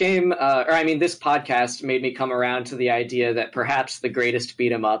 This game, this podcast made me come around to the idea that perhaps the greatest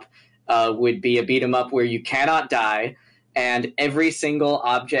beat 'em up would be a beat 'em up where you cannot die, and every single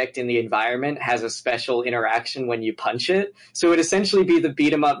object in the environment has a special interaction when you punch it. So it would essentially be the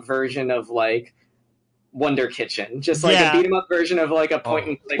beat 'em up version of like Wonder Kitchen, just like Yeah. a beat 'em up version of like a point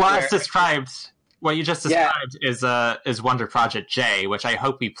and click. Well, where- as described, what you just Yeah. described is Wonder Project J, which I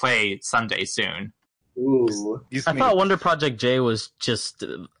hope we play Sunday soon. Ooh. I thought Wonder Project J was just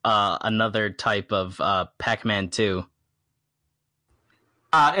another type of Pac-Man 2.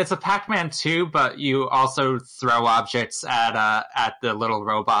 It's a Pac-Man 2, but you also throw objects at the little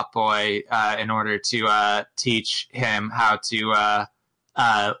robot boy in order to teach him how to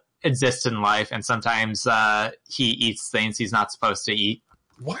exist in life, and sometimes he eats things he's not supposed to eat.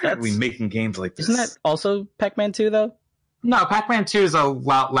 Why are we making games like this? Isn't that also Pac-Man 2, though? No, Pac-Man 2 is a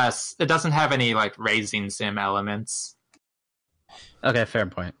lot less. It doesn't have any like racing sim elements. Okay, fair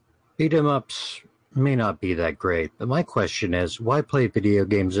point. Beat 'em ups may not be that great, but my question is, why play video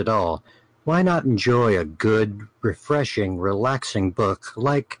games at all? Why not enjoy a good, refreshing, relaxing book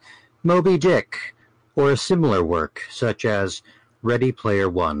like Moby Dick, or a similar work such as Ready Player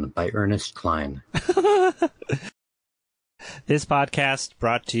One by Ernest Cline? This podcast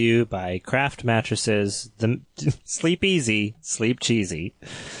brought to you by Kraft Mattresses. Sleep easy, sleep cheesy.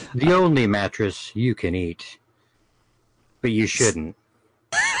 The only mattress you can eat, but you shouldn't.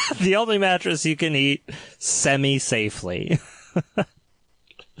 The only mattress you can eat semi-safely.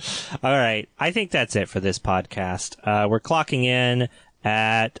 All right. I think that's it for this podcast. We're clocking in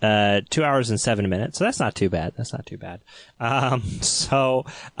at 2 hours and 7 minutes. So that's not too bad. I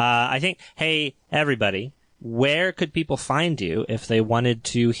think, hey, everybody, where could people find you if they wanted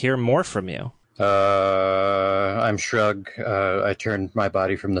to hear more from you? I'm Shrug. I turned my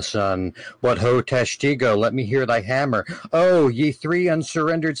body from the sun. What ho, Tashtigo, let me hear thy hammer. Oh, ye three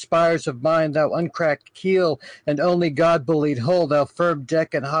unsurrendered spires of mine, thou uncracked keel, and only God-bullied hull, thou firm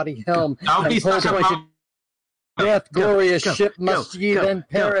deck and haughty helm. Don't be and such a pole-pointed death, glorious ship, must ye then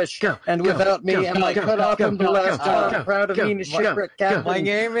perish, and without me am I cut off from the last hour, proud of me to shipwreck captain. My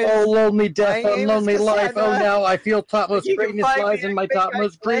name is... Oh, lonely death, my oh, name lonely is life, oh, Cassandra. now I feel topmost You can greatness find lies me in my at Big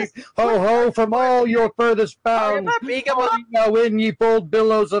topmost Guy grief. Ho, ho, from all your furthest I am bound. not being a Now in ye bold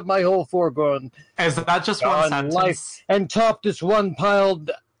billows of my whole foreground, Is that just one on sentence? life, and top this one piled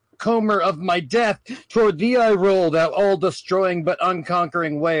comber of my death, toward thee I roll, thou all-destroying but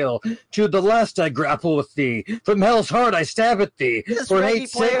unconquering whale. To the last I grapple with thee, from hell's heart I stab at thee, This for Ready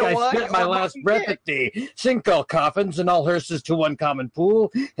hate's sake Player I One spit my or last Moby breath Dick? at thee. Sink all coffins and all hearses to one common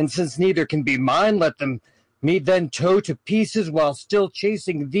pool, and since neither can be mine, let them me then tow to pieces while still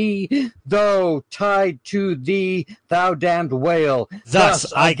chasing thee, though tied to thee, thou damned whale.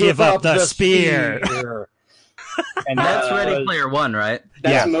 Thus I give up the spear. spear. And That's that Ready was- Player One, right?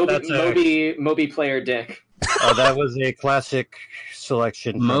 That's Yeah, Moby, that's a- Moby Player Dick. that was a classic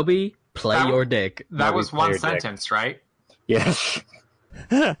selection. from- Moby, play That- your dick. That Moby was one Player Dick. sentence, right? Yes.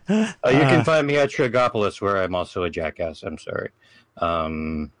 You can find me at Shrugopolis, where I'm also a jackass. I'm sorry.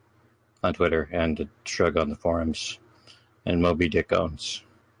 On Twitter and Shrug on the forums, and Moby Dick owns.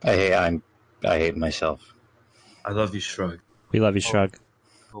 I hate myself. I love you, Shrug. We love you, Shrug.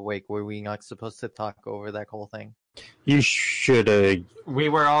 Wait, were we not supposed to talk over that whole thing? You should. We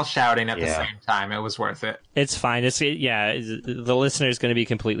were all shouting at the Yeah. same time. It was worth it. It's fine. The listener's going to be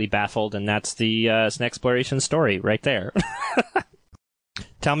completely baffled, and that's it's an exploration story right there.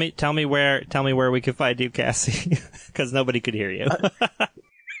 Tell me where we can find you, Cassie, because nobody could hear you.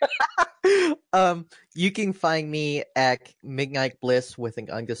 You can find me at Midnight Bliss with an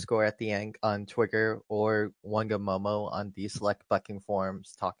underscore at the end on Twitter, or Wanga Momo on the Select Bucking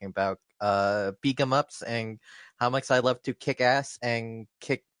forums, talking about beat 'em ups and how much I love to kick ass and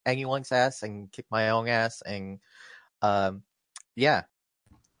kick anyone's ass and kick my own ass, and yeah.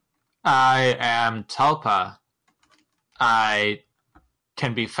 I am Tulpa. I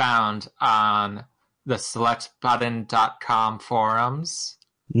can be found on the selectbutton.com forums.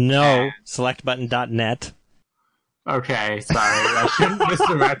 No, selectbutton.net. Okay, sorry. I shouldn't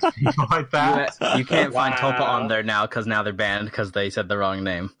misdirect people like that. You can't find Tulpa on there now because now they're banned because they said the wrong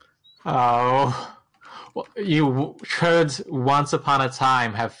name. Oh. Well, you could once upon a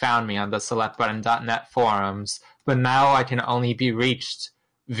time have found me on the selectbutton.net forums, but now I can only be reached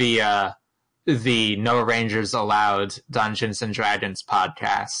via the No Rangers Allowed Dungeons and Dragons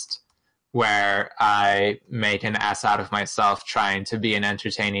podcast, where I make an ass out of myself trying to be an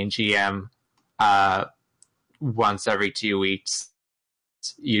entertaining GM once every 2 weeks,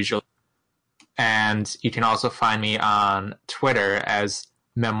 usually. And you can also find me on Twitter as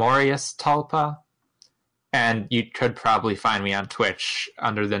Memorious Tulpa, and you could probably find me on Twitch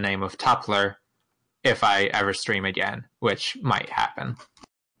under the name of Tupler if I ever stream again, which might happen.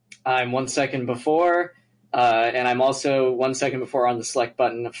 I'm 1 second before, and I'm also 1 second before on the Select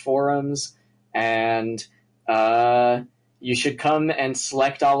Button forums, and you should come and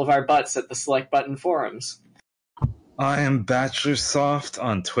select all of our butts at the Select Button forums. I am BachelorSoft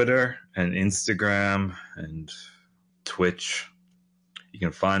on Twitter and Instagram and Twitch. You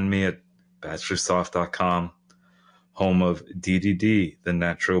can find me at bachelorsoft.com, home of DDD, the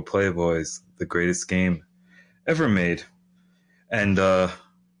Natural Playboys, the greatest game ever made. And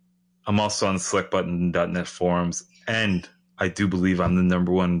I'm also on the selectbutton.net forums, and I do believe I'm the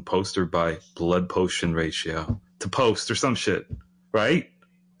 #1 poster by blood potion ratio to post or some shit, right?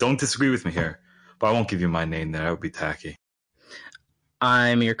 Don't disagree with me here, but I won't give you my name there. That would be tacky.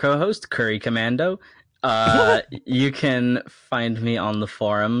 I'm your co-host, Curry Commando. You can find me on the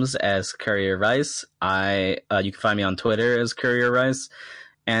forums as Courier Rice. You can find me on Twitter as Courier Rice,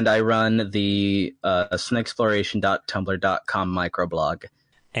 and I run the snexploration.tumblr.com microblog.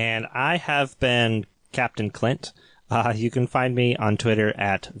 And I have been Captain Clint. You can find me on Twitter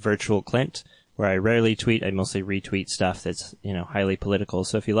at Virtual Clint, where I rarely tweet. I mostly retweet stuff that's, highly political.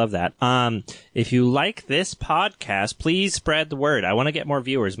 So if you love that, if you like this podcast, please spread the word. I want to get more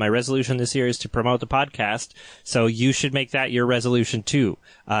viewers. My resolution this year is to promote the podcast. So you should make that your resolution too.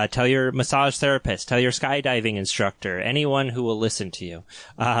 Tell your massage therapist, tell your skydiving instructor, anyone who will listen to you.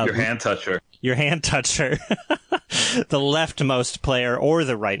 Your hand toucher. Your hand toucher, the leftmost player or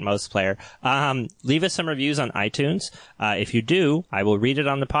the rightmost player. Leave us some reviews on iTunes. If you do, I will read it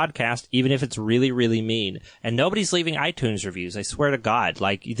on the podcast, even if it's really, really mean. And nobody's leaving iTunes reviews. I swear to God,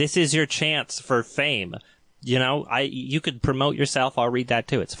 this is your chance for fame. You could promote yourself. I'll read that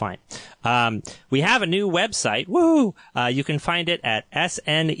too. It's fine. We have a new website. Woo! You can find it at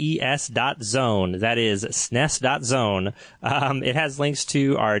snes.zone. That is snes.zone. It has links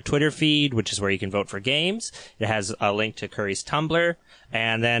to our Twitter feed, which is where you can vote for games. It has a link to Curry's Tumblr,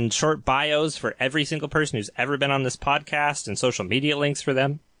 and then short bios for every single person who's ever been on this podcast and social media links for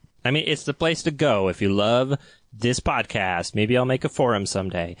them. I mean, it's the place to go if you love this podcast. Maybe I'll make a forum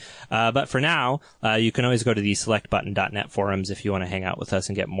someday. But for now, you can always go to the selectbutton.net forums if you want to hang out with us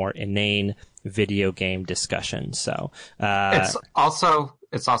and get more inane video game discussion. So, it's also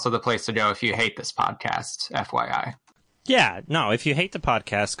the place to go if you hate this podcast, FYI. Yeah, no, if you hate the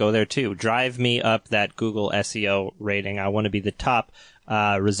podcast, go there too. Drive me up that Google SEO rating. I want to be the top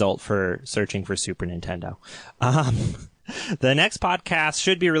result for searching for Super Nintendo. The next podcast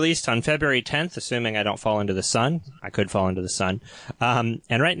should be released on February 10th, assuming I don't fall into the sun. I could fall into the sun. And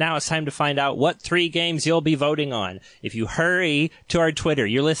right now it's time to find out what 3 games you'll be voting on. If you hurry to our Twitter,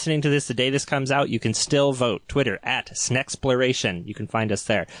 you're listening to this the day this comes out, you can still vote. Twitter at Snexploration. You can find us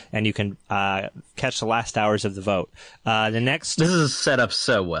there. And you can catch the last hours of the vote. This is set up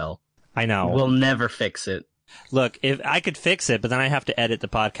so well. I know. We'll never fix it. Look, if I could fix it, but then I have to edit the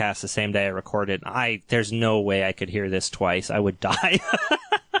podcast the same day I record it. There's no way I could hear this twice. I would die.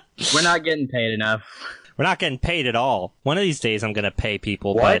 We're not getting paid enough. We're not getting paid at all. One of these days I'm going to pay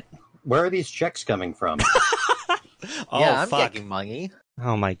people. What? But... Where are these checks coming from? I'm getting money.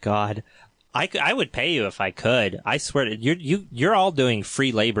 Oh my God. I would pay you if I could. I swear to you're all doing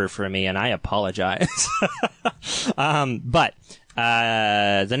free labor for me, and I apologize. But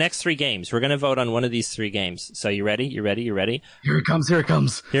the next 3 games, we're going to vote on one of these 3 games. So you ready? You ready? Here it comes. Here it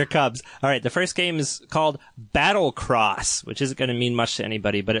comes. All right. The first game is called Battlecross, which isn't going to mean much to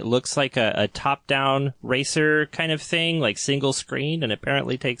anybody, but it looks like a top-down racer kind of thing, like single screen, and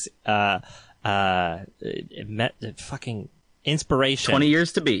apparently takes, fucking inspiration. 20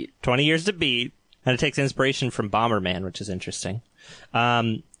 years to beat. And it takes inspiration from Bomberman, which is interesting.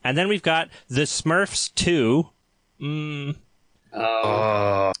 And then we've got The Smurfs 2.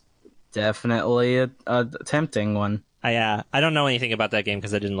 Definitely a tempting one. I don't know anything about that game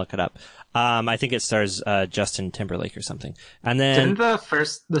because I didn't look it up. I think it stars Justin Timberlake or something. And then didn't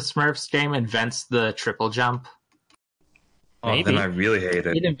the Smurfs game invent the triple jump? Maybe. Then I really hate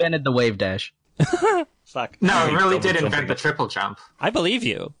it. It invented the wave dash. Fuck. No, it really did Double invent the triple jump. I believe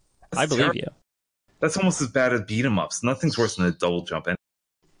you. That's almost as bad as beat 'em ups. Nothing's worse than a double jump. And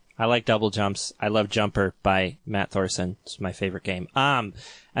I like double jumps. I love Jumper by Matt Thorson. It's my favorite game. And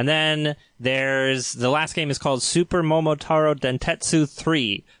then there's the last game is called Super Momotaro Dentetsu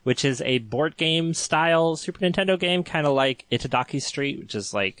 3, which is a board game style Super Nintendo game, kind of like Itadaki Street, which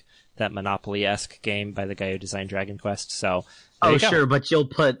is like that Monopoly-esque game by the guy who designed Dragon Quest. So, sure, but you'll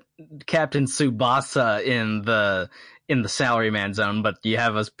put Captain Tsubasa in the salaryman zone, but you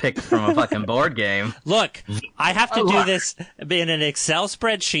have us picked from a fucking board game. Look, I have to do this in an Excel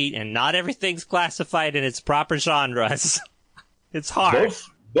spreadsheet, and not everything's classified in its proper genres. It's hard.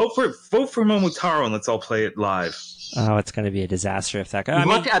 Vote for Momotaro and let's all play it live. Oh, it's going to be a disaster if that goes.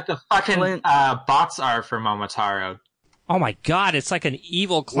 Look at the fucking bots art for Momotaro. Oh my God, it's like an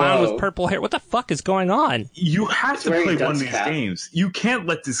evil clown with purple hair. What the fuck is going on? You have to play one of these games. You can't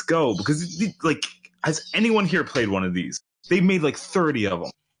let this go because, has anyone here played one of these? They made 30 of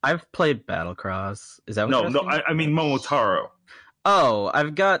them. I've played Battlecross. Is that what I mean Momotaro. Oh,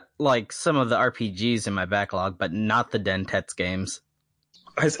 I've got some of the RPGs in my backlog, but not the Dentetsu games.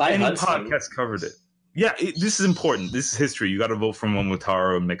 Has any podcast covered it? Yeah, this is important. This is history. You got to vote for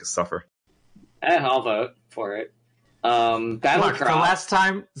Momotaro and make us suffer. I'll vote for it. Battlecross. Look,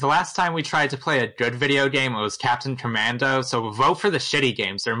 the last time we tried to play a good video game, it was Captain Commando. So vote for the shitty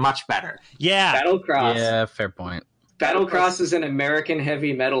games; they're much better. Yeah, Battlecross. Yeah, fair point. Battlecross is an American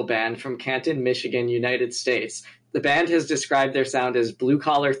heavy metal band from Canton, Michigan, United States. The band has described their sound as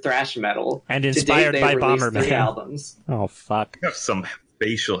blue-collar thrash metal. And To date, inspired they by released Bomberman. 3 albums. Oh, fuck. You have some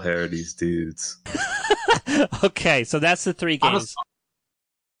facial hair, these dudes. Okay, so that's the 3 games.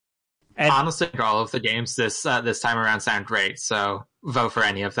 And- Honestly, all of the games this time around sound great, so vote for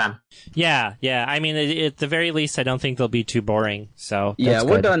any of them. Yeah. I mean, at the very least, I don't think they'll be too boring. So Yeah, that's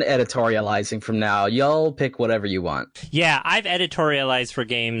we're good. done editorializing from now. Y'all pick whatever you want. Yeah, I've editorialized for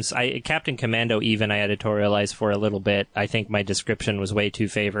games. Captain Commando even I editorialized for a little bit. I think my description was way too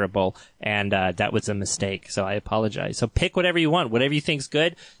favorable, and that was a mistake. So I apologize. So pick whatever you want, whatever you think's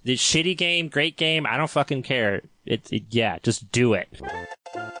good. The shitty game, great game, I don't fucking care. Yeah, just do it.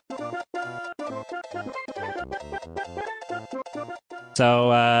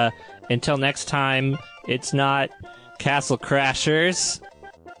 So until next time, it's not Castle Crashers.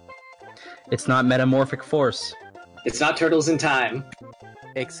 It's not Metamorphic Force. It's not Turtles in Time.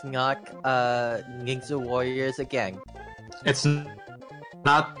 It's not Ninja Warriors again. It's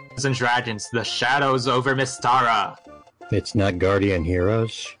not Dungeons and Dragons, The Shadows over Mystara. It's not Guardian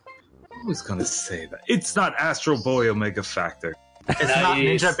Heroes. I was gonna say that. It's not Astro Boy Omega Factor. It's not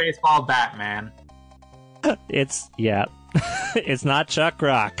Nice. Ninja Baseball Batman. It's it's not Chuck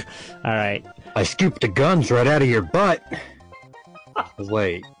Rock. All right. I scooped the guns right out of your butt.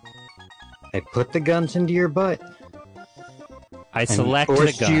 Wait. I put the guns into your butt. I and select the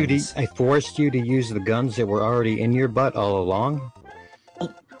forced you guns. I forced you to use the guns that were already in your butt all along.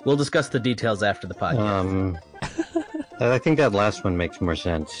 We'll discuss the details after the podcast. I think that last one makes more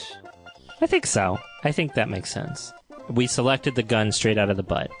sense. I think so. I think that makes sense. We selected the gun straight out of the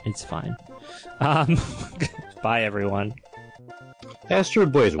butt. It's fine. Bye, everyone. Astro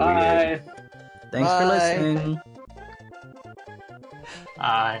Boy's weird. Bye. Thanks for Bye. listening.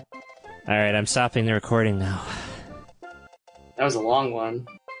 Bye. All right, I'm stopping the recording now. That was a long one.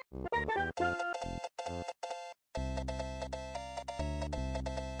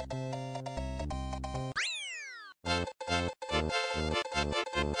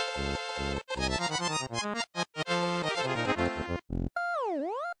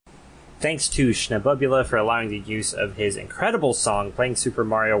 Thanks to Schnabubula for allowing the use of his incredible song playing Super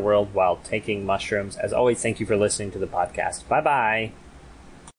Mario World while taking mushrooms. As always, thank you for listening to the podcast. Bye-bye.